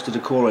passed it across to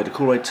Doucouré.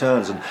 Doucouré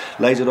turns and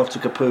lays it off to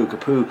Capoue.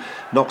 Capoue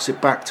knocks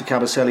it back to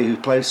Kabasele,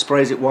 who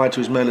sprays it wide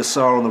to Ismaila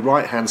Sarr on the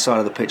right-hand side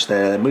of the pitch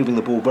there. They're moving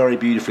the ball very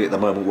beautifully at the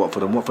moment,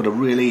 Watford, and Watford are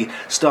really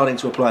starting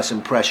to apply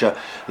some pressure.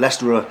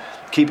 Leicester are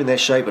keeping their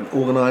shape and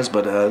organised,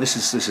 but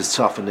this is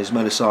tough, and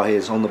Ismaila Sarr here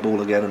is on the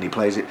ball again, and he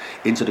plays it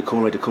into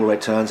Doucouré. Doucouré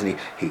turns and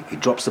he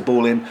drops the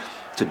ball in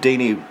to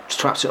Deeney, who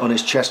traps it on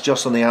his chest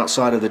just on the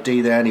outside of the D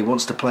there, and he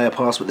wants to play a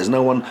pass, but there's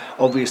no one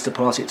obvious to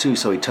pass it to,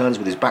 so he turns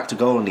with his back to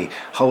goal and he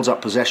holds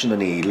up possession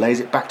and he lays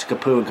it back to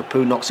Capoue, and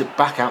Capoue knocks it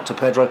back out to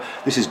Pedro.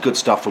 This is good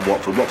stuff from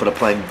Watford. Watford are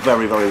playing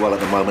very, very well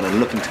at the moment and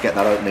looking to get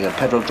that opening, and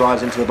Pedro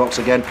drives into the box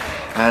again,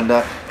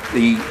 and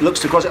he looks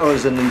to cross it.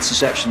 There's an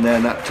interception there,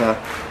 and that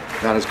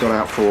has gone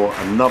out for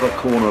another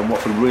corner, and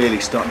Watford really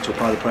starting to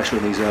apply the pressure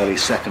in these early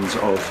seconds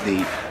of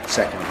the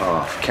second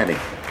half. Kenny.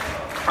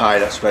 Aye,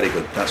 that's very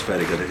good. That's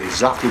very good. It's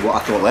exactly what I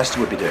thought Leicester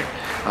would be doing.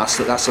 That's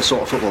the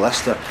sort of football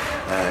Leicester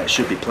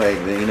should be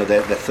playing.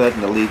 They're third in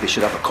the league. They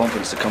should have the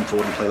confidence to come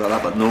forward and play like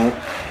that. But no,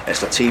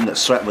 it's the team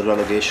that's threatened with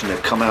relegation.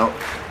 They've come out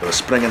with a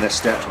spring in their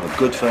step from a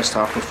good first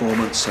half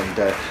performance, and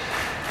well,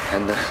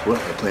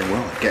 they're playing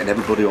well, getting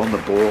everybody on the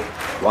ball,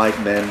 wide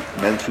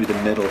men through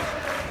the middle.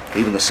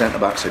 Even the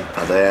centre-backs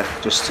are there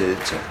just to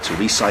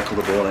recycle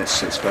the ball.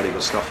 It's very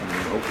good stuff, and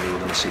hopefully we're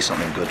going to see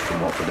something good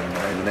from Watford in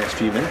the next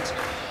few minutes.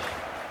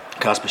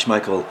 Kasper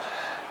Schmeichel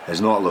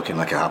is not looking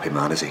like a happy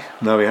man, is he?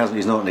 No, he hasn't.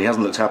 He's not. And he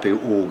hasn't looked happy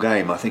all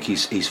game. I think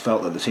he's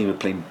felt that the team have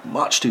played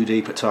much too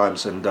deep at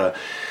times, and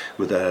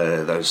with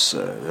those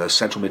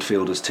central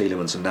midfielders,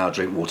 Tielemans and now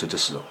Drinkwater,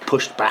 just sort of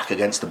pushed back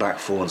against the back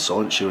four, and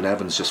Soyuncu and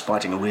Evans just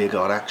fighting a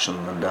rearguard action,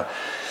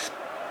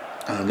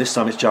 and this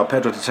time it's João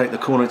Pedro to take the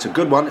corner. It's a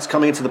good one. It's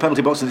coming into the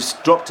penalty box, and it's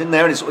dropped in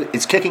there, and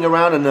it's kicking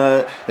around,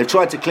 and they've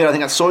tried to clear it. I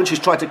think that's Soyuncu's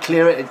tried to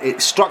clear it.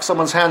 It struck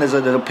someone's hand. There's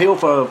an appeal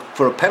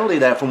for a penalty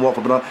there from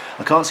Watford, but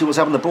I can't see what's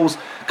happened. The ball's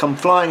come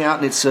flying out,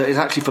 and it's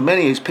actually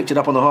Firmini who's picked it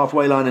up on the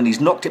halfway line, and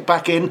he's knocked it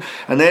back in.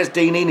 And there's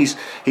Deeney, and he's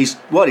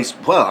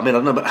I mean, I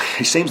don't know, but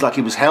he seems like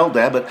he was held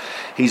there, but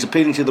he's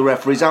appealing to the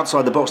referees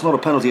outside the box. Not a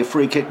penalty, a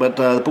free kick, but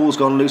the ball's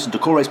gone loose, and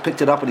Doucouré's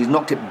picked it up, and he's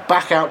knocked it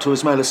back out to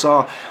Ismaila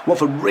Sarr.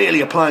 Watford really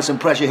applying some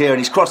pressure here, and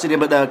he's crossed it in,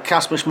 but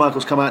Kasper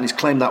Schmeichel's come out and he's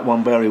claimed that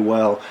one very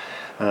well.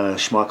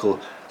 Schmeichel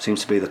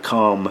seems to be the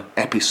calm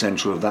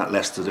epicentre of that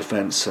Leicester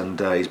defence, and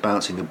he's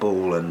bouncing the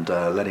ball and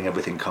letting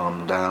everything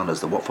calm down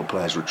as the Watford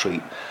players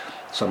retreat,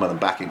 some of them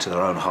back into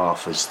their own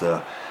half as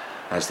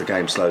the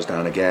game slows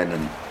down again,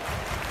 and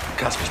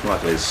Kasper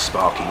Schmeichel is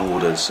sparking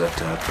orders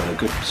at a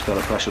good spell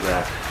of pressure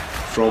there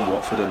from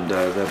Watford, and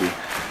there'll be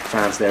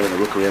fans there in the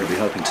Rookery will be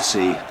hoping to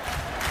see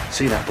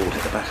that ball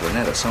hit the back of the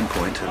net at some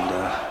point, and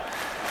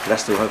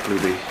Leicester will hopefully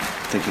be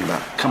thinking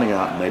about coming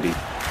out and maybe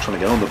trying to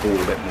get on the ball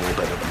a bit more,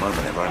 but at the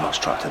moment they're very much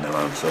trapped in their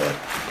own third.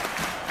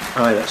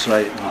 Aye, that's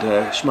right,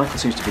 and Schmeichel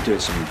seems to be doing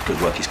some good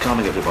work. He's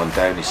calming everyone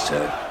down, he's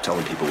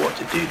telling people what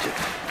to do to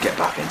get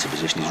back into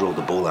position. He's rolled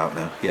the ball out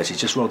now. Yes, he's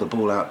just rolled the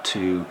ball out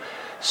to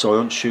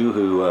Soyuncu,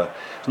 who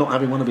is not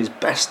having one of his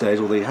best days,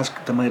 although he has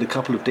made a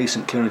couple of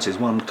decent clearances,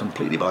 one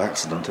completely by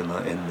accident in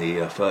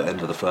the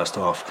end of the first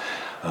half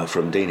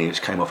from Deeney,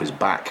 which came off his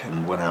back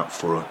and went out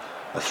for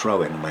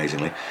throw-in,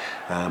 amazingly.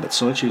 But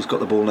Soyuncu's got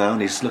the ball now,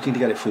 and he's looking to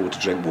get it forward to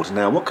Drinkwater.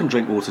 Now, what can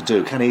Drinkwater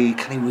do? Can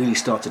he really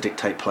start to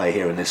dictate play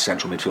here in this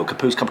central midfield?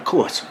 Capoose come, of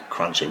course,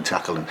 crunching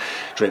tackle, and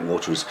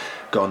Drinkwater has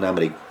gone down,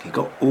 but he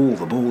got all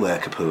the ball there,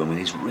 Capoue. I mean,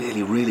 he's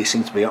really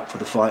seems to be up for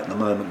the fight at the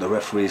moment. The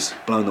referee's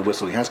blown the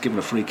whistle. He has given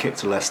a free kick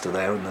to Leicester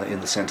there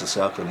in the centre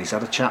circle, and he's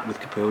had a chat with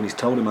Capoue, and he's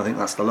told him, I think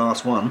that's the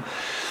last one.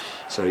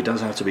 So he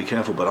does have to be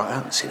careful, but I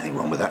haven't seen anything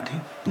wrong with that, do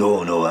you?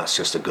 No, that's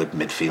just a good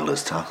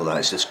midfielder's tackle.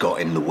 That's just got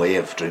in the way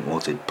of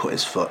Drinkwater. Put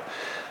his foot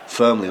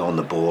firmly on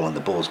the ball, and the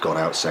ball's gone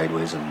out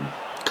sideways, and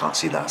can't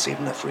see that's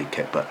even a free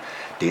kick. But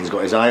Dean's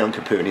got his eye on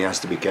Capoue, and he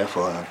has to be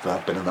careful.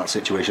 I've been in that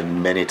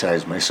situation many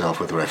times myself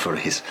with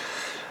referees.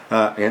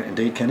 Yeah,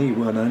 indeed, Kenny, you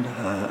were known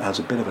as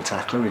a bit of a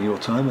tackler in your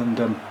time,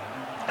 and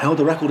held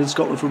the record in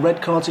Scotland for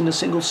red cards in a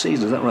single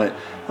season, is that right?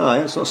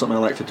 Yeah, it's not something I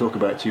like to talk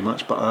about too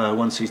much, but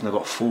one season I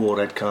got 4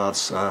 red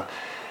cards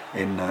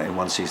in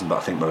one season, but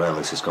I think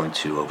Morelos is going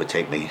to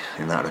overtake me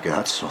in that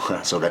regard, so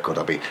that's a record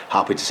I'll be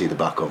happy to see the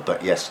back of.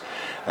 But yes,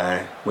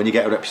 when you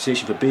get a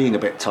reputation for being a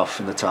bit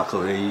tough in the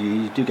tackle,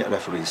 you do get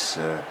referees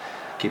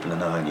keeping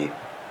an eye on you.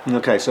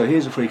 Okay, so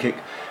here's a free kick,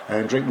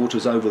 and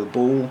Drinkwater's over the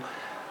ball.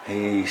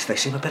 They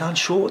seem a bit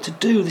unsure what to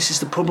do. This is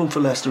the problem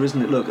for Leicester,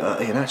 isn't it? Look,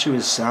 Iheanacho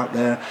is out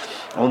there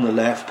on the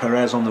left,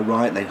 Perez on the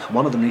right.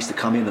 One of them needs to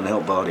come in and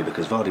help Vardy,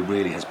 because Vardy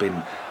really has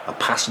been a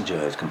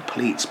passenger, a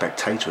complete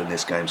spectator in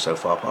this game so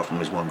far, apart from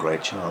his one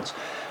great chance.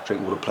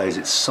 Drinkwater plays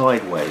it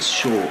sideways,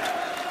 short,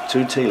 to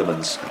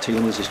Tielemans.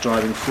 Tielemans is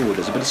driving forward.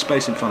 There's a bit of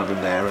space in front of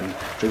him there, and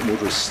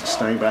Drinkwater is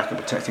staying back and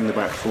protecting the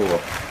back four.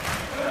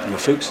 And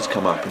Fuchs has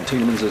come up, and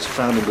Tielemans has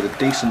found him with a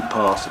decent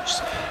pass.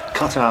 It's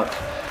cut out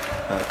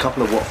a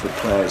couple of Watford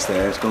players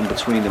there. He's gone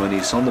between them, and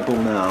he's on the ball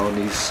now, and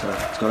he's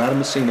got Adam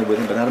Messina with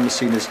him, but Adam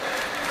Messina's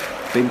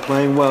been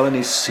playing well, and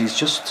he's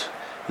just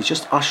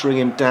ushering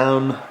him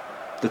down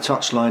the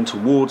touchline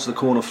towards the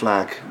corner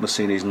flag.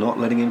 Messina's not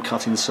letting him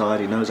cut inside.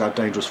 He knows how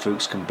dangerous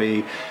Fuchs can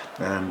be,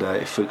 and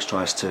if Fuchs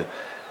tries to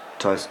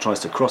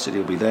cross it,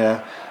 he'll be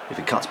there. If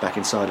he cuts back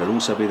inside, he'll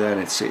also be there.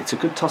 And it's a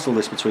good tussle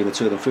this between the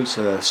two of them.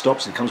 Fuchs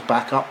stops and comes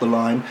back up the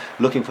line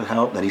looking for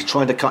help. Then he's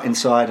trying to cut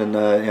inside, and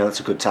that's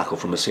a good tackle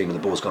from Messina. The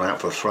ball's gone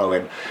out for a throw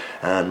in,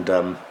 and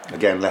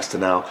again Leicester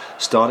now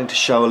starting to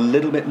show a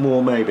little bit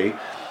more maybe.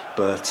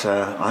 But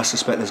I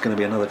suspect there's going to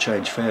be another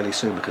change fairly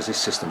soon, because this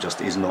system just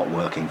is not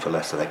working for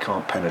Leicester. They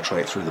can't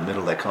penetrate through the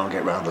middle. They can't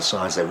get round the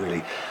sides. They're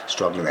really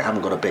struggling. They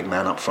haven't got a big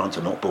man up front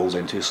to knock balls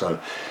into, so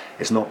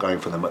it's not going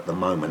for them at the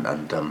moment.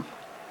 And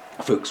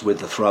Fuchs with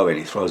the throw-in,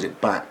 he throws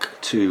it back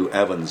to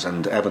Evans,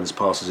 and Evans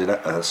passes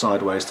it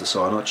sideways to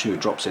Sarnachu,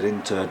 drops it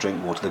into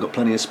Drinkwater. They've got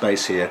plenty of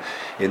space here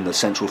in the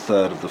central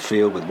third of the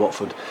field, with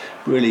Watford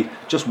really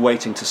just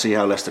waiting to see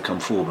how Leicester come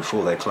forward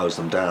before they close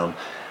them down.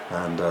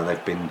 And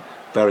they've been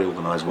very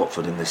organised,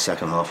 Watford, in this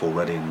second half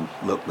already, and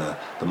look the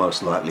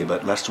most likely.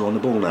 But Leicester on the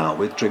ball now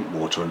with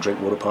Drinkwater, and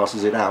Drinkwater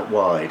passes it out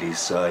wide.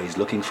 He's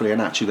looking for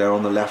Iheanacho there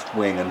on the left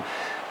wing, and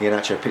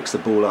Iheanacho picks the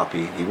ball up.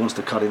 He wants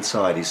to cut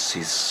inside.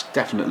 He's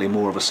definitely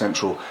more of a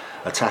central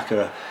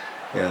attacker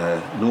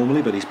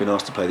normally, but he's been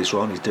asked to play this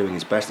role, and he's doing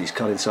his best. He's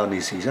cut inside, and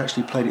he's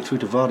actually played it through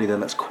to Vardy then.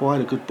 That's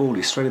quite a good ball.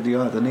 He's threaded the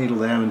eye of the needle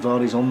there, and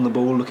Vardy's on the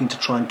ball looking to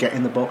try and get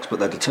in the box, but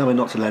they're determined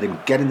not to let him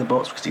get in the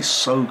box, because he's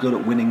so good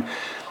at winning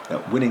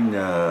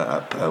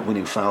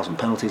fouls and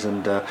penalties,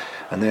 and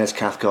there's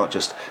Cathcart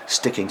just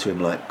sticking to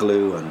him like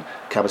glue, and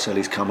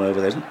Cabaselli's come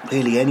over. There's not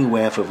really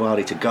anywhere for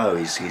Vardy to go.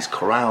 He's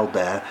corralled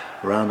there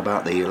around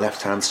about the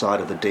left hand side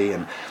of the D,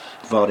 and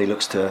Vardy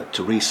looks to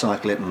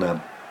recycle it,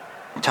 and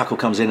tackle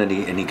comes in, and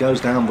he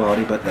goes down,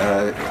 Vardy, but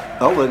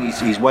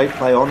he's wave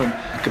play on, and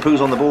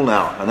Capoue's on the ball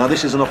now, and now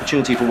this is an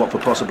opportunity for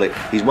Watford possibly.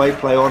 He's wave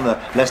play on. The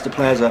Leicester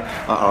players are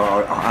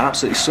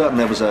absolutely certain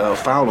there was a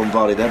foul on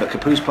Vardy there, but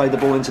Capoue's played the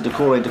ball into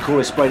Decore, and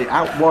Decore sprayed it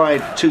out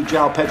wide to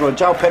João Pedro, and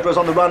João Pedro's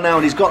on the run now,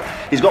 and he's got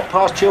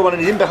past Chilwell, and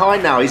he's in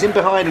behind now. He's in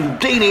behind, and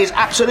Deeney is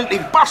absolutely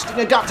busting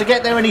a gut to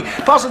get there, and he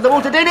passes the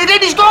ball to Deeney.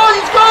 Deeney scores!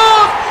 He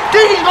scores!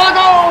 Deeney's got a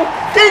goal!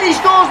 Deeney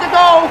scores the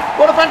goal!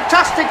 What a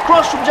fantastic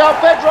cross from João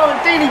Pedro, and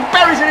Deeney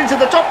buries it into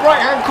the top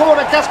right-hand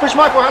corner. Kasper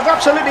Schmeichel has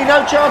absolutely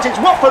no chance. It's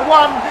Watford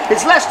 1,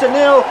 it's Leicester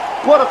 0.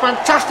 What a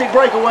fantastic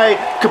breakaway.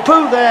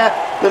 Capoue there.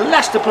 The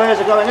Leicester players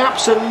are going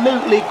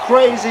absolutely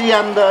crazy,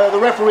 and the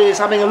referee is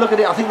having a look at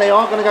it. I think they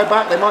are going to go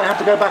back. They might have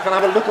to go back and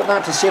have a look at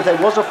that to see if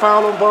there was a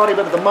foul on Vardy,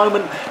 but at the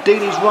moment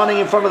Deeney's running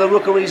in front of the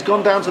Rookery. He's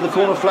gone down to the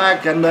corner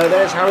flag, and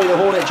there's Harry the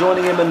Hornet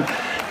joining him, and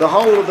the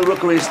whole of the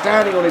Rookery is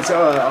standing on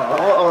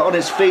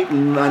its feet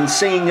and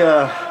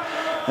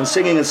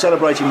singing and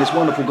celebrating this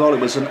wonderful goal.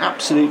 It was an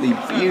absolutely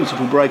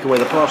beautiful breakaway.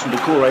 The pass from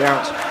Decore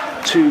out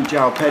to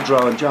João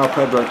Pedro, and João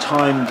Pedro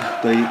timed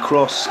the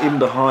cross in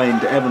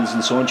behind Evans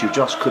and Soyuncu,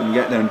 just couldn't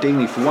get there, and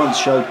Deeney for once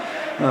showed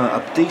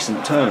a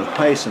decent turn of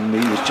pace, and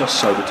he was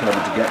just so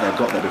determined to get there.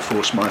 Got there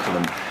before Schmeichel,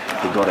 and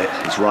he got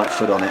his right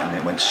foot on it, and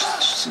it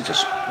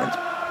just went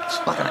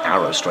like an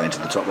arrow straight into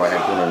the top right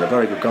hand corner, and a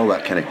very good goal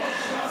that, Kenny.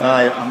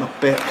 I'm a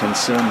bit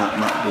concerned that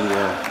might be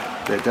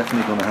they're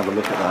definitely going to have a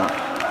look at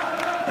that.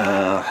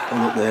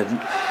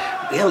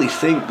 Look, they only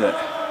think that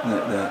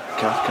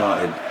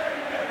Cathcart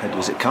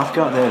Was it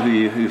Cathcart there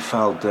who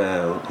fouled,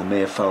 or may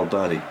have fouled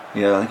Vardy?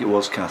 Yeah, I think it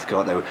was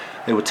Cathcart.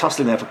 They were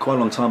tussling there for quite a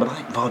long time, but I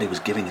think Vardy was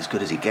giving as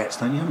good as he gets,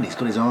 don't you? I mean, he's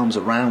got his arms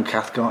around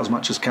Cathcart as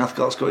much as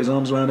Cathcart's got his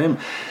arms around him.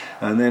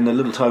 And then a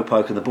little toe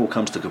poke and the ball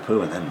comes to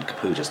Capoue, and then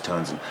Capoue just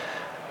turns and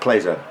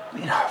plays a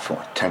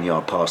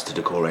 10-yard pass to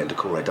Doucouré, and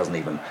Doucouré doesn't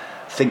even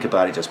think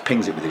about it, just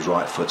pings it with his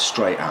right foot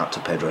straight out to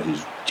Pedro,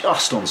 who's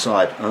just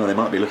onside. Oh, they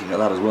might be looking at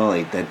that as well.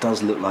 There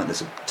does look like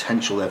there's a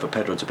potential there for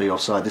Pedro to be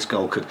offside. This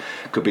goal could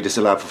be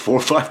disallowed for 4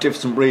 or 5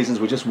 different reasons.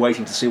 We're just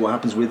waiting to see what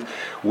happens with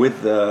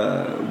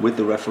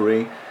the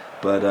referee.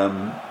 But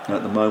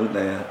at the moment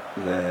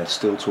they're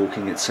still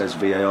talking. It says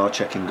VAR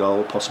checking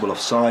goal, possible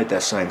offside.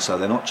 They're saying so.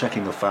 They're not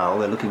checking the foul.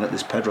 They're looking at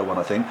this Pedro one,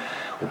 I think,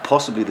 or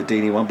possibly the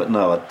Deeney one. But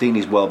no,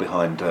 Deeney's well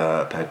behind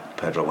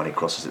Pedro when he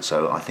crosses it.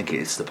 So I think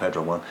it's the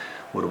Pedro one.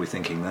 What are we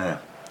thinking there?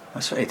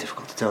 That's very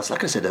difficult to tell. It's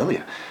like I said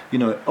earlier.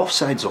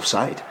 Offside's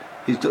offside.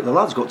 The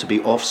lad's got to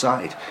be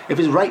offside. If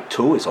his right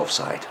toe is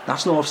offside,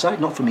 that's not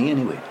offside. Not for me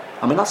anyway.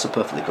 I mean, that's a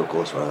perfectly good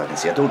goal as far as I can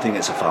see. I don't think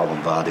it's a foul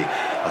on Vardy.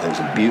 I think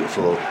it's a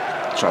beautiful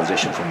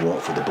transition from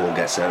Watford. The ball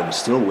gets there and we're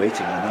still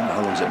waiting. I don't know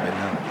how long has it been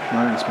now.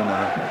 No, it's been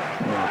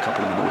a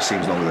couple of minutes. It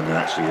seems longer than it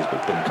actually is, but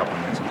it's been a couple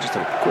of minutes. I'll just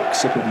have a quick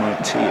sip of my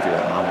tea if you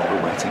don't mind while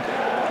we're waiting.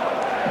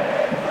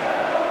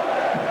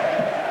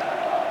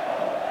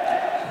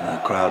 The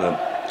crowd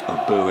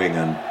are booing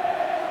and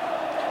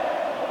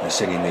they're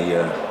singing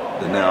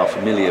the now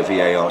familiar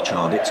VAR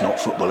chant. It's not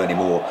football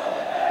anymore.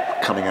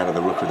 Coming out of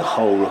the Rookery, the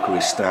whole Rookery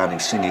is standing,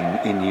 singing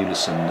in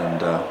unison,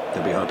 and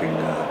they'll be hoping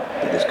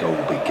that this goal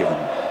will be given.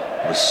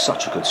 It was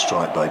such a good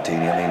strike by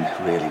Deeney. I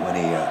mean, really,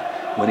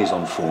 when he's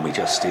on form, he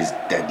just is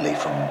deadly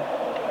from,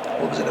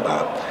 what was it,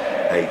 about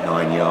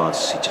 8-9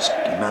 yards. He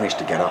managed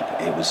to get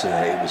up. It was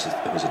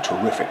a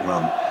terrific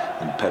run,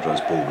 and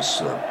Pedro's ball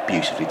was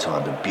beautifully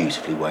timed and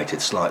beautifully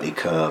weighted, slightly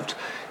curved,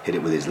 hit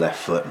it with his left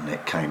foot, and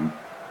it came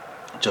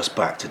just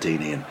back to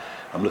Deeney. And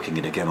I'm looking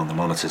at it again on the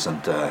monitors,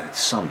 and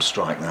some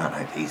strike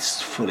that.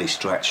 He's fully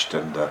stretched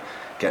and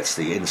gets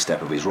the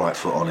instep of his right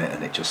foot on it,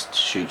 and it just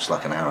shoots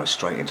like an arrow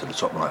straight into the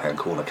top right hand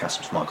corner.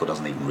 Kasper Schmeichel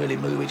doesn't even really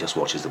move, he just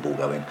watches the ball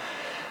go in.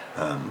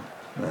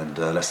 And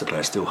Leicester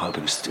players still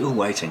hoping, still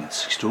waiting.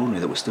 It's extraordinary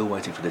that we're still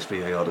waiting for this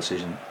VAR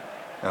decision.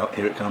 Oh,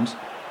 here it comes.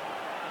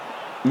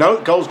 No,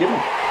 goal's given.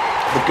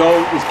 The goal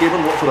is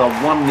given. Watford are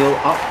 1-0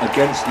 up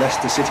against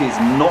Leicester City. It's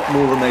not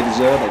more than they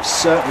deserve. They've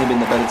certainly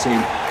been the better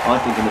team, I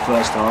think, in the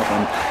first half,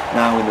 and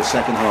now in the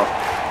second half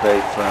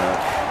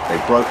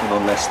they've broken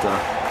on Leicester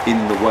in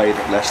the way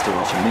that Leicester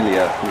are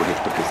familiar with,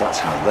 because that's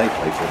how they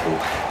play football.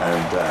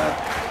 And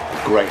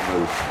a great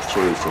move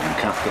through from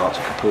Cathcart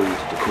to Capoue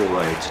to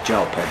Doucouré to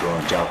João Pedro,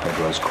 and João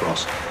Pedro's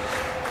cross.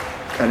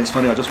 And it's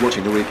funny, I was just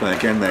watching the replay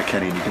again there,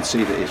 Kenny, and you can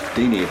see that if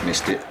Deeney had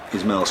missed it,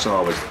 Ismail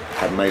Sarr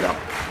had made up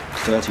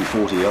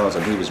 30-40 yards,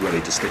 and he was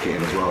ready to stick it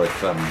in as well.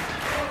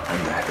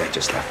 And they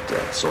just left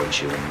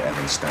Soyuncu and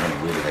Evans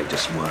standing. Really, they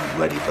just weren't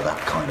ready for that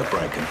kind of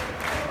break. And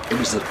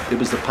it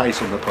was the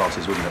pace on the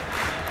passes, wasn't it?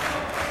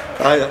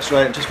 Aye, that's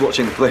right. I'm just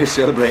watching the players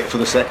celebrate for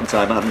the second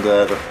time, and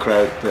the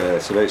crowd.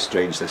 It's very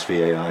strange, this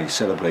VAR. You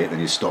celebrate, then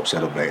you stop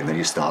celebrating, then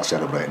you start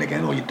celebrating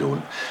again, or you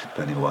don't,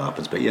 depending on what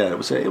happens. But yeah, it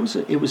was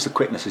the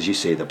quickness, as you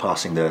see, the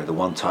passing, the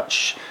one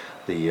touch,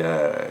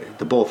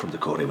 the ball from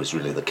Doucouré was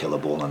really the killer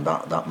ball, and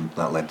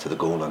that led to the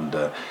goal. And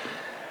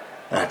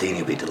Deeney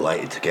will be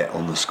delighted to get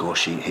on the score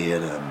sheet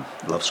here.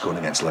 Love scoring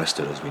against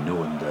Leicester, as we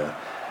know, and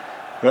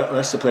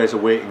Leicester players are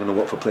waiting, and the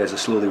Watford players are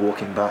slowly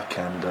walking back.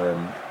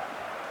 And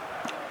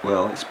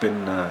well, it's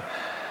been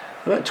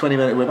about 20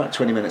 minutes. We're about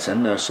 20 minutes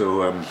in now, so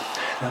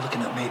they're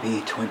looking at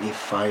maybe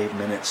 25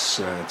 minutes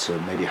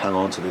to maybe hang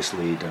on to this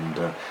lead,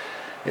 and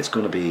it's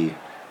going to be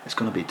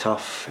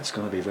tough. It's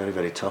going to be very,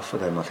 very tough for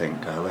them. I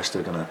think Leicester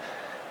are going to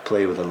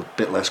play with a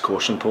bit less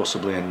caution,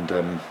 possibly, and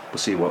we'll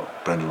see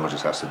what Brendan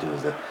Rodgers has to do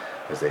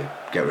as they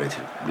get ready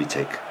to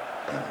retake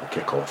the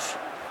kick-off.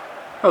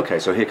 Okay,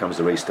 so here comes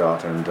the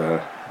restart, and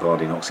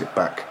Vardy knocks it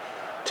back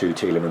to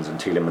Tielemans, and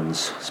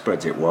Tielemans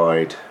spreads it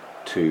wide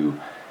to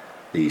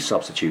the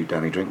substitute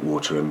Danny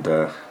Drinkwater, and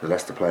the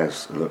Leicester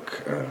players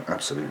look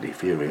absolutely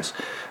furious.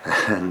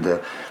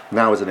 And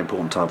now is an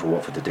important time for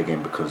Watford to dig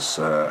in, because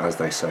as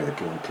they say, the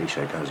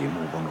cliche goes, you're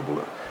more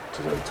vulnerable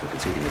to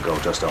conceding a goal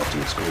just after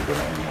you've scored than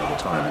at any other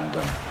time. And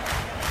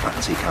I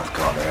can see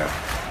Cathcart there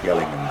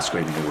yelling and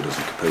screaming orders,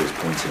 and Capoue is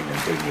pointing, and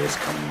Deeney has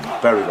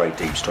come very, very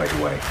deep straight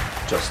away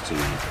just to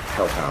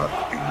help out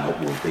in what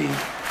will be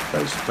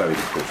those very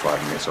difficult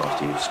 5 minutes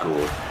after you've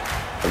scored.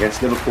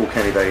 Against Liverpool,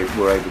 Kenny, they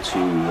were able to,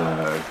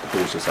 the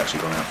ball's just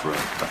actually gone out for a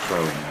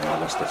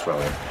throw-in, Leicester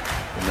throw-in.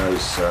 In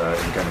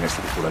the game against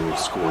Liverpool, they will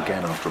score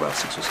again after about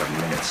 6 or 7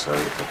 minutes, so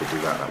if they could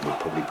do that, that would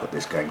probably put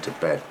this game to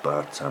bed.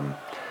 But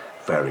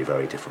very,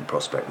 very different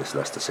prospect, this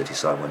Leicester City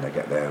side, when they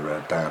get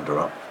their dander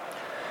up.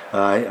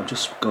 I'm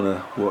just going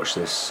to watch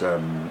this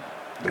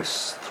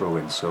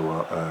throw-in, so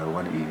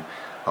why don't you,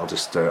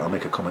 I'll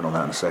make a comment on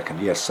that in a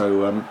second. Yes,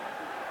 so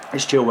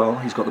it's Chilwell.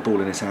 He's got the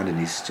ball in his hand, and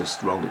he's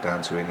just rolled it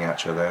down to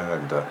Iheanacho there,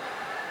 and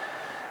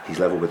He's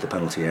level with the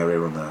penalty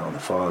area on the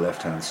far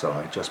left-hand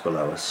side, just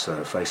below us,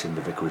 facing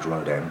the Vicarage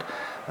Road end,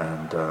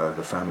 and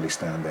the family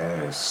stand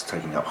there is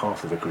taking up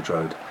half the Vicarage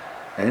Road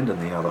end,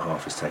 and the other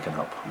half is taken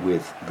up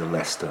with the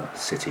Leicester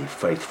City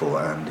faithful.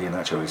 And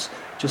Iheanacho is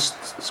just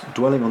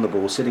dwelling on the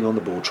ball, sitting on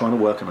the ball, trying to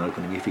work an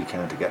opening if he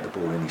can to get the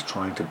ball in. He's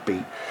trying to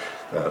beat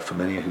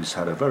Firmino, who's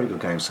had a very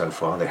good game so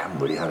far. They haven't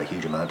really had a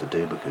huge amount to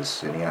do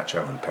because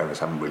Iheanacho and Perez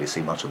haven't really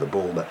seen much of the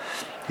ball, but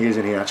here's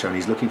Iheanacho and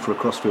he's looking for a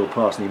crossfield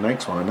pass and he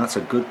makes one, and that's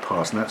a good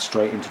pass, and that's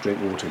straight into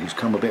Drinkwater, who's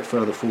come a bit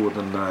further forward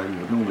than you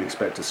would normally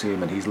expect to see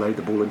him, and he's laid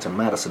the ball into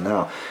Maddison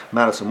now.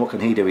 Maddison, what can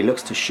he do? He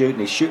looks to shoot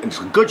and he's shooting. It's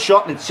a good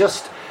shot, and it's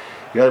just...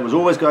 it was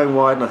always going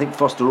wide, and I think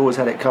Foster always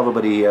had it covered,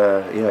 but he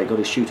got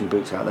his shooting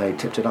boots out there. He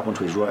tipped it up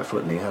onto his right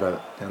foot, and he had a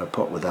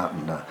pot with that,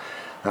 and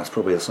that's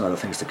probably a sign of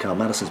things to come.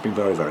 Maddison's been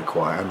very, very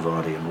quiet, and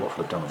Vardy and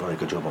Watford have done a very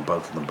good job on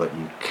both of them, but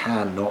you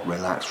cannot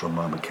relax for a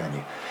moment, can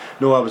you?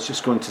 No, I was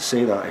just going to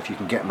say that if you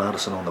can get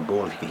Maddison on the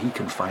ball, if he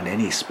can find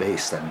any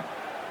space, then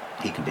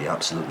he can be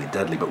absolutely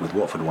deadly. But with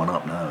Watford one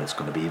up now, it's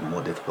going to be even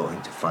more difficult, I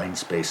think, to find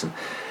space. And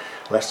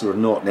Leicester are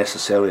not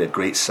necessarily a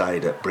great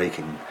side at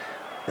breaking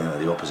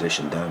the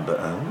opposition down, but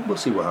we'll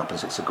see what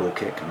happens. It's a goal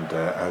kick, and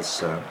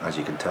as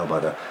you can tell by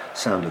the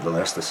sound of the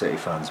Leicester City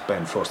fans,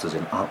 Ben Foster's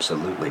in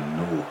absolutely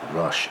no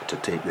rush to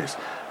take this.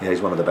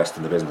 He's one of the best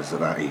in the business at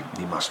that.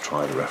 He must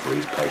try the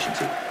referee's patience.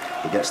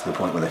 He gets to the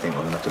point where they think,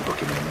 we're going to have to book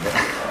him in a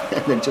minute,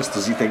 and then just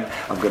as you think,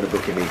 I'm going to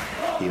book him,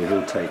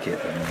 he'll take it.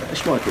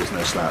 Schmeichel's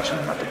no slouch in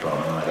that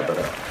department either, but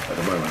at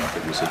the moment I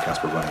think you'll see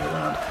Kasper running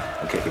around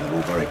and kicking the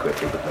ball very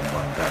quickly, but then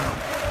one down.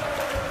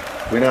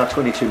 We're now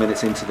 22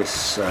 minutes into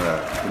this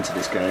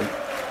game.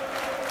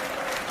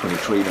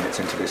 23 minutes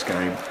into this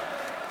game,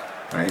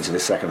 into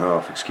this second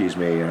half, excuse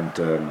me,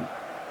 and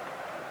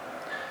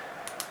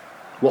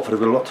Watford have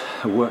got a lot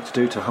of work to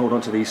do to hold on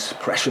to these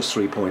precious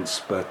 3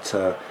 points, but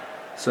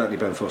certainly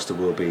Ben Foster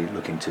will be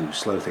looking to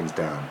slow things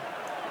down.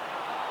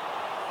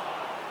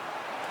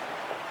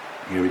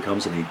 Here he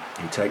comes, and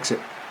he takes it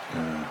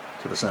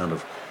to the sound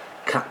of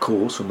cat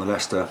calls from the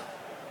Leicester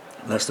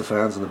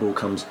fans, and the ball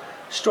comes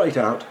straight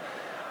out.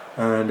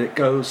 And it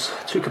goes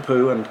to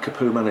Capoue, and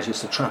Capoue manages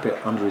to trap it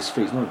under his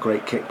feet. It's not a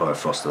great kick by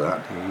Foster,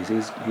 that.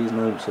 He's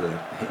known to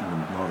hitting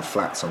them rather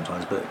flat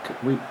sometimes, but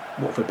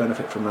Watford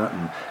benefit from that,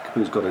 and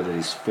Capoue's got it at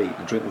his feet,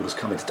 and Drinkwater's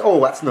come into... Oh,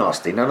 that's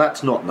nasty. Now,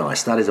 that's not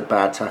nice. That is a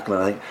bad tackle,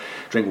 and I think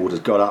Drinkwater's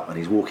got up, and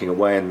he's walking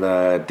away,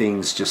 and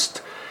Dean's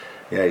just...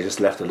 he just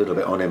left a little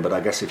bit on him, but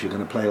I guess if you're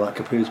going to play like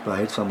Capoue's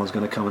played, someone's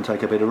going to come and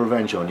take a bit of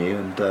revenge on you,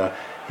 and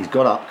he's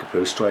got up,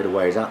 Capoue, straight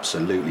away. He's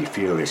absolutely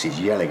furious. He's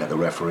yelling at the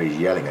referee, he's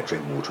yelling at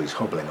Drinkwater, he's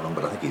hobbling along,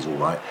 but I think he's all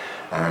right.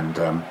 And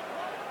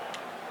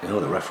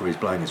the referee's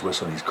blowing his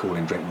whistle, and he's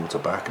calling Drinkwater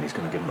back, and he's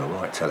going to give him a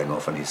right telling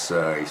off, and he's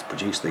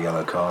produced the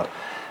yellow card,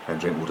 and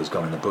Drinkwater's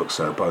gone in the book,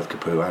 so both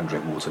Capoue and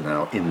Drinkwater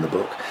now in the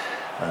book,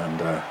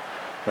 and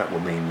that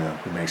will mean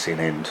we may see an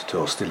end to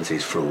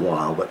hostilities for a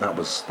while, but that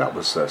was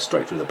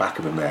straight through the back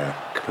of him there.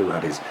 Capoue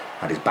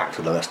had his back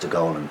to the Leicester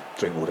goal, and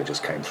Drinkwater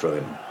just came through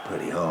him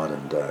pretty hard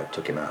and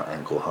took him out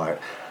ankle height.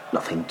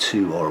 Nothing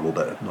too horrible,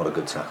 but not a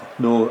good tackle.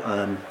 No,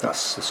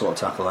 that's the sort of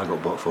tackle I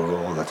got booked for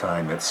all the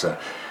time. It's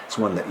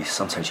one that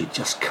sometimes you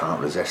just can't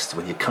resist.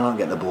 When you can't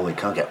get the ball, you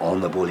can't get on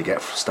the ball, you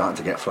starting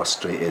to get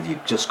frustrated.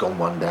 You've just gone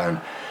one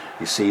down.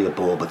 You see the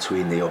ball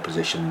between the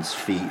opposition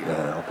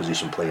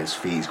player's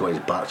feet. He's got his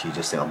back. You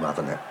just say, I'm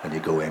having it, and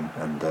you go in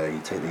and you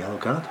take the yellow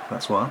card.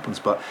 That's what happens.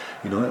 But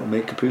it'll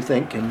make Capoue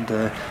think and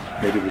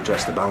maybe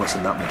redress the balance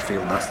in that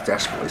midfield. And that's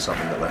desperately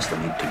something that Leicester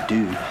need to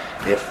do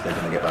if they're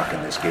going to get back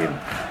in this game.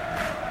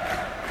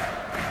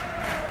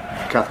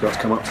 Cathcart's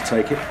come up to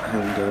take it,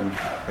 and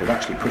they've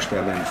actually pushed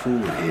their men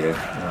forward here,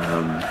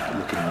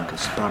 looking like a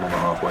span on the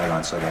halfway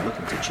line, so they're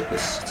looking to chip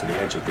this to the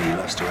edge of the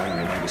Leicester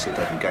area, maybe see if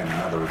they can gain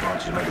another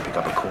advantage and maybe pick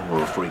up a corner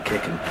or a free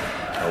kick, and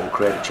will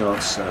create a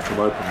chance from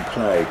open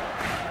play.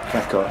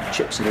 Cathcart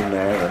chips it in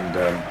there,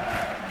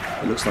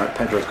 and it looks like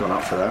Pedro's gone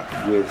up for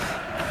that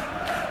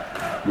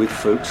with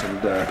Fuchs,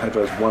 and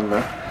Pedro's won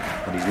that.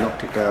 And he's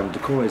knocked it down.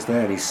 Doucouré's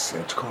there, and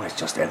Doucouré's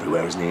just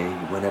everywhere, isn't he?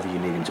 Whenever you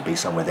need him to be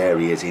somewhere, there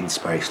he is in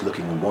space,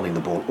 looking and wanting the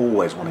ball,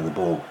 always wanting the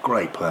ball.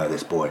 Great player,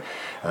 this boy.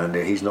 And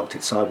he's knocked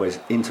it sideways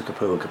into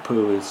Capoue, and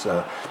Capoue is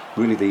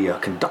really the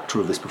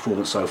conductor of this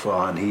performance so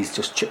far, and he's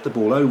just chipped the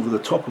ball over the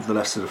top of the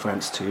Leicester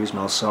defence to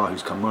Ismail Sarr,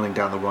 who's come running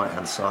down the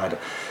right-hand side.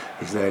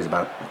 He's there, he's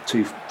about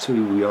two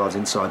yards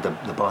inside the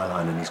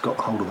byline, and he's got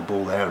hold of the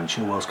ball there, and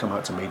Chilwell's come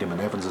out to meet him,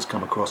 and Evans has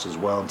come across as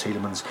well, and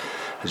Tielemans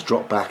has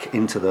dropped back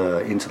into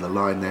the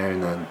line there,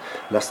 and then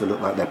Leicester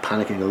look like they're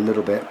panicking a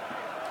little bit.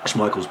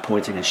 Schmeichel's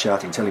pointing and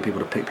shouting, telling people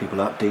to pick people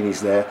up.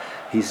 Deeney's there,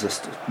 he's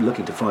just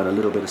looking to find a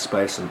little bit of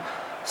space, and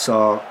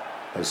Sarr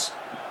has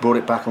brought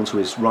it back onto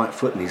his right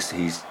foot, and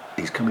he's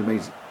coming.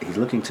 He's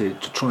looking to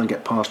try and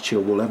get past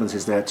Chilwell. Evans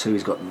is there too.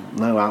 He's got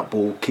no out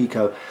ball.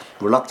 Kiko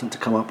reluctant to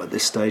come up at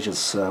this stage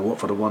as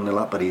Watford are 1-0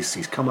 up, but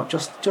he's come up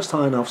just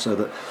high enough so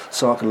that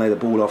Sarr can lay the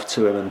ball off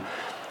to him, and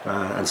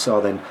And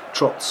Sarr then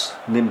trots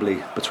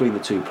nimbly between the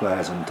two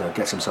players and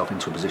gets himself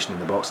into a position in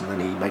the box, and then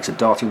he makes a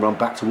darting run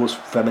back towards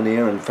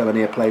Femenier, and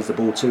Femenier plays the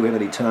ball to him,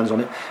 and he turns on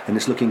it, and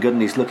it's looking good,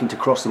 and he's looking to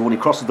cross the ball, and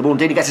he crosses the ball, and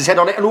Deeney gets his head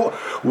on it, and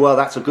well,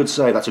 that's a good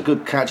save, that's a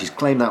good catch, he's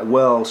claimed that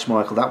well,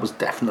 Schmeichel. That was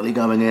definitely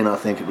going in, I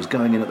think. It was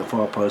going in at the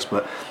far post,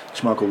 but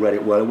Schmeichel read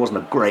it well. It wasn't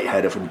a great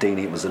header from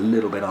Deeney, it was a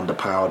little bit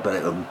underpowered,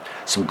 but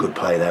some good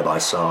play there by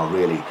Sarr,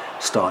 really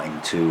starting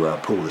to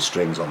pull the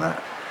strings on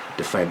that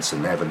defence,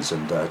 and Evans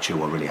and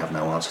Chilwell really have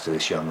no answer to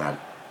this young lad.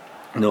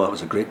 No, that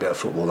was a great bit of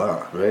football,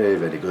 that. Very,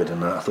 very good,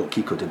 and I thought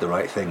Kiko did the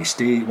right thing.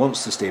 He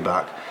wants to stay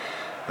back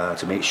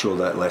to make sure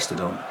that Leicester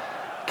don't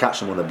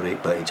catch them on the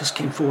break, but he just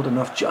came forward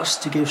enough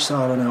just to give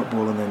Sarr an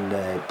outball, and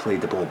then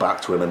played the ball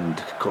back to him, and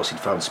of course he'd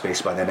found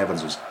space by then.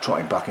 Evans was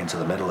trotting back into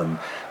the middle, and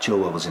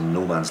Chilwell was in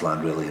no man's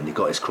land really, and he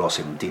got his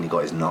crossing, Deeney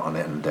got his nut on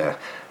it, and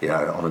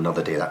on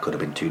another day that could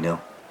have been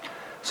 2-0.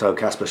 So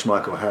Kasper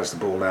Schmeichel has the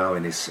ball now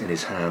in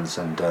his hands,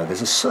 and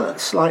there's a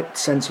slight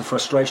sense of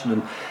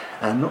frustration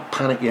and not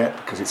panic yet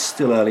because it's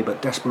still early,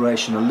 but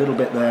desperation a little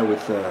bit there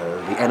with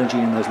the energy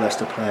in those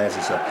Leicester players.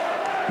 There's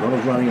a lot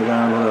of running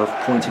around, a lot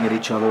of pointing at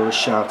each other,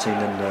 shouting,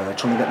 and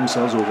trying to get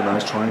themselves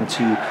organised, trying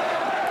to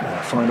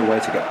find a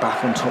way to get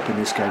back on top in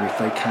this game if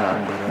they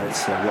can, but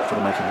it's Watford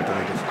are making it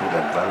very difficult.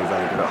 They're very,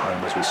 very good at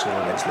home, as we saw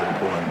against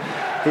Liverpool,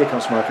 and here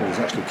comes Schmeichel. He's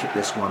actually kicked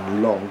this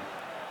one long,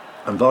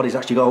 and Vardy's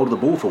actually got hold of the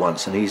ball for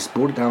once, and he's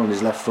brought it down on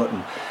his left foot,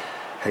 and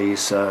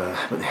he's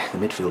but the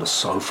midfield is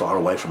so far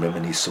away from him,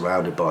 and he's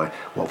surrounded by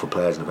Watford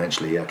players, and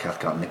eventually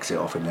Cathcart nicks it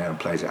off him there and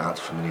plays it out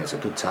to Femenier. It's a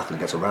good tackle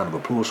and gets a round of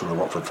applause from the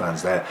Watford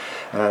fans there,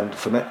 and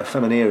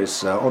Femenier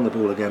is on the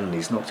ball again, and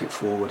he's knocked it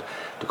forward.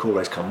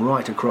 Doucouré's come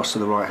right across to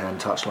the right hand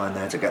touchline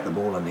there to get the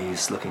ball, and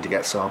he's looking to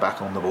get Sarr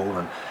back on the ball,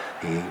 and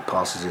he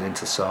passes it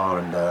into Sarr,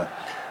 and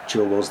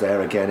Chilwell's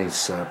there again.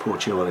 He's poor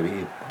Chilwell.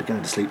 He'll be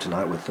going to sleep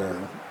tonight with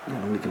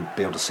we can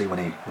be able to see when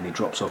he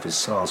drops off his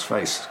Sarr's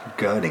face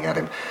gurning at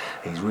him.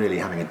 He's really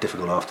having a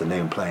difficult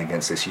afternoon playing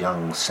against this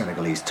young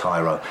Senegalese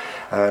tyro.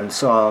 And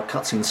Sarr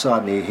cuts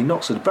inside, and he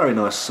knocks a very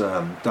nice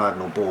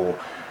diagonal ball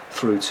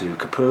through to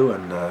Capoue,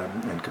 and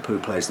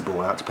Capoue plays the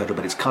ball out to Pedro,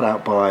 but it's cut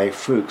out by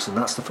Fuchs, and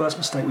that's the first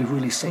mistake we've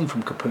really seen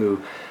from Capoue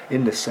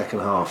in this second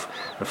half.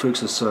 And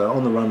Fuchs is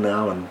on the run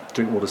now, and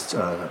Drinkwater's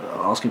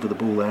asking for the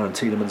ball there, and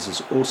Tielemans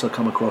has also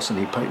come across, and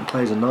he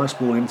plays a nice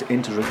ball into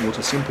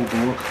Drinkwater, simple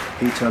ball.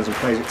 He turns and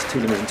plays it to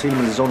Tielemans, and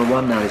Tielemans is on the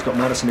run now. He's got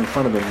Maddison in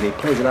front of him, and he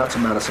plays it out to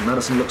Maddison.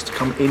 Maddison looks to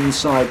come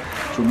inside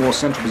to a more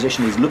central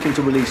position. He's looking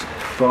to release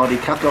Vardy.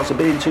 Cathcart's a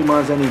bit in 2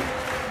 minds, then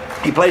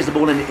he plays the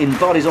ball in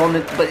Vardy's on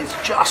it, but it's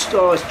just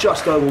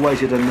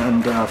overweighted,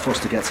 and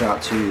Foster gets out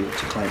to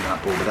claim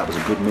that ball. But that was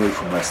a good move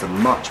from Leicester,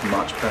 much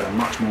better,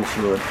 much more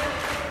fluent,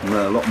 and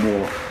a lot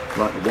more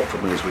like the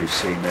Watford moves we've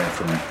seen there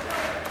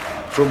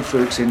from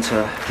Fuchs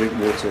into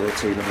Drinkwater,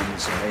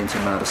 Tielemans, into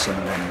Maddison,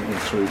 and then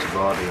through to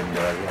Vardy, and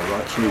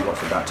right through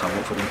Watford that time.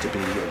 Watford need to be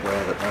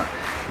aware that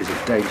is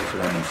a danger for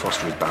them, and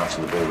Foster is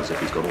bouncing the ball as if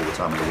he's got all the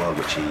time in the world,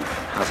 which he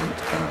hasn't.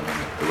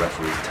 The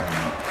referee is telling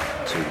him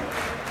to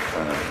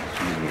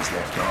using his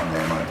left arm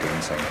there, might be,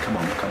 and saying, come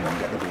on,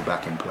 get the ball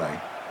back in play.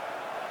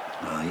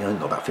 You only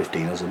got about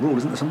 15 as a rule,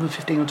 isn't there? Something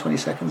 15 or 20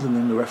 seconds, and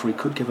then the referee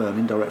could give an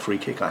indirect free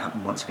kick. That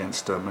happened once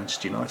against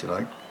Manchester United, I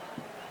think.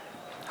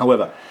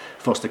 However,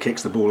 Foster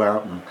kicks the ball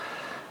out,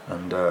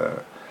 and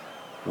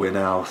we're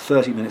now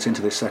 30 minutes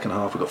into this second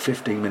half. We've got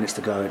 15 minutes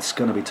to go. It's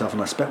going to be tough,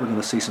 and I expect we're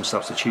going to see some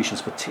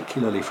substitutions,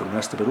 particularly from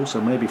Leicester, but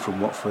also maybe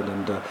from Watford,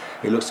 and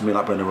it looks to me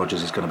like Brendan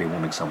Rodgers is going to be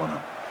warming someone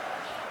up.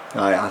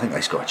 I think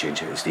he's got to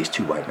change it. It's these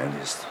two white men,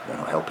 they're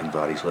not helping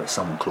Vardy, so it's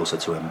someone closer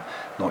to him,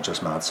 not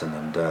just Maddison,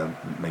 and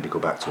maybe go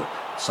back to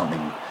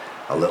something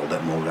a little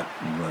bit more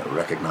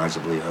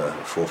recognisably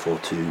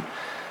 4-4-2,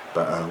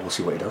 but we'll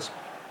see what he does.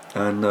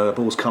 And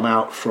ball's come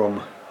out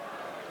from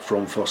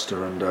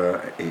Foster, and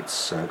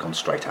it's gone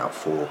straight out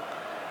for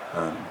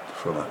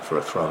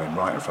a throw-in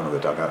right in front of the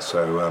dugout.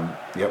 So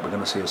we're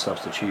going to see a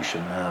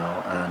substitution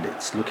now, and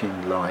it's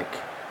looking like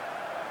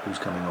who's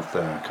coming off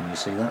there? Can you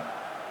see that?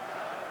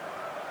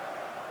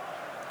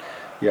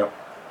 Yep,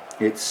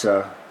 it's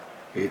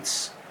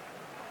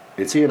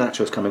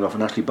Iheanacho's coming off,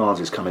 and Ashley Barnes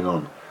is coming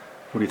on.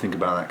 What do you think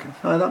about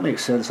that? That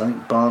makes sense. I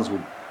think Barnes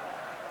will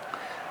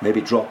maybe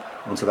drop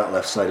onto that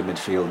left side of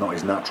midfield, not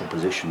his natural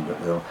position,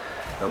 but they'll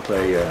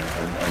play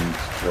and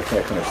they'll play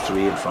a kind of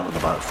three in front of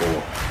the back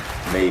four,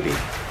 maybe.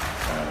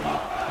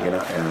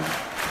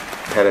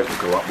 Perez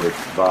will go up with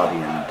Vardy,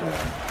 and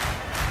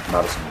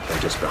Maddison will play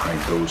just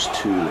behind those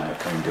two in a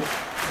kind of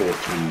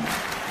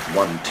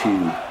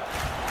 4-3-1-2.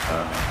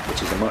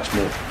 Which is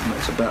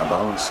it's a better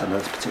balance, and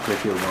particularly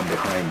if you're one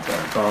behind,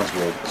 Barnes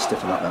will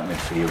stiffen up that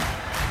midfield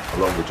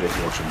along with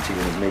Drinkwater and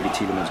Tielemans. Maybe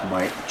Tielemans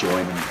might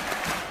join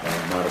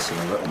Maddison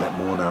a little bit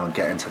more now and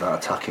get into that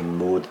attacking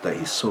mode that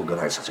he's so good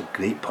at. He's such a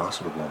great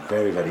passer of the ball,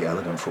 very, very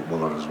elegant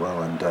footballer as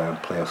well, and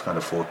play a kind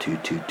of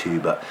 4-2-2-2.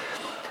 But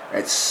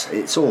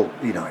it's all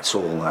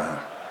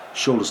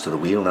shoulders to the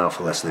wheel now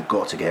for Leicester. They've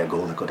got to get a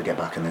goal. They've got to get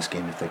back in this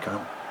game if they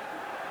can.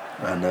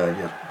 And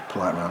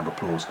polite round of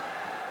applause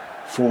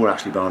for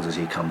Ashley Barnes as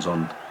he comes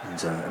on.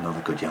 He's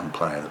another good young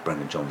player that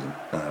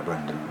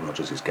Brendan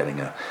Rodgers is getting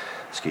a.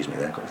 Excuse me,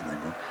 there, got his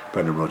name wrong.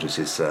 Brendan Rodgers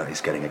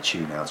is getting a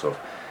tune out of.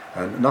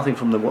 And nothing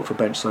from the Watford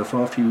bench so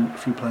far. A few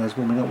players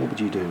warming up. What would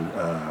you do?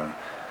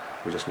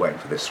 We're just waiting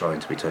for this throw-in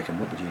to be taken.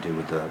 What would you do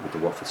with the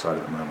Watford side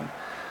at the moment?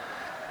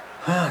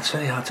 It's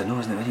very hard to know,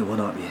 isn't it? When you're one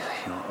up,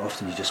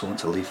 often you just want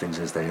to leave things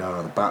as they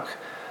are. The back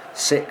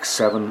 6,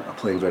 7 are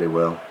playing very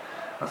well,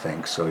 I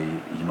think. So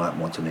you might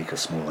want to make a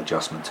small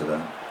adjustment to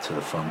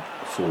the front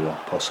 4,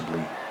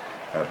 possibly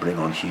bring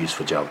on Hughes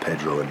for João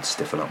Pedro and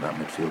stiffen up that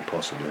midfield,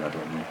 possibly. I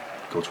don't know.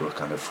 Go to a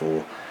kind of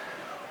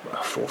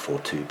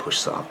 4-4-2, push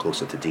Sarr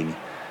closer to Dini,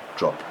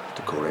 drop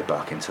Doucouré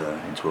back into a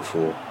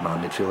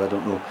 4-man midfield. I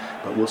don't know,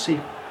 but we'll see.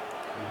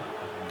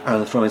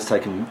 The throw is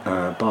taken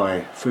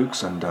by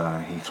Fuchs, and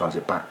he throws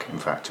it back, in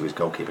fact, to his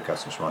goalkeeper,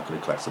 Kasper Schmeichel, who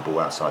collects the ball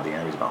outside the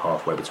area. He's about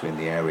halfway between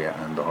the area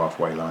and the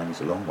halfway line.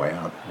 He's a long way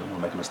out. Don't want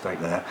to make a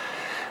mistake there.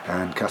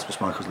 And Kasper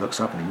Schmeichel looks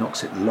up and he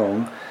knocks it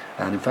long.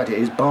 And in fact, it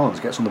is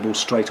Barnes gets on the ball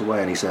straight away,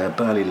 and he's a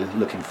burly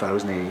looking fellow,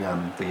 isn't he,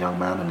 the young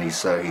man? And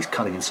he's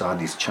cutting inside,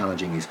 and he's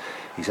challenging.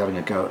 He's having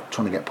a go,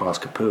 trying to get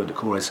past Capoue, and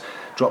Doucouré's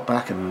dropped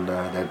back, and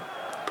they're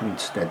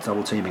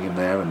double teaming him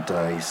there, and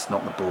he's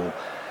knocked the ball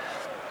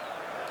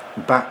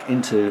back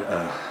into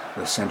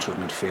the centre of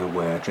midfield,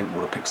 where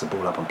Drinkwater picks the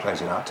ball up and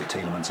plays it out to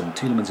Tielemans, and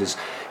Tielemans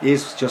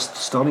is just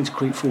starting to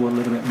creep forward a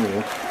little bit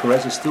more.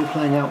 Perez is still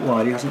playing out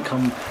wide. He hasn't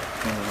come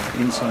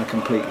inside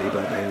completely,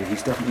 but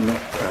he's definitely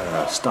not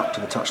stuck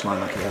to the touchline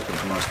like he has been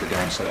for most of the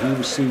game. So he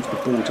receives the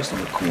ball just on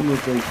the corner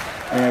of the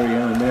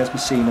area, and there's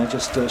Messina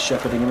just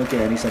shepherding him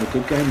again. He's had a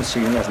good game,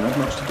 Messina. He hasn't had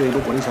much to do,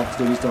 but what he's had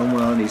to do, he's done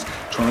well, and he's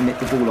trying to nick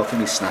the ball off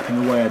him. He's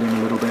snapping away at him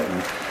a little bit,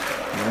 and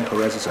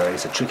Perez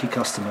is a tricky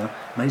customer.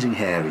 Amazing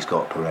hair he's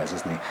got, Perez,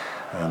 isn't he?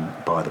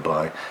 By the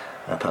by.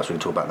 Perhaps we can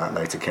talk about that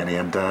later, Kenny.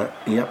 And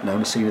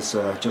Messina's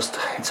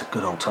it's a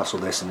good old tussle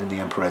this, and in the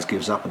end Perez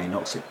gives up and he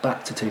knocks it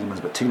back to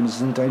Tielemans. But Tielemans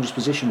is in a dangerous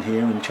position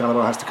here, and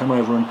Chalobah has to come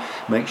over and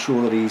make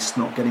sure that he's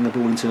not getting the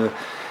ball into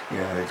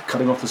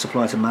cutting off the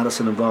supply to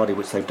Maddison and Vardy,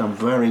 which they've done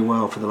very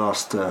well for the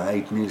last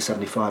nearly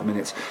 75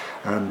 minutes.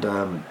 And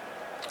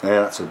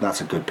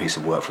that's a good piece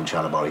of work from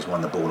Chalobah. He's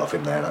won the ball off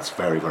him there. That's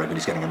very, very good.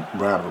 He's getting a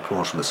round of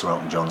applause from the Sir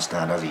Elton John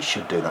stand, as he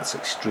should do. That's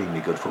extremely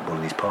good football,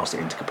 and he's passed it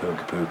into Capoue, and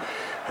Capoue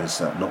has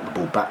knocked the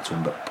ball back to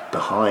him, but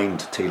behind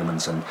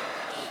Tielemans, and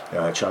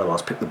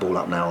Chalobah's picked the ball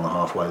up now on the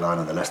halfway line,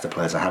 and the Leicester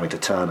players are having to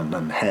turn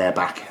and hair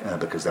back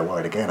because they're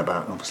worried again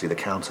about, obviously, the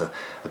counter.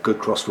 A good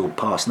crossfield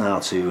pass now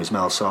to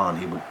Ismail Sarr, and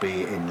he would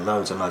be in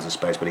loads and loads of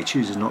space, but he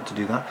chooses not to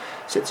do that.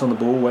 Sits on the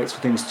ball, waits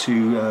for things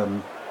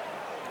to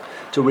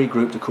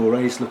regroup.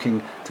 Doucouré is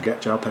looking to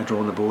get João Pedro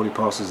on the ball. He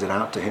passes it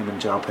out to him,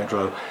 and João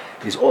Pedro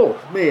is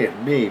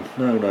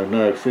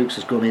no. Fuchs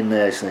has gone in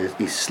there, so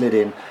he's slid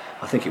in.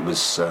 I think it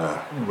was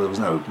there was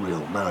no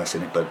real malice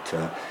in it, but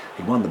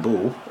he won the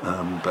ball,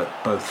 but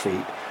both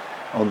feet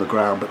on the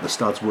ground, but the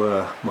studs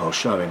were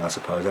showing, I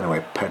suppose.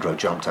 Anyway, Pedro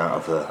jumped out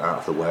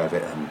of the way of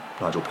it, and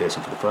Nigel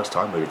Pearson for the first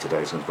time really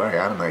today, so he's very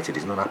animated.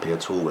 He's not happy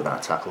at all with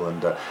that tackle,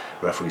 and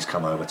referees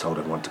come over, told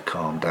everyone to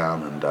calm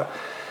down, and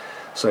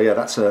so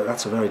that's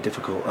a very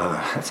difficult,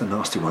 that's a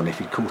nasty one. If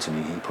he'd caught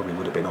him, he probably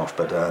would have been off,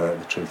 but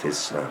the truth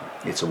is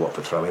it's a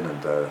Watford throw-in,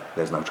 and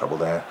there's no trouble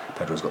there.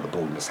 Pedro's got the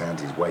ball in his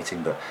hands, he's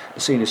waiting, but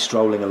Messina is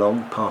strolling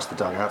along past the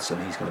dugouts,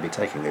 and he's going to be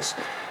taking this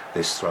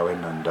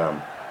throw-in, and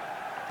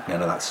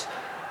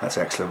that's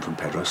excellent from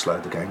Pedro.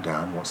 Slowed the game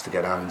down, wants to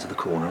get out into the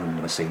corner,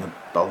 and Messina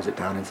bowls it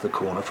down into the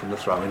corner from the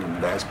throw-in,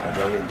 and there's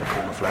Pedro in the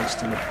corner flag.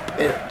 Still a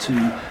bit too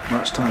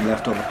much time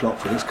left on the clock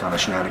for this kind of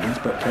shenanigans,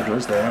 but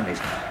Pedro's there, and he's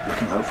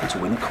looking hopeful to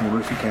win a corner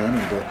if he can,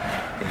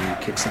 and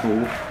he kicks the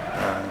ball,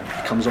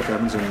 comes off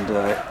Evans, and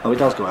it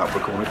does go out for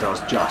a corner. It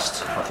does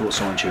just. I thought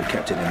Soyuncu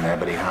kept it in there,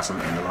 but he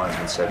hasn't, and the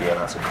linesman said,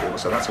 that's a corner.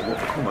 So that's a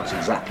Watford corner. That's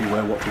exactly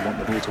where Watford want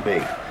the ball to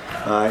be.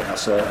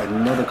 That's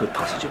another good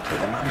passage of play.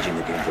 They're managing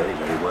the game very,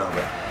 very well,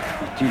 but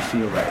you do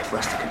feel that if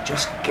Leicester could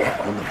just get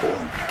on the ball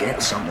and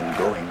get something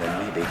going,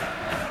 then maybe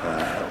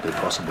that'll be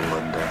possible.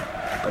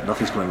 But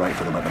nothing's going right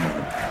for them at the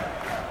moment.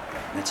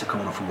 It's a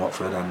corner from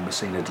Watford, and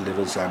Messina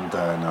delivers, and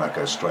now it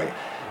goes straight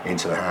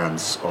into the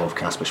hands of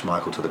Kasper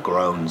Schmeichel, to the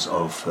groans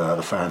of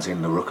the fans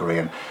in the Rookery,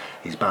 and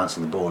he's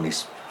bouncing the ball and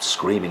he's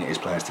screaming at his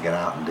players to get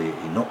out, and he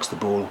knocks the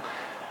ball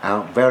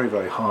out very,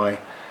 very high.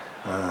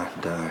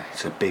 And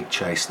it's a big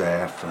chase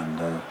there,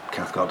 and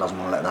Cathcart doesn't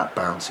want to let that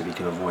bounce if he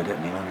can avoid it,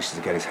 and he manages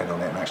to get his head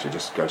on it, and actually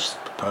just goes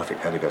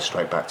perfect header, goes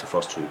straight back to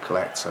Foster, who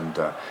collects, and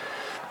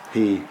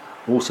he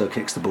also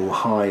kicks the ball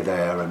high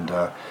there, and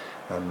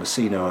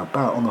Messina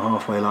about on the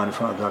halfway line in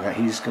front of the dugout.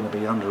 He's going to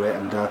be under it,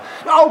 and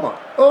no,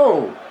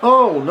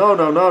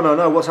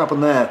 what's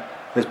happened there?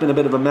 There's been a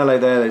bit of a melee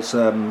there. It's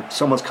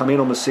someone's come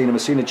in on Messina.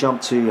 Messina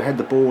jumped to head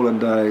the ball,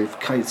 and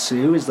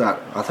who is that?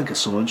 I think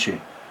it's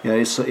Soyuncu. Yeah,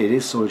 it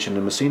is Soyuncu,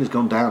 and Messina's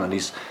gone down, and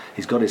he's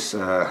got his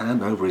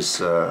hand over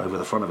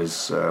the front of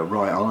his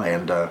right eye,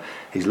 and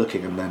he's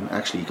looking, and then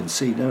actually you can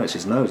see, it's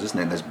his nose, isn't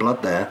it? And there's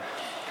blood there.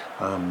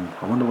 I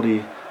wonder what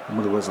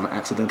whether it was an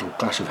accidental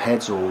clash of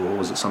heads or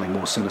was it something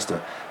more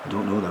sinister. I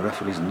don't know. The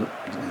referees,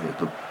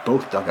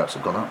 both dugouts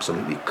have gone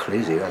absolutely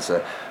crazy.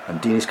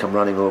 And Deeney's come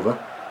running over.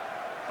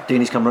 And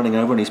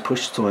he's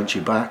pushed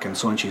Soyuncu back, and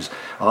Soyuncu's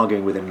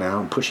arguing with him now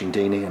and pushing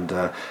Deeney, and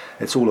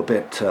it's all a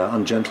bit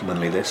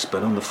ungentlemanly this,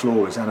 but on the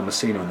floor is Adam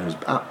Messina, and there's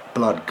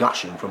blood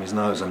gushing from his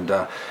nose, and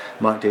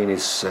Mike Deeney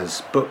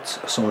has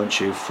booked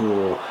Soyuncu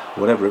for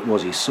whatever it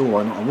was he saw.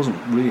 I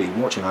wasn't really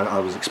watching. I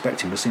was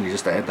expecting Messina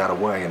just to head that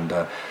away, and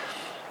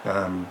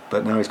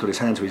but now he's got his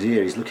hand to his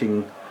ear. He's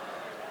looking.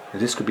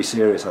 This could be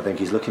serious. I think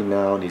he's looking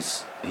now, and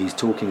he's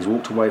talking. He's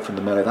walked away from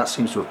the melee. That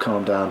seems to have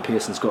calmed down.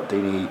 Pearson's got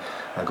Deeney,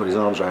 got his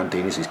arms around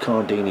Deeney. So he's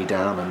calmed Deeney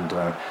down, and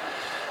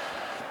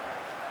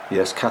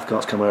yes,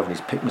 Cathcart's come over and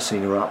he's picked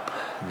Messina up.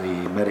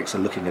 The medics are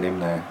looking at him.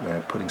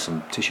 They're putting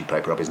some tissue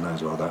paper up his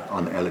nose, rather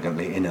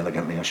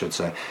inelegantly, I should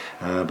say.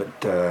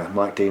 But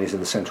Mike Deeney's in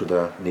the centre of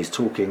and he's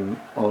talking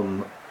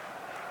on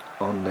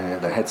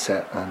the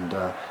headset, and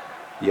the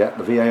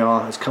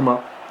VAR has come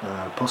up.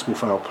 Possible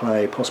foul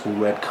play, possible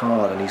red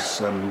card, and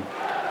he's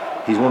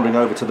wandering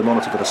over to the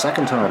monitor for the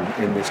second time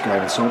in this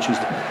game. And Soyuncu's,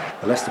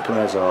 the Leicester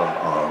players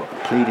are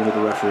pleading with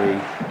the referee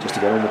just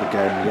to get on with the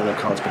game. The yellow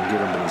card's been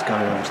given, but he's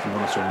going over to the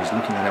monitor and he's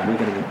looking at it. We're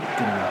going to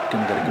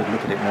get a good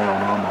look at it now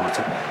on our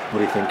monitor. What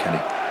do you think,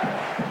 Kenny?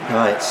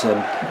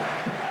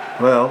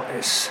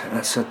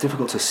 It's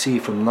difficult to see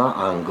from that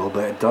angle,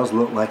 but it does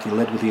look like he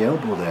led with the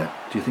elbow there.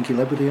 Do you think he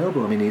led with the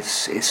elbow? I mean,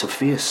 it's a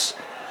fierce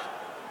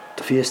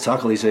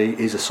tackle. He's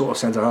a sort of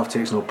centre half,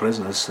 takes no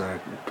prisoners,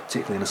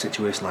 particularly in a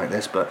situation like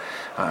this. But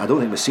I don't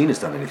think Messina's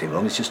done anything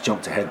wrong. He's just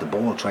jumped ahead the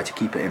ball, tried to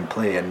keep it in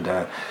play, and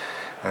I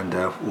don't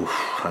know.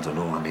 I don't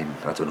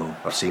know.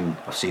 I've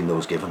seen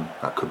those given.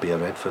 That could be a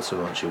red for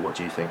Soyuncu. What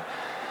do you think?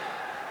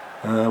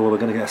 We're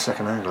going to get a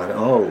second angle at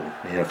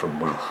it. From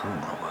my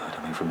word.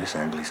 I mean, from this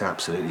angle, he's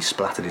absolutely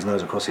splattered his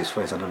nose across his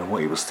face. I don't know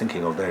what he was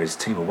thinking of there. His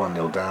team are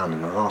 1-0 down,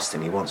 and the last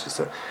thing he wants is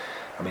to.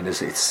 I mean,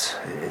 it's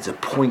a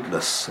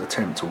pointless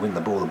attempt to win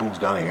the ball. The ball's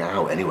going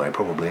out anyway,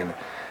 probably,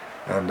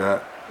 and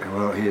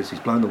he's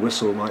blown the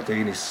whistle, Mike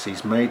Dean.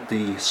 He's made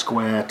the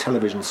square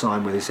television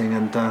sign with his thing,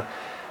 and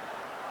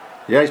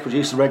he's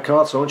produced the red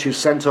card. Soyuncu's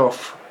sent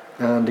off,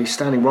 and he's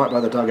standing right by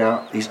the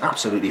dugout. He's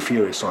absolutely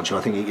furious, Soyuncu.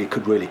 I think he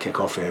could really kick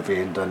off here,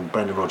 and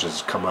Brendan Rodgers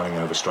has come running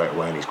over straight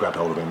away, and he's grabbed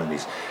hold of him, and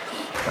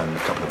a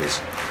couple of his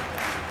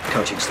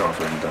coaching staff,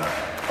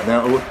 and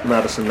now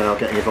Maddison now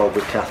getting involved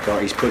with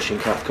Cathcart. He's pushing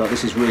Cathcart.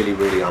 This is really,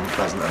 really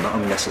unpleasant and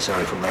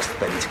unnecessary from Leicester.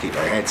 They need to keep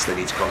their heads. They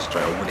need to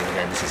concentrate on winning the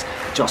game. This is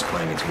just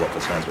playing into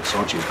Watford's hands. But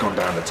Soyuncu's gone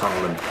down the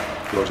tunnel, and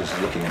Rodgers is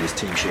looking at his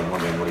team sheet,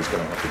 wondering what he's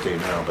going to have to do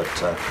now. But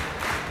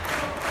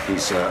he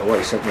sent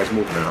Wes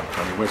Morgan out.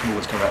 I mean, Wes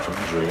Morgan's come out from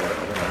injury. I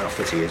don't know how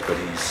fit he is, but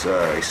he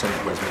sent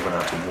Wes Morgan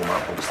out to warm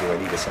up. Obviously, they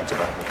need a centre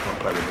back. They can't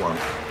play with one.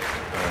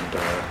 And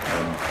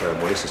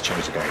this has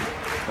changed the game.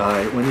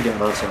 When you get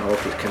an answer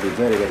off, it can be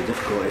very, very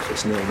difficult if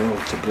it's 0-0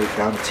 to break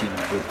down a team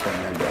with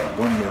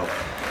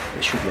 1-0.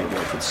 It should make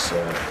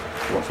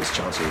Watford's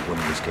chances of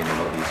winning this game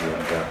a lot easier.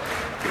 And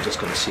we're just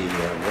going to see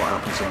what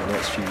happens in the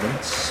next few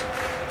minutes.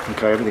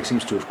 Okay, everything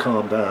seems to have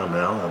calmed down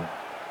now.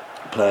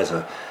 Players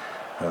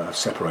are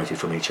separated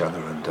from each other,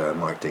 and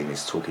Mike Dean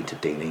is talking to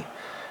Deeney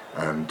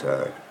and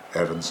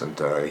Evans, and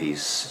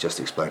he's just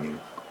explaining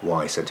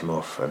why he sent him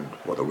off and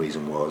what the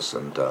reason was,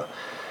 and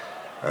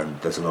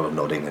there's a lot of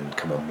nodding and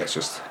come on, let's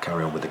just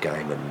carry on with the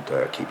game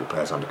and keep the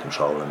players under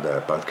control, and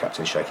both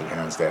captains shaking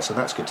hands there, so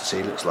that's good to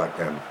see. Looks like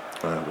we're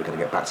going to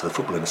get back to the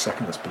football in a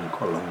second. It's been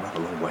quite a rather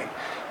long wait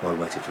while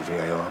waiting for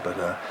VAR, but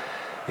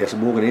yes,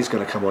 Morgan is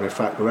going to come on. In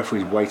fact, the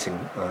referee's waiting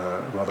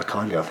rather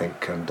kindly, I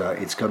think, and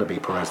it's going to be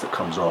Perez that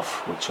comes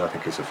off, which I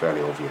think is a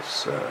fairly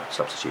obvious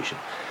substitution.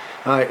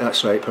 Right,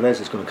 that's right, Perez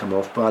is going to come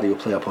off, Bardi will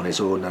play up on his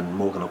own, and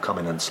Morgan will come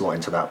in and slot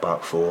into that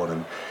back four,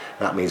 and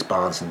that means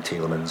Barnes and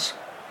Tielemans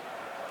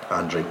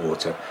and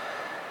Drinkwater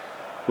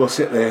will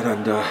sit there,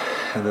 and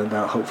then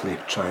they'll hopefully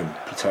try and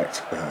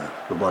protect the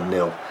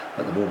 1-0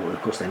 at the moment.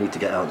 Of course, they need to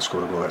get out and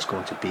score a goal. That's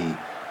going to be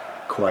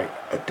quite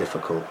a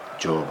difficult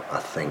job, I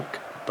think,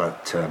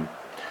 but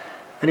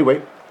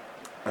anyway,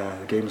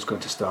 the game is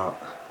going to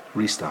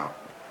restart.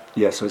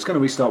 Yeah, so it's going to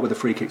restart with a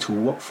free kick to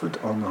Watford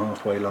on the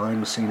halfway line.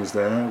 Messina's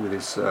there with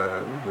his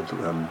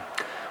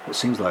what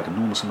seems like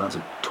enormous amounts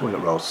of toilet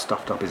roll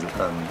stuffed up his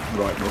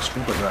right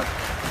nostril, but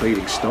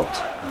bleeding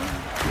stopped.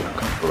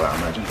 Uncomfortable, I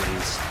imagine, but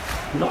he's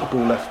knocked the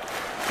ball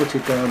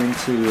left-footed down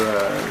into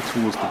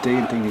towards the D,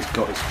 and Deeney's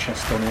got his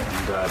chest on it,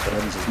 and but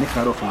Evans has nicked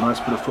that off. A nice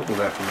bit of football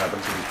there from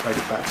Evans, and he's played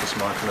it back to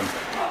Schmeichel, and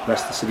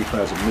Leicester City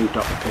players have moved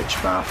up the pitch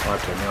about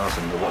 5-10 yards,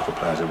 and the Watford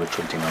players are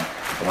retreating. I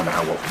wonder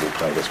how Watford will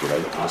play this. Will they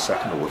look for the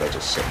second, or will they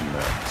just sit and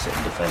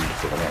defend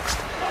for the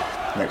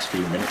next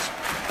few minutes?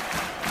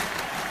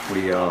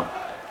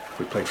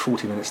 We've played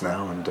 40 minutes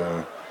now, and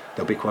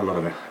there'll be quite a lot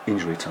of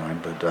injury time,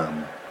 but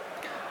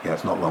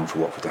it's not long for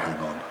Watford to hang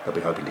on. They'll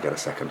be hoping to get a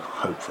second,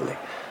 hopefully.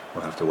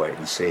 We'll have to wait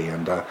and see.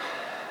 And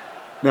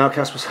now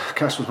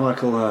Kasper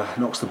Michael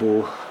knocks the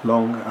ball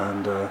long,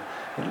 and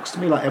it looks to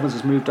me like Evans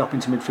has moved up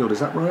into midfield. Is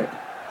that right?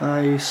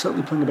 He's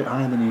certainly playing a bit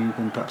higher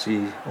than perhaps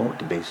he ought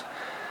to be.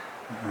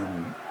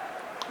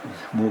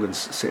 Morgan's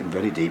sitting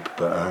very deep,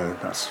 but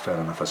that's fair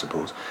enough, I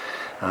suppose.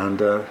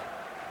 And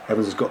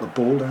Evans has got the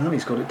ball down,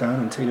 he's got it down,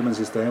 and Tielemans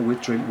is there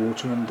with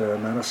Drinkwater and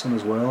Maddison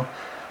as well,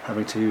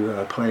 having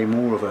to play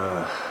more of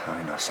a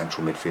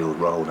central midfield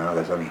role now.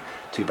 There's only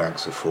 2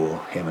 banks of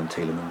 4, him and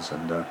Tielemans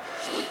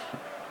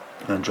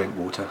and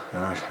Drinkwater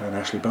and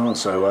Ashley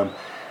Barnes. So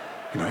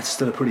it's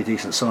still a pretty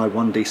decent side.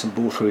 One decent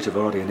ball through to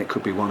Vardy, and it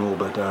could be 1-1.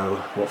 But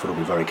Watford will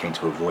be very keen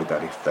to avoid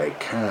that if they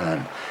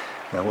can.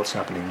 Now, what's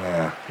happening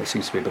there? There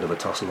seems to be a bit of a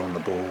tussle on the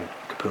ball.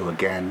 Capoue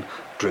again,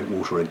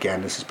 Drinkwater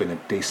again. This has been a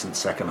decent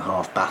second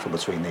half battle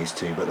between these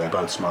two, but they're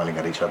both smiling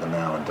at each other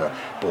now, and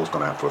ball's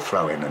gone out for a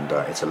throw-in, and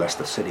it's a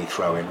Leicester City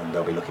throw-in, and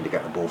they'll be looking to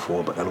get the ball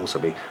forward, but they'll also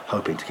be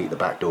hoping to keep the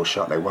back door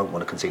shut. They won't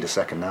want to concede a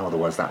second now,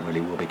 otherwise that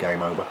really will be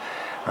game over.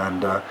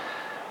 And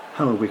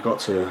how have we got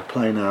to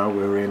play now?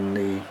 We're in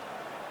the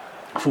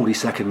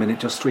 42nd minute,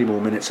 just 3 more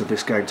minutes of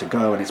this game to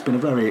go, and it's been a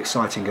very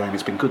exciting game.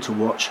 It's been good to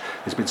watch.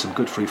 There's been some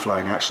good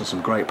free-flying action,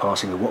 some great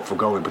passing. The Watford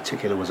goal in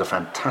particular was a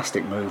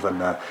fantastic move, and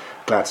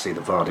glad to see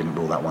that VAR didn't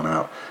rule that one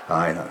out.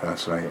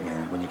 That's right.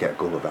 When you get a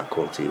goal of that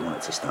quality, you want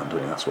it to stand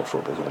doing. That's what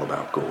football's all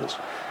about, goals.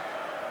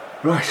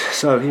 Right,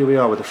 so here we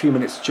are with a few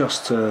minutes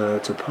just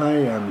to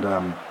play, and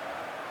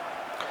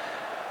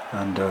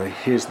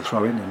here's the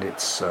throw-in, and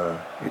it's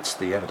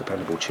the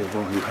ever-dependable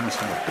Chilwell, who has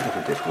had a bit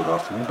of a difficult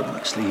afternoon, but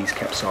mostly he's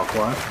kept Sarr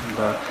quiet,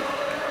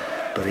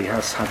 but he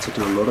has had to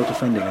do a lot of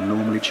defending, and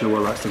normally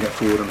Chilwell likes to get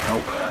forward and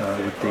help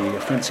with the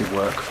offensive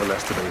work for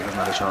Leicester, but he hasn't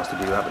had a chance to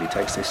do that. But he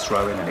takes this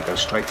throw-in, and it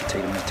goes straight to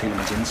Tielemans.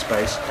 Tielemans in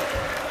space.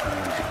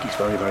 He's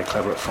very, very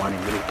clever at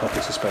finding little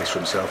pockets of space for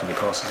himself, and he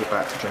passes it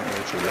back to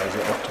Drinkwater. He lays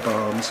it off to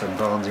Barnes, and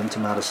Barnes into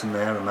Maddison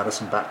there, and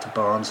Maddison back to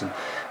Barnes, and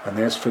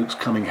there's Fuchs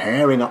coming,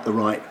 herring up the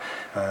right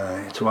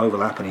to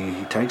overlap, and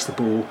he takes the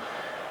ball,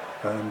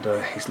 and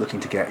he's looking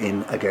to get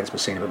in against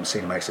Messina, but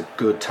Messina makes a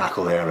good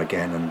tackle there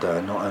again, and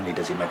not only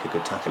does he make a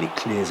good tackle, he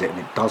clears it, and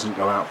it doesn't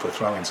go out for a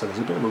throw-in, so there's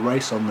a bit of a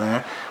race on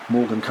there.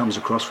 Morgan comes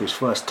across for his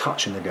first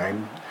touch in the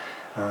game,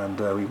 and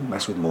we wouldn't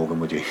mess with Morgan,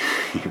 would you?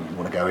 You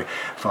want to go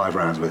 5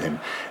 rounds with him,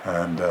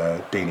 and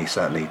Deeney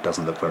certainly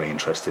doesn't look very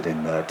interested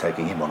in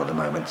taking him on at the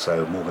moment,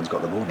 so Morgan's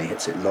got the ball and he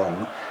hits it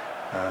long,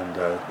 and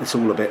it's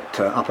all a bit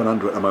up and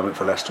under at the moment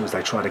for Leicester as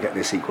they try to get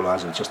this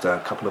equaliser with just a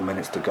couple of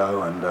minutes to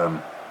go,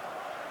 and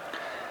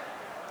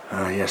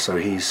so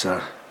he's so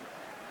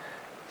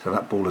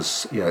that ball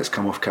has it's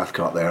come off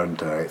Cathcart there,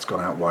 and it's gone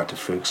out wide to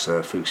Fuchs.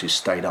 Fuchs who's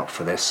stayed up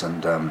for this,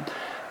 and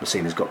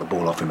Messina's got the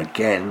ball off him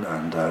again,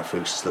 and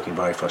Fuchs is looking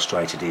very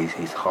frustrated. He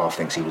half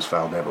thinks he was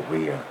fouled there, but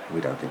we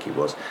don't think he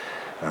was.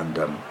 And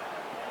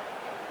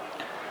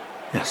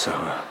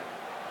so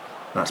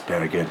that's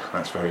very good.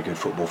 That's very good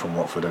football from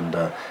Watford, and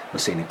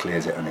Messina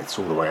clears it, and it's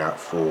all the way out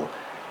for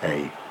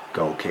a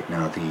goal kick.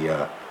 Now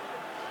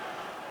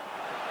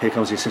here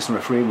comes the assistant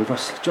referee with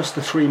us. Just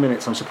the 3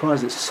 minutes. I'm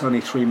surprised it's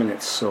only 3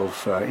 minutes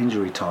of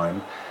injury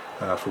time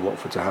for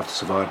Watford to have to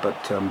survive,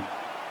 but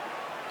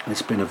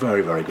it's been a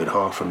very, very good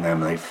half from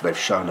them. They've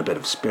shown a bit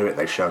of spirit,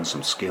 they've shown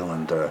some skill,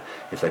 and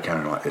if they carry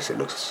on like this, it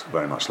looks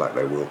very much like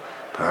they will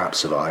perhaps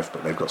survive.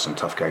 But they've got some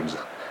tough games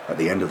at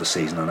the end of the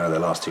season. I know their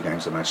last 2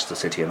 games are Manchester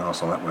City and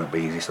Arsenal. That won't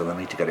be easy, so they'll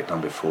need to get it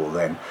done before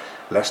then.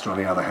 Leicester, on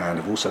the other hand,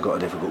 have also got a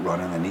difficult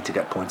run, and they need to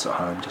get points at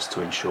home just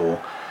to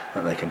ensure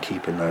that they can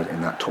keep in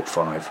that top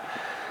 5.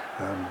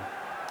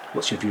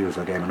 What's your view of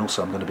the game? And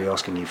also, I'm going to be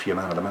asking you for your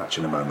man of the match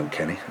in a moment,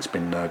 Kenny. It's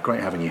been great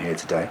having you here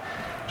today.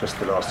 Just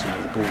the last 2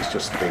 minutes, the ball's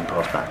just being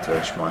passed back to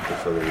Schmeichel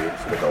for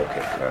the goal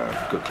kick.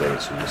 Good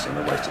clearance from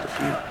Messina, wasted a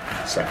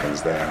few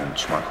seconds there, and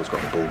Schmeichel's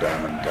got the ball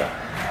down,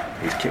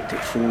 and he's kicked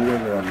it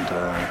forward, and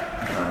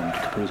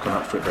Capoue's gone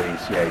up for it, but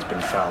he's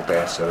been fouled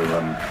there. So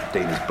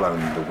Dean has blown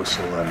the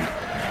whistle,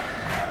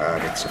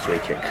 and it's a free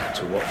kick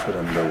to Watford,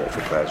 and the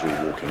Watford players are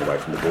all walking away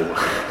from the ball.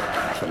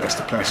 The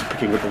Leicester players are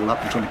picking the ball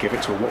up and trying to give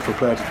it to a Watford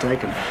player to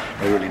take, and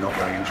they're really not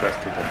very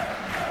interested.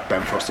 And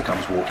Ben Foster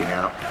comes walking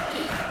out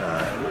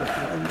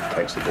and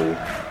takes the ball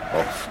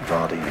off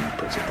Vardy and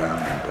puts it down,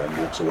 and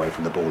walks away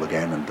from the ball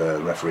again, and the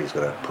referee's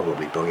going to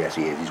probably book. Yes,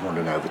 he is. He's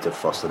wandering over to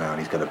Foster now, and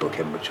he's going to book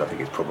him, which I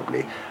think is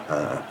probably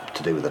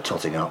to do with the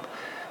totting up.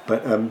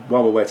 But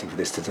while we're waiting for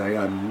this today,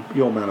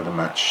 your man of the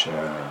match,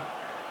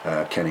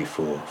 Kenny,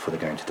 for the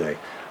game today.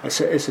 It's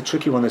a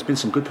tricky one. There's been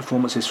some good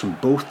performances from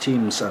both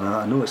teams, and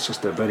I know it's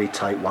just a very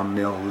tight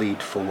 1-0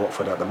 lead for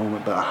Watford at the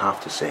moment, but I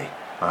have to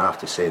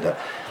say that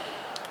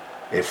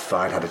if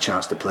I'd had a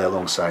chance to play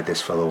alongside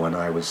this fellow when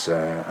I was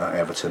at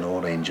Everton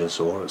or Rangers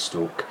or at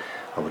Stoke,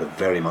 I would have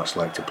very much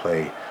liked to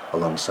play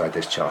alongside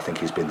this chap. I think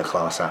he's been the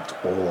class act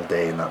all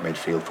day in that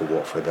midfield for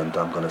Watford, and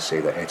I'm going to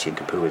say that Etienne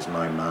Capoue is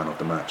my man of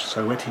the match.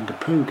 So Etienne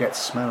Capoue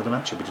gets man of the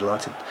match. I'd be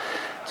delighted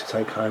to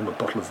take home a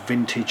bottle of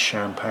vintage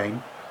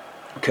champagne,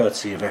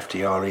 courtesy of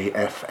FDRE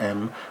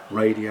FM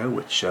radio,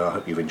 which I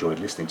hope you've enjoyed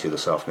listening to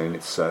this afternoon.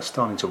 It's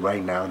starting to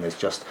rain now, and there's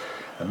just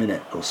a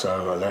minute or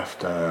so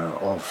left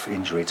of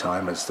injury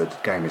time as the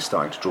game is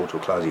starting to draw to a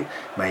close. He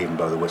may even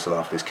blow the whistle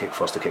after this kick.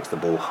 Foster kicks the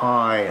ball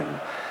high, and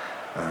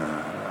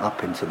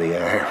up into the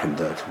air and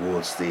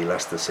towards the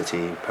Leicester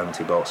City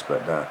penalty box,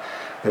 but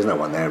there's no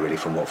one there really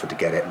from Watford to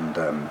get it, and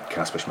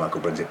Kasper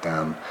Schmeichel brings it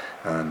down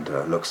and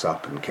looks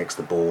up and kicks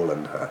the ball,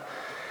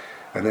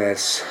 and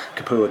there's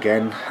Capoue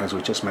again, as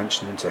we just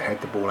mentioned, to head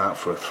the ball out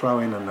for a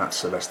throw-in, and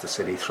that's a Leicester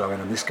City throw-in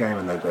in this game,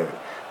 and the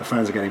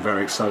fans are getting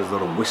very excited, a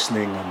lot of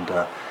whistling, and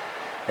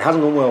it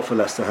hasn't gone well for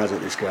Leicester, has it,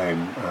 this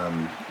game?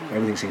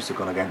 Everything seems to have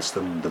gone against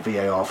them. The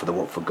VAR for the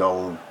Watford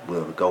goal,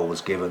 well, the goal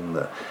was given,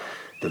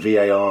 the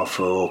VAR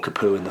for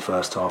Capoue in the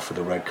first half for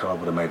the red card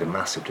would have made a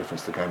massive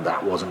difference to the game.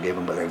 That wasn't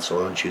given, but then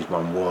Soyuncu's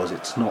one was.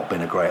 It's not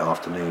been a great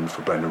afternoon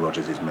for Brendan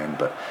Rodgers' men,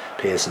 but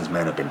Pearson's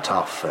men have been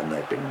tough, and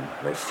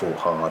they've fought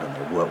hard, and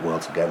they've worked well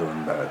together,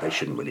 and they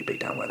shouldn't really be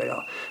down where they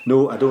are.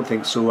 No, I don't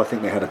think so. I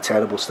think they had a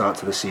terrible start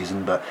to the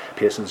season, but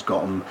Pearson's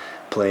got them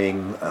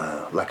playing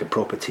like a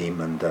proper team,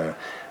 and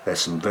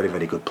there's some very,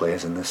 very good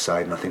players in this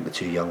side, and I think the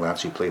two young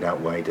lads who played out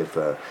wide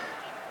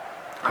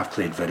have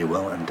played very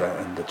well, and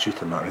the truth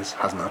of the matter is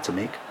hasn't had to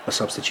make a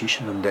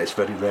substitution, and it's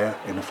very rare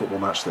in a football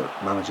match that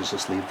managers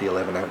just leave the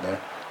 11 out there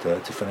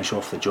to finish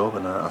off the job,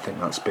 and I think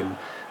that's been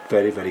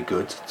very, very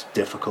good. It's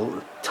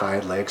difficult,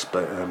 tired legs,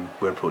 but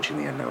we're approaching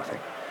the end now, I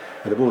think.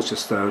 And the ball's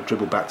just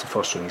dribbled back to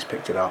Foster, and he's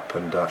picked it up,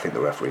 and I think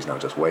the referee's now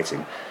just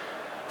waiting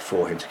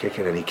for him to kick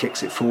it, and he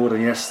kicks it forward,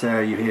 and yes,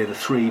 there you hear the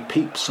 3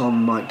 peeps on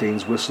Mike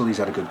Dean's whistle. He's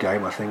had a good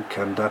game, I think,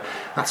 and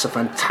that's a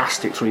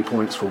fantastic 3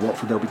 points for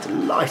Watford. They'll be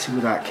delighted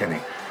with that, Kenny.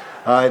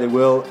 They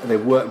will. They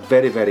worked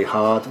very, very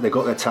hard. They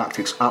got their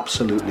tactics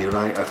absolutely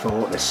right, I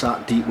thought. They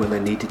sat deep when they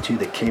needed to.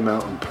 They came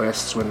out and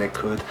pressed when they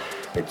could.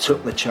 They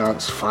took the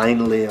chance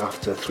finally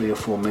after 3 or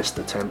 4 missed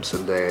attempts,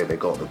 and they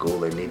got the goal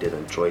they needed.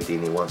 And Troy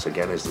Deeney once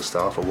again is the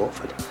star for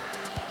Watford.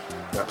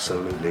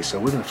 Absolutely. So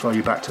we're going to throw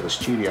you back to the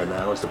studio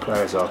now as the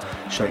players are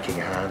shaking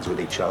hands with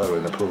each other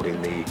and applauding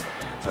the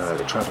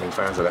travelling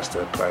fans. The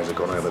Leicester players have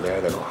gone over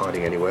there, they're not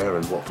hiding anywhere,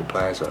 and Watford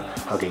players are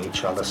hugging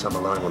each other. Some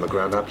are lying on the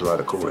ground.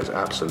 Abdoulaye Doucouré is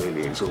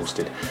absolutely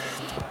exhausted,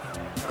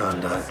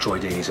 and Troy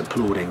Deeney's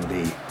applauding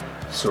the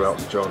Sir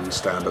Elton John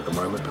stand at the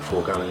moment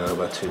before going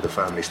over to the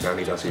family stand.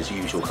 He does his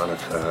usual kind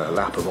of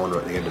lap of honour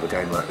at the end of a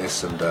game like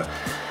this, and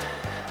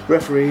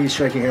referees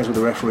shaking hands with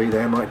the referee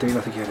there, Mike Dean.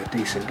 I think he had a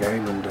decent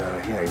game, and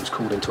he was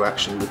called into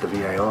action with the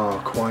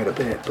VAR quite a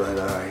bit, but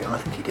I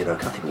think he did. I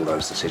think all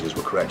those decisions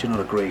were correct. Do you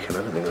not agree? And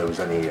I don't think there was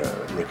any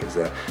rickets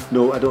there.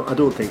 No, I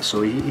don't think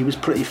so. He was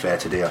pretty fair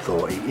today, I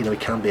thought. He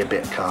can be a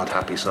bit card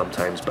happy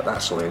sometimes, but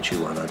that's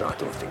Soyuncu one. I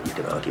don't think you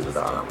can argue with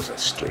that. That was a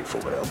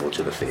straightforward elbow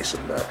to the face,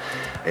 and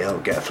he'll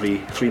get a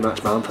three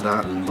match ban for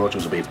that, and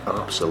Rodgers will be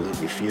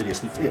absolutely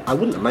furious. I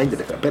wouldn't have minded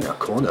if it had been a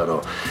corner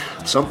or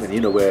something,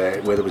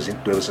 where there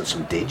was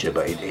some danger,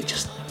 but it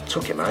just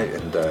took him out,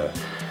 and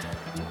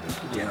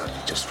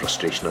just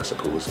frustration, I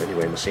suppose.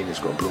 Anyway, Massini's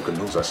got a broken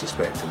nose, I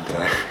suspect,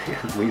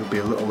 and he'll be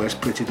a little less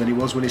pretty than he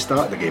was when he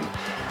started the game.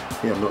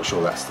 I'm not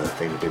sure that's the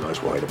thing to be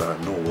most worried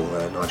about. Nor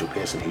will Nigel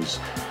Pearson, who's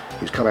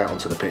come out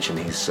onto the pitch, and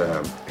he's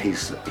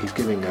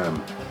giving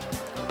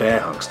bear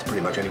hugs to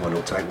pretty much anyone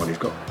who'll take one. He's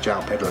got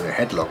João Pedro in a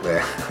headlock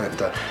there,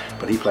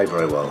 but he played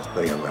very well,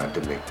 the young lad,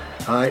 didn't he?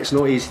 It's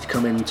not easy to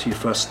come into your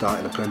first start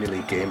in a Premier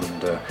League game,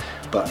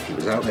 but he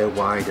was out there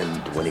wide,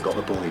 and when he got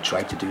the ball he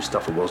tried to do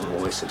stuff. It wasn't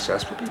always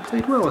successful, but he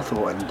played well, I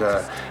thought,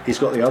 and he's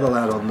got the other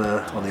lad on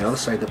the other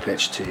side of the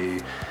pitch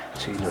to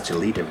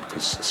lead him,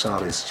 because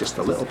Sarr is just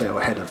a little bit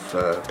ahead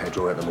of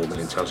Pedro at the moment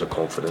in terms of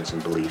confidence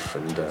and belief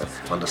and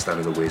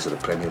understanding the ways of the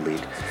Premier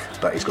League,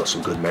 but he's got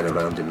some good men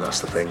around him. That's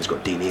the thing. He's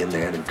got Deeney in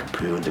there, and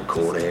Capoue and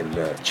Doucouré, and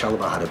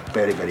Chalobah had a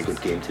very, very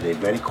good game today.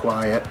 Very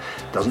quiet,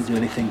 doesn't do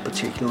anything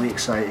particularly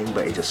exciting,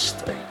 but he just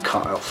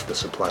cut off the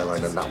supply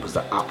line, and that was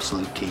the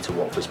absolute key to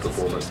Watford's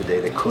performance today.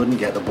 They couldn't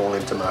get the ball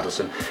into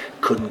Maddison,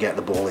 couldn't get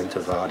the ball into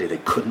Vardy, they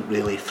couldn't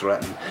really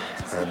threaten,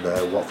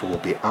 and Watford will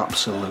be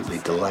absolutely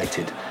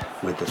delighted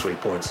with the 3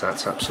 points.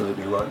 That's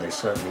absolutely right, they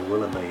certainly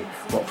will, and the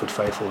Watford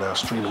faithful now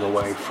streaming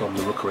away from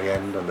the Rookery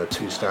end, and the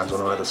 2 stands on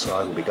either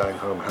side will be going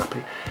home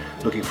happy,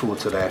 looking forward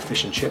to their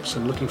fish and chips,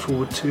 and looking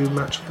forward to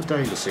match of the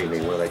day this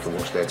evening, where they can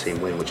watch their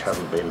team win, which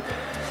hasn't been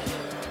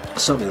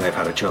something they've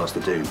had a chance to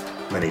do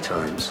many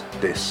times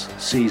this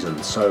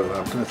season. So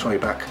I'm going to throw you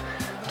back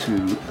to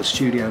the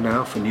studio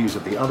now for news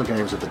of the other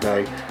games of the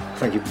day.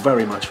 Thank you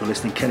very much for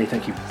listening. Kenny,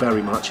 thank you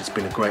very much. It's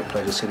been a great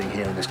pleasure sitting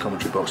here in this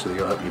commentary box with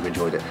you. I hope you've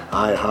enjoyed it.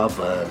 I have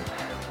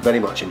very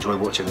much enjoyed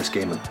watching this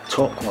game, a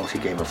top quality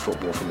game of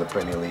football from the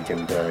Premier League,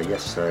 and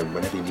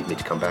whenever you need me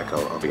to come back,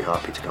 I'll be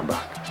happy to come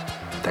back.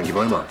 Thank you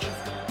very much.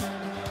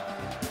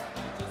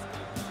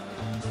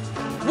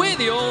 We're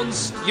the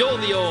Orns, you're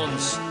the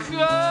Orns.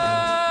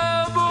 Go!